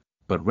fingers,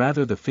 but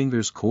rather the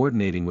fingers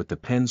coordinating with the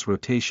pen's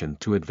rotation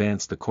to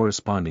advance the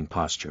corresponding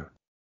posture.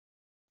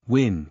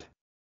 Wind.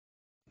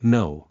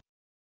 No.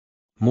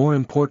 More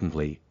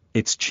importantly,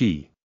 it's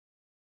qi.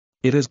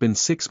 It has been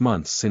 6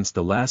 months since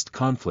the last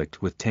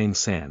conflict with Tang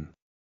San.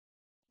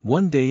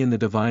 1 day in the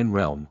divine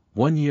realm,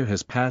 1 year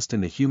has passed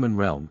in the human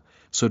realm,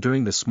 so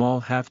during the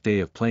small half-day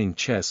of playing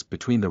chess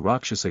between the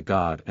Rakshasa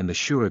god and the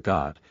Shura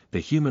god, the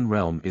human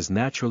realm is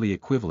naturally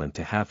equivalent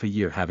to half a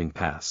year having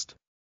passed.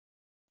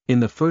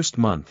 In the first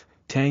month,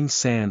 Tang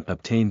San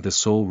obtained the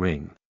soul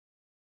ring.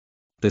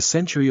 The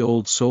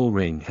century-old soul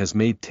ring has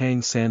made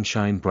Tang San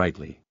shine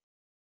brightly.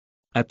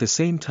 At the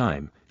same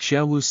time,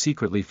 Xiao Wu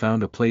secretly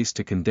found a place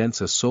to condense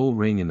a soul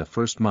ring in the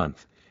first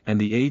month, and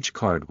the age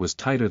card was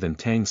tighter than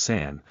Tang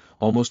San,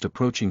 almost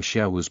approaching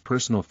Xiao Wu's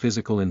personal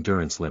physical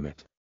endurance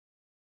limit.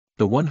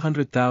 The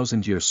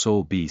 100,000-year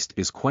soul beast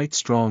is quite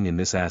strong in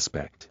this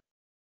aspect.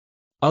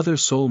 Other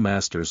soul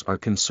masters are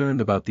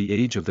concerned about the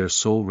age of their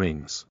soul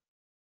rings.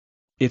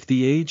 If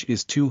the age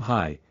is too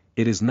high,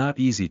 it is not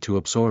easy to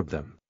absorb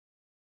them.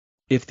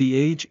 If the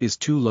age is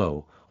too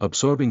low,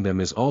 absorbing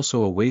them is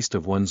also a waste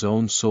of one's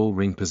own soul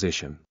ring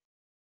position.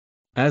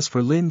 As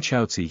for Lin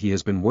Chaoci, he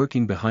has been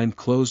working behind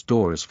closed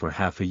doors for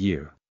half a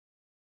year.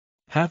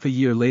 Half a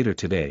year later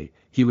today,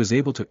 he was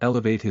able to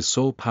elevate his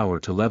soul power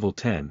to level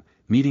 10,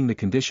 meeting the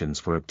conditions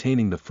for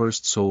obtaining the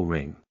first soul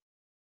ring.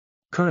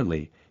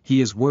 Currently,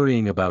 he is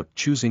worrying about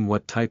choosing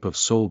what type of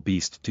soul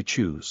beast to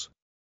choose.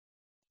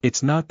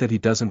 It's not that he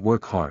doesn't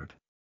work hard.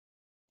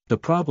 The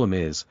problem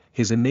is,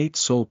 his innate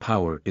soul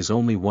power is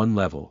only 1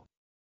 level.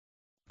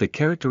 The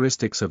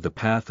characteristics of the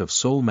path of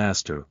Soul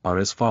Master are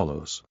as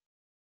follows.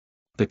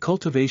 The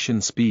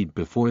cultivation speed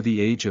before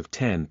the age of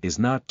 10 is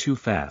not too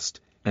fast,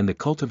 and the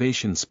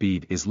cultivation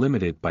speed is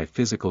limited by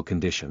physical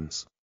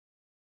conditions.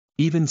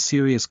 Even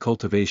serious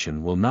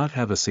cultivation will not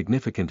have a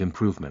significant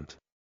improvement.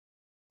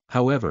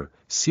 However,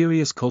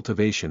 serious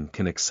cultivation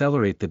can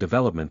accelerate the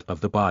development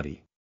of the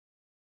body.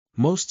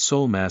 Most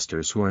soul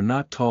masters who are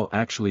not tall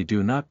actually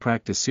do not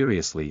practice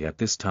seriously at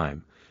this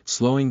time,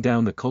 slowing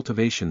down the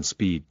cultivation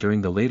speed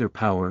during the later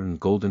power and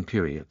golden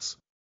periods.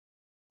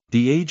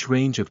 The age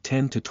range of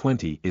 10 to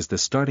 20 is the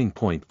starting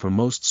point for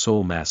most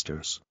soul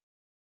masters.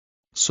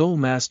 Soul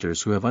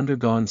masters who have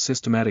undergone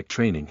systematic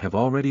training have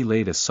already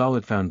laid a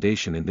solid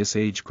foundation in this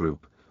age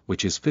group,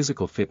 which is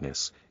physical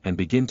fitness, and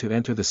begin to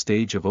enter the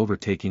stage of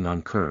overtaking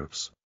on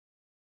curves.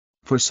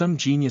 For some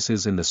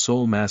geniuses in the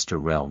soul master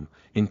realm,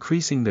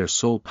 increasing their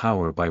soul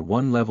power by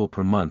 1 level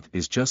per month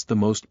is just the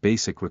most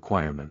basic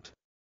requirement.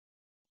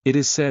 It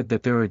is said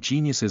that there are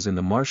geniuses in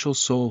the martial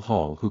soul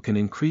hall who can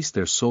increase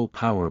their soul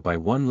power by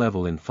 1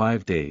 level in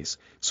 5 days,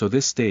 so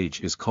this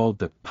stage is called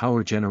the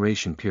power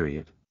generation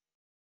period.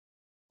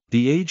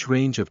 The age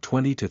range of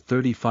 20 to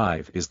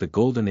 35 is the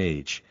golden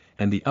age,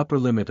 and the upper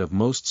limit of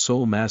most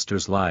soul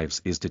masters'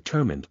 lives is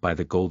determined by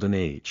the golden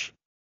age.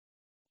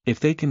 If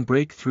they can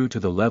break through to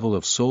the level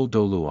of soul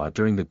Douluo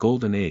during the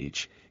golden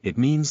age, it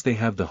means they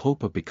have the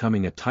hope of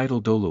becoming a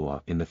title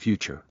Douluo in the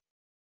future.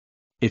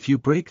 If you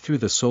break through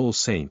the soul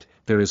saint,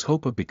 there is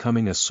hope of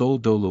becoming a soul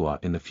Douluo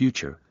in the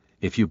future.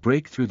 If you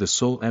break through the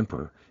soul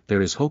emperor,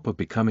 there is hope of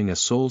becoming a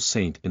soul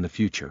saint in the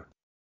future.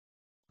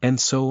 And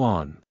so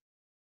on.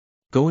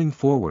 Going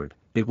forward,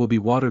 it will be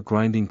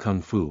water-grinding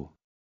kung fu.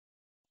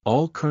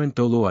 All current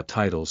Douluo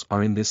titles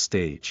are in this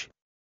stage.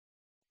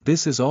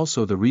 This is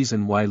also the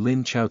reason why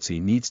Lin Chaoci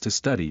needs to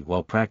study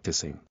while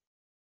practicing.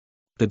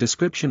 The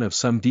description of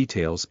some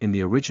details in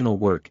the original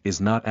work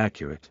is not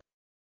accurate.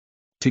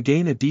 To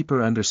gain a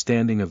deeper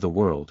understanding of the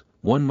world,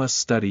 one must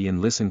study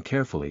and listen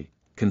carefully,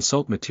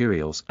 consult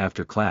materials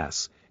after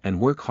class, and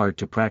work hard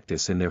to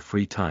practice in their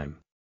free time.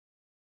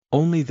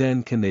 Only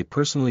then can they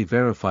personally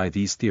verify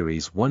these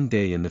theories one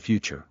day in the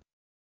future.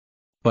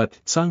 But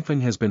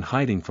Zhangfeng has been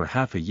hiding for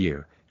half a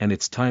year, and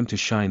it's time to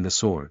shine the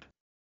sword.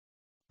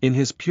 In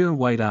his pure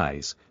white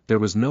eyes, there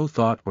was no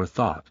thought,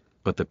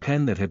 but the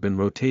pen that had been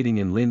rotating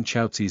in Lin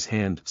Chaoci's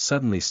hand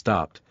suddenly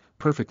stopped,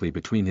 perfectly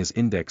between his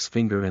index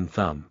finger and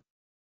thumb.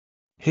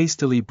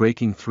 Hastily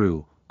breaking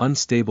through,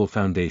 unstable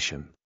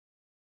foundation.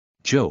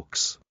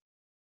 Jokes.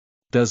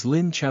 Does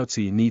Lin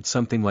Chaoci need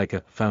something like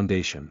a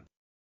foundation?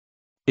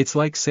 It's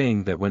like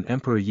saying that when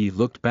Emperor Yi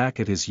looked back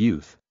at his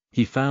youth,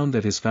 he found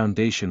that his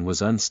foundation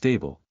was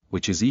unstable,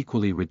 which is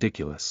equally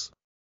ridiculous.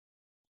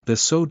 The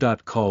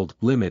so-called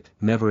limit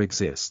never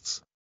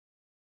exists.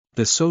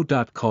 The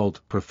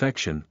so-called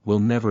perfection will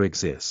never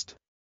exist.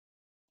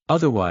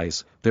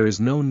 Otherwise, there is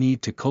no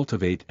need to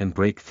cultivate and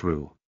break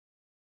through.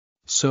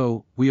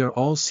 So, we are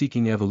all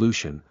seeking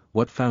evolution.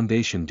 What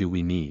foundation do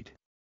we need?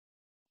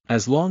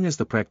 As long as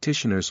the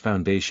practitioner's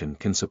foundation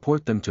can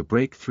support them to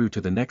break through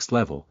to the next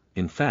level,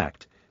 in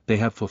fact, they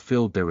have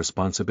fulfilled their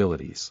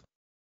responsibilities.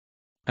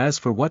 As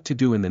for what to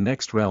do in the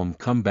next realm,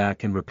 come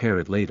back and repair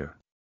it later.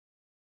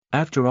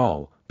 After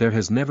all, there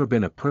has never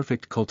been a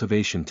perfect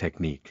cultivation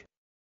technique.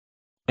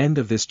 End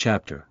of this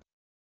chapter.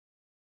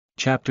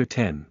 Chapter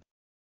 10.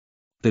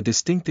 The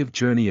Distinctive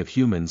Journey of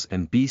Humans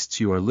and Beasts.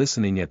 You are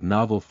listening at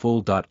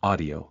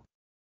novelfull.audio.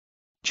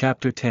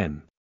 Chapter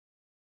 10.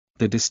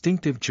 The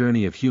Distinctive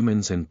Journey of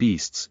Humans and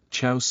Beasts.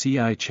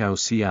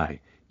 Chaoci,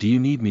 do you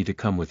need me to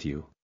come with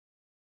you?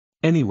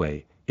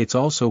 Anyway, it's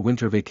also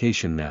winter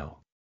vacation now.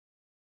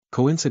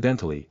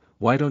 Coincidentally,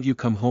 why don't you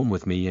come home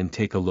with me and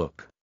take a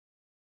look?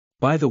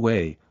 By the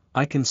way,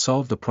 I can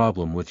solve the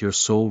problem with your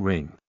soul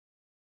ring.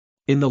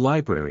 In the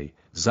library,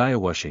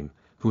 Xiaowushing,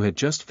 who had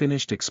just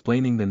finished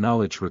explaining the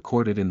knowledge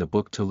recorded in the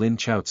book to Lin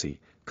Chaoci,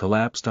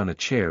 collapsed on a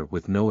chair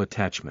with no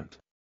attachment.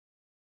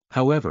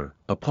 However,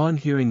 upon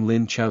hearing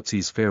Lin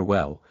Chaoci's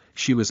farewell,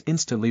 she was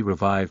instantly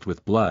revived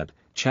with blood,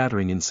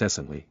 chattering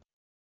incessantly.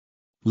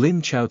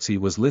 Lin Chaoci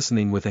was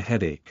listening with a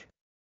headache.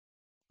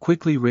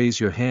 Quickly raise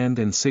your hand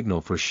and signal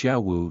for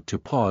Xiaowu to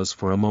pause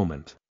for a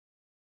moment.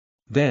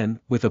 Then,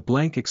 with a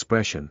blank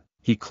expression,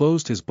 he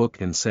closed his book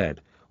and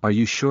said, "Are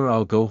you sure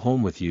I'll go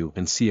home with you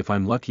and see if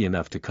I'm lucky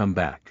enough to come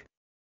back?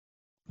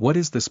 What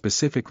is the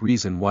specific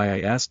reason why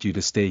I asked you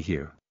to stay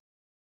here?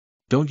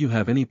 Don't you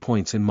have any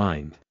points in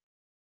mind?"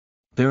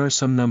 "There are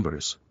some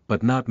numbers,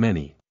 but not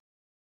many."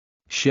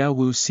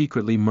 Xiaowu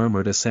secretly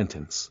murmured a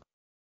sentence.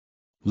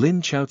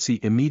 Lin Chaoci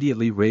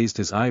immediately raised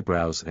his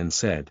eyebrows and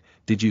said,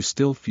 "Did you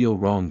still feel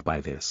wronged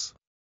by this?"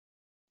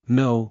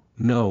 No.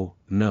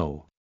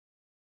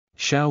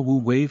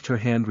 Xiaowu waved her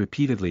hand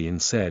repeatedly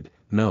and said,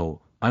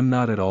 "No, I'm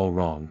not at all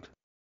wronged.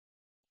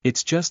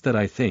 It's just that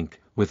I think,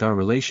 with our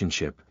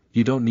relationship,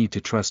 you don't need to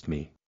trust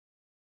me."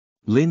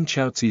 Lin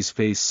Chaoci's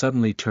face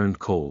suddenly turned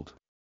cold.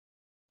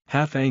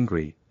 Half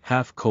angry,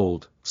 half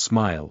cold,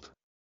 smiled.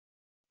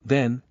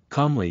 Then,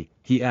 calmly,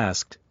 he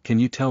asked, "Can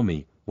you tell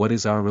me, what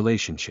is our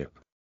relationship?"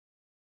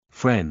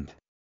 "Friend."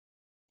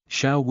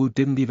 Xiaowu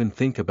didn't even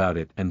think about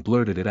it and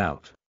blurted it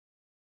out.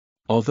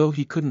 Although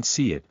he couldn't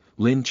see it,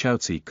 Lin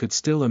Chaoci could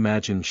still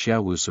imagine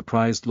Xiaowu's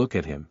surprised look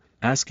at him,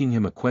 asking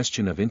him a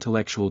question of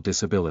intellectual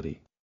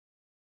disability.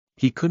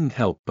 He couldn't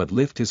help but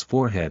lift his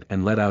forehead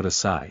and let out a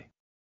sigh.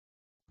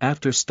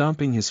 After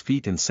stomping his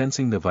feet and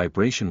sensing the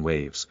vibration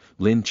waves,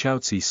 Lin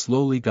Chaoci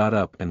slowly got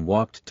up and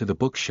walked to the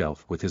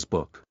bookshelf with his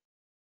book.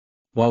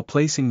 While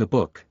placing the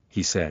book,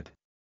 he said,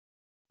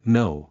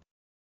 "No.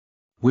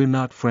 We're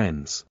not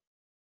friends.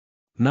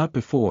 Not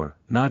before,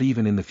 not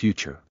even in the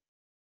future.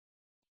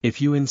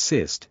 If you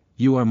insist,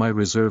 you are my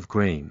reserve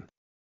grain.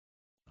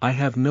 I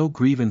have no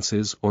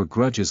grievances or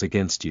grudges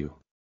against you.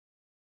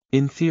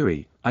 In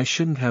theory, I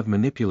shouldn't have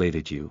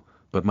manipulated you,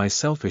 but my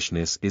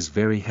selfishness is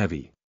very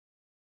heavy.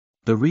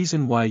 The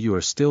reason why you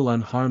are still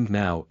unharmed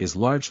now is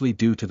largely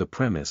due to the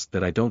premise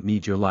that I don't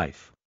need your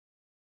life.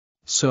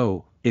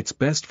 So, it's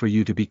best for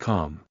you to be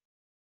calm.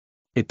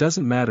 It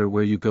doesn't matter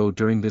where you go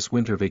during this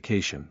winter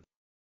vacation.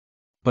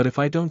 But if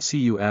I don't see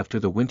you after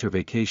the winter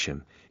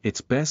vacation,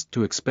 it's best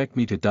to expect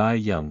me to die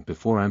young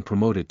before I'm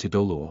promoted to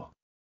Douluo.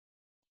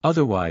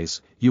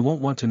 Otherwise, you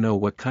won't want to know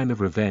what kind of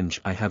revenge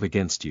I have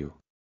against you."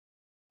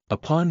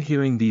 Upon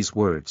hearing these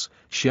words,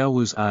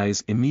 Xiaowu's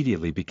eyes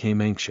immediately became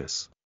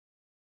anxious.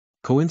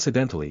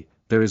 Coincidentally,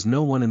 there is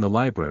no one in the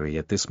library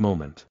at this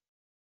moment.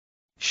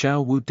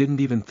 Xiaowu didn't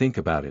even think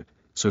about it,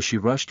 so she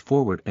rushed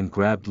forward and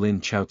grabbed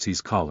Lin Chaoci's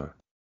collar.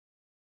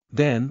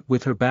 Then,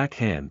 with her back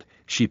hand,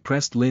 she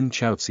pressed Lin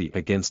Chaoci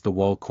against the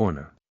wall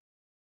corner.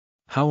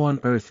 "How on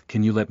earth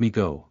can you let me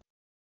go?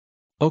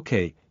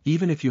 Okay,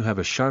 even if you have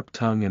a sharp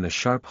tongue and a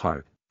sharp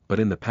heart, but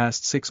in the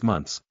past 6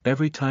 months,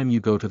 every time you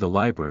go to the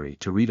library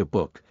to read a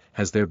book,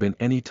 has there been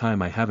any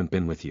time I haven't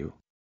been with you?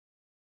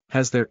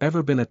 Has there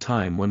ever been a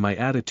time when my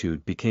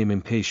attitude became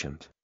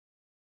impatient?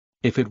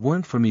 If it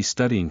weren't for me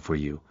studying for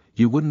you,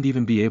 you wouldn't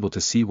even be able to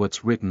see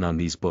what's written on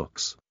these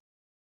books.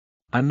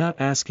 I'm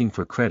not asking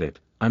for credit,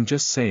 I'm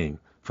just saying,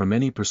 from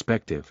any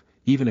perspective,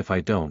 even if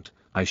I don't,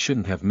 I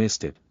shouldn't have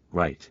missed it,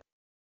 right?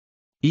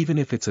 Even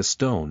if it's a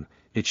stone,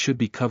 it should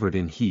be covered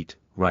in heat,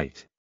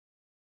 right?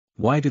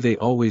 Why do they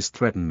always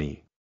threaten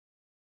me?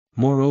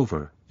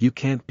 Moreover, you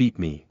can't beat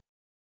me.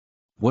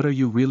 What are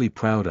you really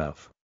proud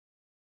of?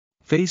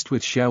 Faced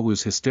with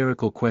Xiaowu's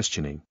hysterical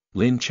questioning,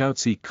 Lin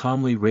Chaoci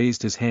calmly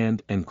raised his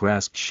hand and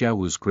grasped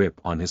Xiaowu's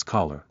grip on his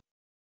collar.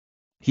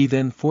 He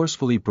then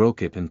forcefully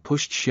broke it and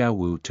pushed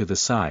Xiaowu to the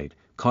side,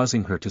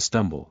 causing her to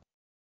stumble.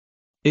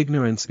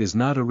 Ignorance is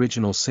not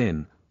original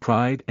sin,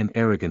 pride and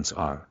arrogance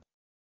are.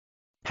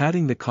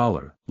 Patting the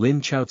collar, Lin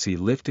Chaoci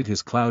lifted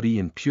his cloudy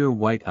and pure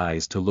white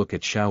eyes to look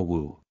at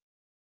Xiaowu.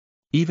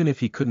 Even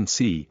if he couldn't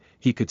see,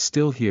 he could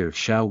still hear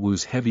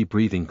Xiaowu's heavy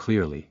breathing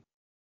clearly.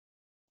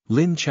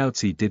 Lin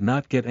Chaoci did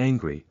not get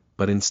angry,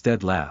 but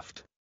instead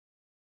laughed.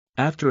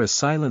 After a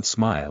silent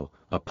smile,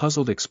 a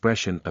puzzled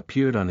expression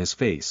appeared on his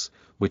face,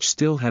 which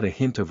still had a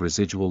hint of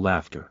residual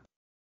laughter.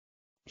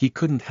 He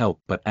couldn't help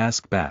but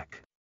ask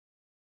back.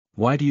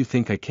 Why do you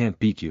think I can't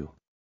beat you?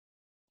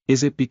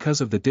 Is it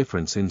because of the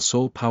difference in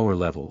soul power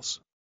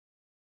levels?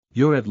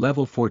 You're at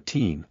level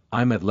 14,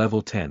 I'm at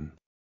level 10.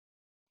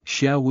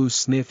 Xiaowu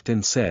sniffed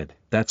and said,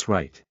 that's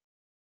right.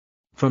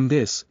 From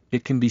this,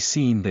 it can be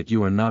seen that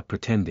you are not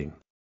pretending.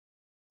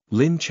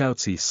 Lin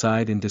Chaoci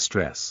sighed in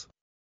distress.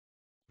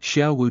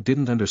 Xiaowu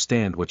didn't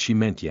understand what she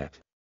meant yet.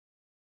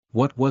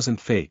 What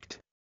wasn't faked?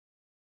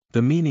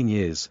 The meaning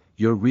is,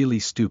 you're really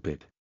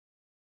stupid.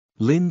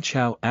 Lin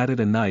Chao added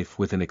a knife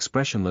with an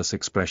expressionless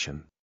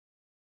expression.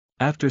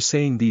 After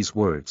saying these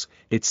words,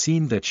 it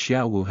seemed that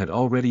Xiaowu had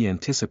already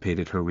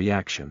anticipated her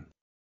reaction.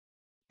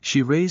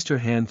 She raised her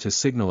hand to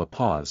signal a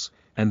pause,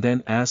 and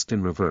then asked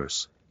in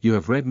reverse, you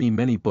have read me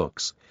many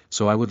books,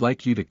 so I would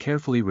like you to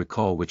carefully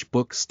recall which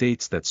book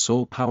states that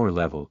soul power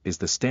level is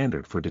the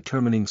standard for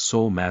determining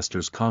soul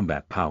master's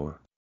combat power.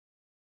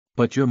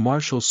 But your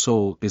martial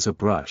soul is a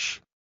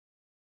brush.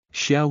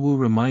 Xiaowu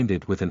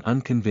reminded with an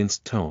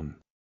unconvinced tone.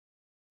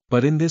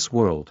 But in this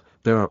world,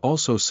 there are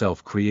also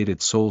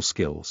self-created soul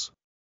skills.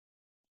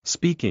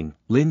 Speaking,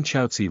 Lin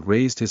Chaoci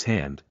raised his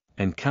hand,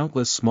 and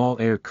countless small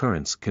air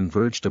currents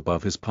converged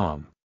above his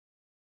palm.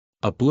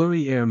 A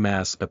blurry air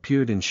mass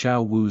appeared in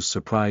Xiaowu's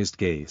surprised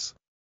gaze.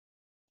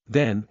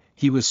 Then,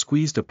 he was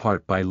squeezed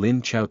apart by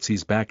Lin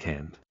Chaoци's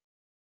backhand.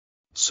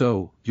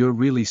 So,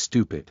 you're really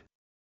stupid.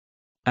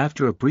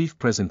 After a brief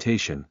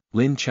presentation,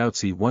 Lin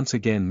Chaoci once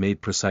again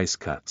made precise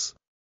cuts.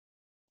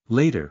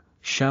 Later,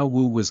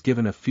 Xiaowu was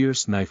given a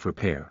fierce knife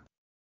repair.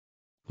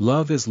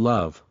 Love is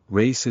love,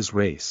 race is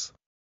race.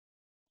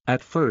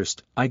 At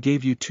first, I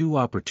gave you 2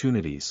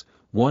 opportunities,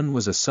 one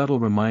was a subtle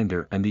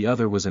reminder and the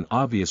other was an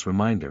obvious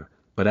reminder,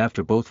 but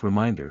after both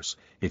reminders,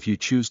 if you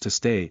choose to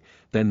stay,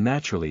 then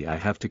naturally I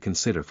have to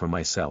consider for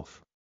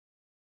myself.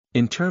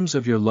 In terms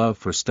of your love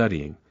for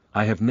studying,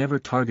 I have never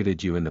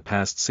targeted you in the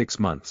past 6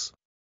 months.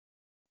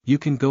 You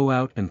can go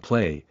out and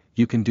play,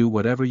 you can do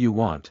whatever you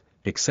want,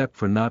 except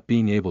for not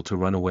being able to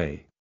run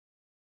away.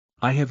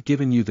 I have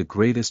given you the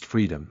greatest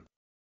freedom.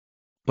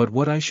 But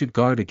what I should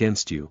guard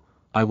against you,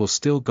 I will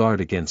still guard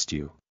against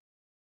you.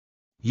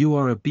 You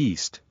are a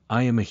beast,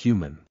 I am a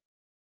human.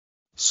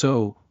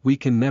 So, we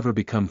can never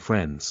become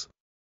friends.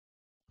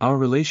 Our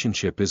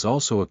relationship is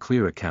also a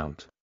clear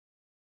account.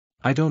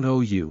 I don't owe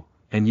you,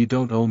 and you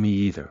don't owe me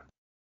either.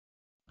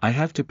 I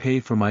have to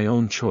pay for my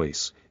own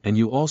choice, and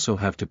you also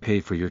have to pay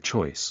for your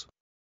choice.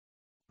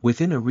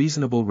 Within a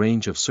reasonable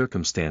range of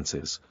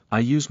circumstances, I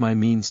use my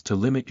means to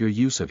limit your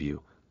use of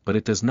you, but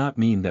it does not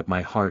mean that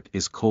my heart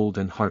is cold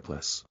and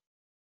heartless.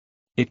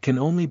 It can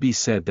only be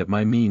said that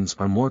my means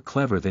are more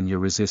clever than your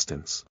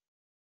resistance.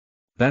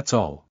 That's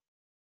all.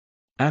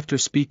 After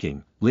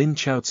speaking, Lin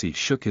Chaoci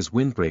shook his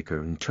windbreaker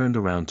and turned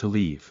around to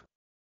leave.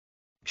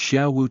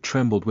 Xiaowu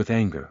trembled with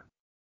anger.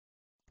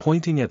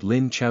 Pointing at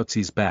Lin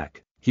Chaoci's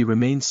back, he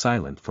remained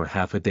silent for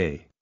half a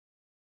day.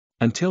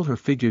 Until her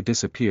figure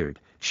disappeared,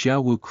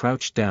 Xiaowu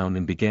crouched down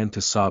and began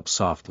to sob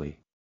softly.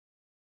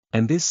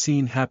 And this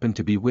scene happened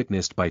to be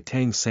witnessed by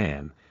Tang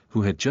San,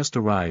 who had just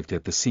arrived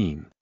at the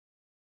scene.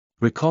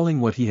 Recalling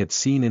what he had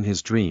seen in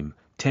his dream,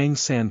 Tang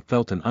San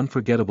felt an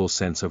unforgettable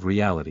sense of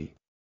reality.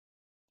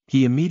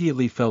 He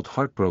immediately felt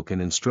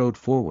heartbroken and strode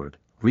forward,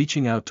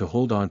 reaching out to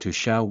hold on to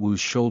Xiaowu's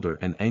shoulder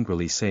and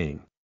angrily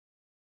saying,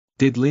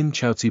 "Did Lin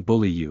Chaoci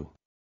bully you?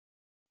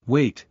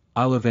 Wait,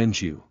 I'll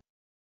avenge you.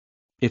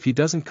 If he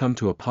doesn't come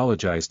to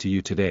apologize to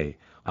you today,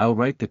 I'll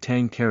write the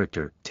Tang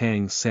character,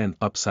 Tang San,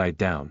 upside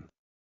down."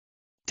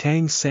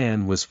 Tang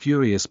San was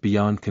furious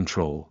beyond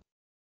control.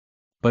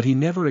 But he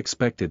never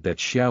expected that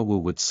Xiaowu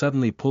would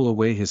suddenly pull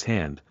away his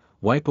hand,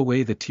 wipe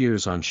away the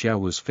tears on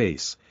Xiaowu's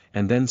face,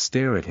 and then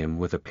stare at him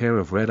with a pair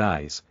of red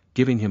eyes,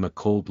 giving him a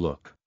cold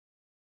look.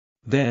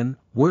 Then,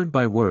 word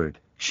by word,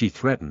 she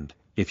threatened,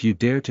 if you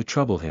dare to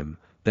trouble him,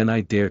 then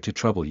I dare to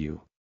trouble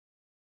you.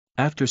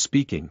 After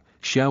speaking,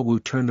 Xiao Wu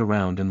turned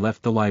around and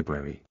left the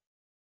library.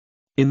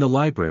 In the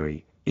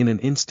library, in an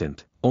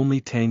instant,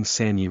 only Tang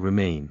San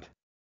remained.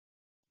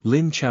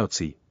 Lin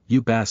Chaoci,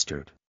 you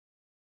bastard.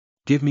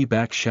 Give me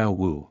back Xiao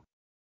Wu.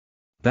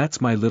 That's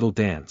my little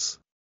dance.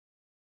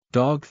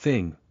 Dog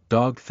thing,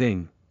 dog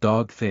thing,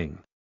 dog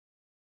thing.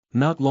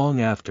 Not long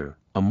after,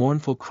 a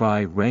mournful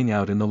cry rang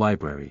out in the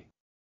library.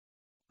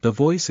 The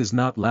voice is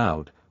not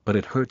loud, but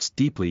it hurts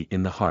deeply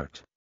in the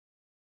heart.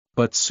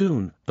 But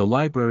soon, the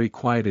library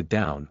quieted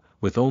down,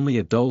 with only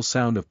a dull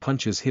sound of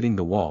punches hitting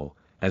the wall,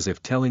 as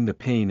if telling the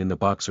pain in the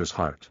boxer's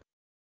heart.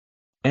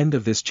 End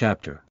of this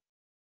chapter.